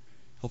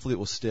 Hopefully it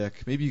will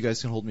stick. Maybe you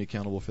guys can hold me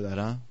accountable for that,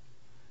 huh?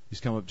 You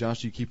just come up,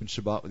 Josh, you keeping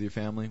Shabbat with your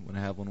family when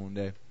I have one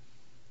day?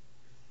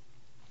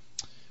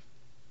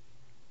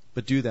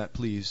 But do that,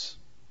 please.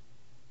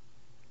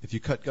 If you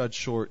cut God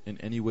short in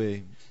any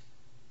way,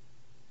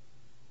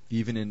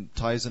 even in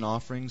tithes and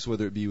offerings,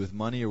 whether it be with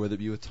money or whether it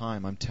be with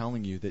time, I'm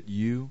telling you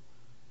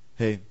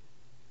that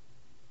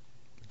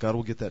God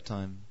will get that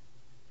time.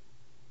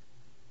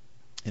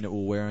 And it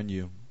will wear on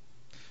you.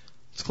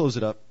 Let's close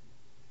it up.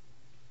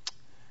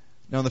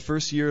 Now in the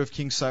first year of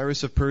King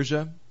Cyrus of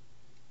Persia,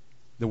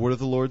 the word of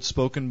the Lord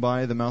spoken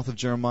by the mouth of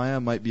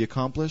Jeremiah might be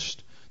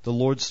accomplished. The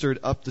Lord stirred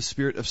up the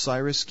spirit of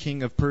Cyrus,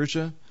 king of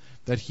Persia,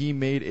 that he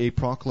made a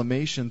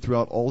proclamation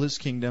throughout all his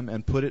kingdom,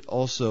 and put it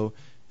also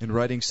in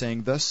writing,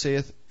 saying, Thus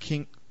saith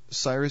King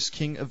Cyrus,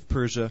 king of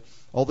Persia,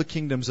 all the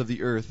kingdoms of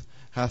the earth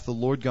hath the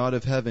Lord God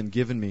of heaven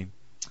given me,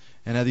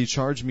 and hath he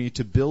charged me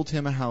to build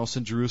him a house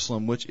in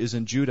Jerusalem, which is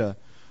in Judah.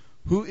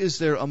 Who is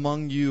there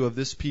among you of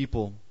this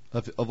people,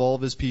 of all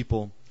of his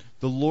people?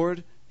 The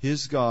Lord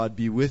his God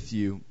be with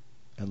you,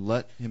 and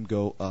let him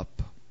go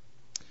up.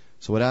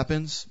 So what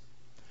happens?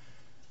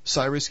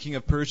 Cyrus, king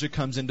of Persia,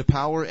 comes into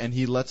power, and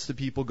he lets the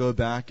people go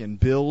back and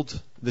build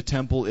the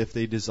temple if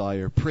they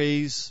desire.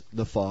 Praise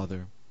the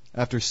Father.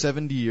 After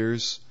 70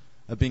 years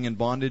of being in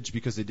bondage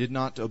because they did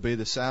not obey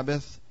the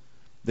Sabbath,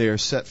 they are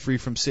set free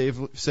from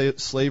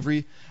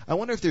slavery. I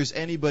wonder if there's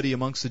anybody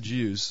amongst the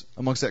Jews,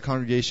 amongst that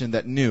congregation,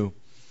 that knew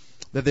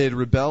that they had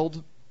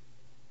rebelled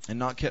and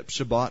not kept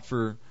Shabbat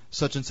for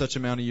such and such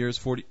amount of years,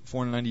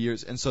 490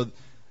 years, and so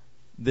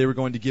they were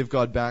going to give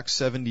God back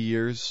 70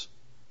 years.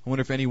 I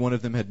wonder if any one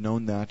of them had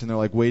known that, and they're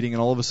like waiting,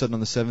 and all of a sudden on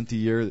the 70th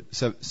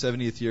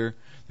year,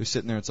 they're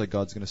sitting there, it's like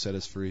God's going to set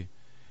us free.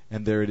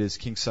 And there it is,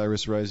 King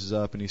Cyrus rises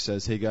up and he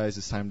says, hey guys,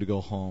 it's time to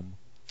go home.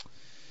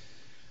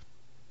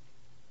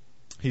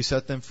 He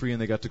set them free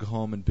and they got to go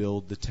home and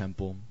build the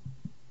temple.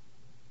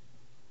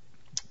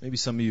 Maybe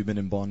some of you have been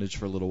in bondage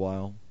for a little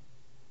while.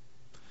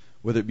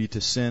 Whether it be to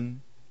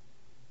sin,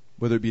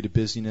 whether it be to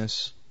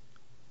busyness,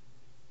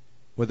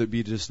 whether it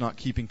be to just not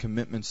keeping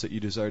commitments that you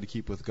desire to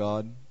keep with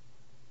God.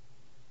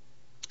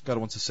 God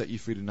wants to set you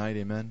free tonight,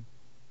 amen?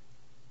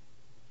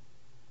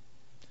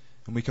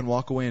 And we can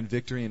walk away in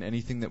victory in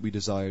anything that we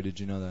desire. Did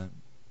you know that?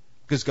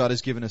 Because God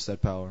has given us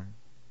that power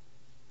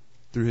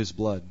through His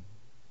blood.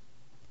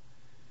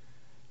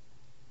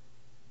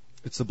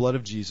 It's the blood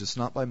of Jesus,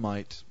 not by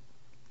might,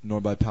 nor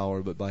by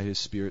power, but by His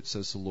Spirit,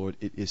 says the Lord.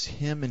 It is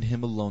Him and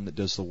Him alone that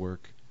does the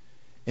work.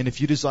 And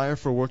if you desire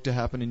for work to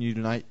happen in you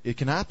tonight, it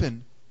can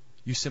happen.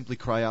 You simply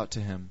cry out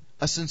to Him.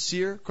 A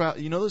sincere cry out.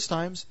 You know those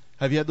times?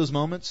 Have you had those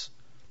moments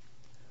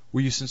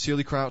where you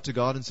sincerely cry out to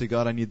God and say,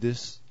 God, I need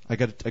this. I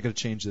got to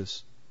change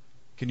this.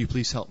 Can you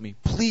please help me?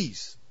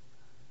 Please.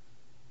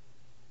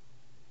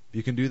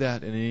 You can do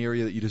that in any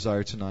area that you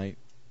desire tonight.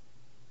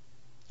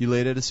 You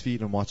lay it at His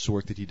feet and watch the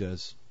work that He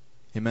does.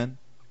 Amen?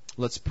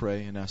 Let's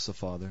pray and ask the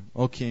Father.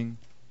 O King,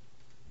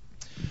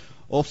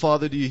 O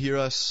Father, do you hear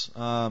us?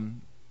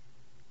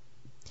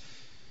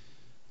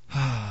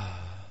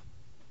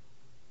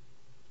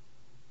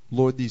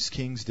 Lord, these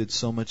kings did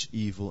so much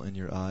evil in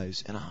your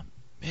eyes. And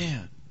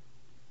man,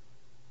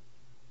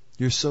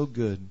 you're so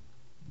good.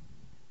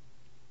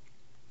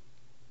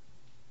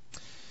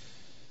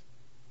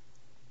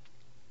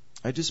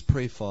 I just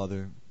pray,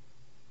 Father,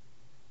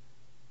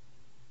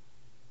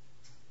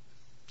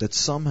 that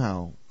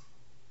somehow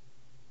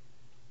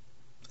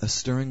a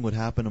stirring would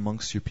happen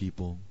amongst your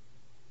people.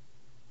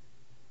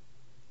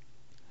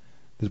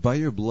 That by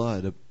your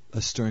blood,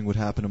 a stirring would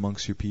happen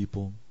amongst your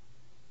people.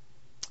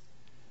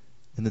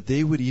 And that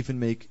they would even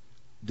make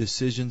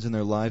decisions in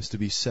their lives to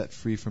be set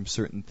free from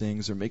certain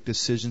things, or make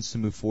decisions to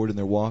move forward in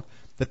their walk.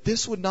 That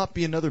this would not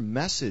be another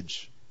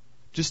message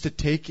just to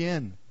take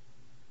in,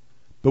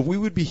 but we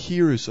would be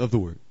hearers of the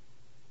word,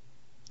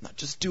 not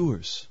just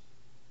doers.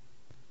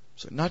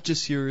 So not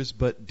just hearers,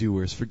 but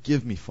doers.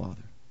 Forgive me,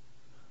 Father.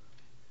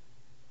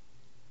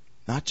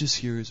 Not just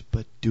hearers,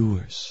 but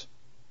doers.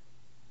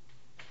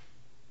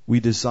 We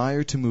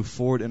desire to move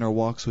forward in our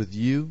walks with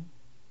you,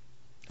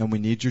 and we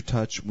need your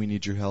touch, we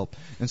need your help.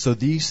 And so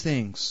these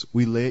things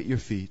we lay at your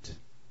feet,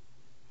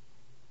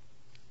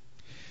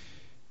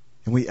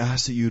 and we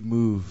ask that you would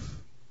move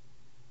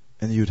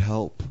and that you would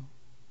help.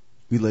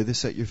 We lay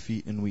this at your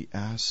feet, and we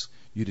ask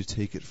you to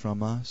take it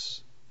from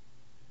us,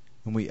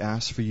 and we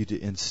ask for you to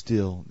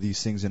instill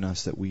these things in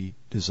us that we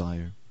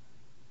desire.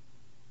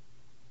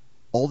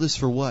 All this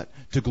for what?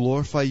 To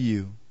glorify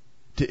you,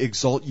 to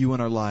exalt you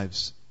in our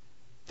lives,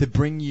 to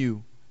bring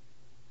you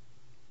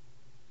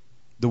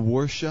the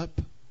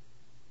worship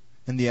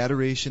and the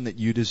adoration that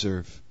you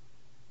deserve.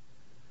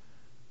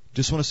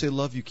 Just want to say,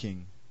 love you,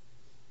 King.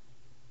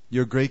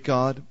 You're a great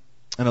God,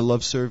 and I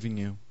love serving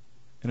you.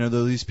 And I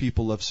know these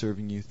people love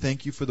serving you.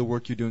 Thank you for the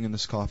work you're doing in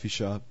this coffee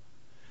shop.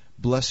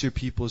 Bless your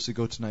people as they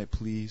go tonight,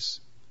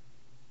 please.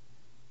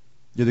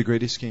 You're the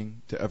greatest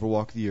King to ever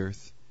walk the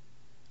earth.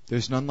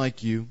 There's none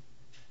like you,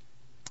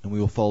 and we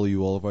will follow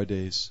you all of our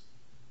days.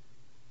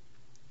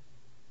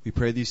 We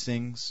pray these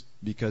things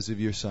because of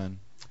your Son.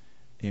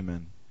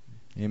 Amen.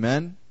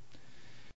 Amen.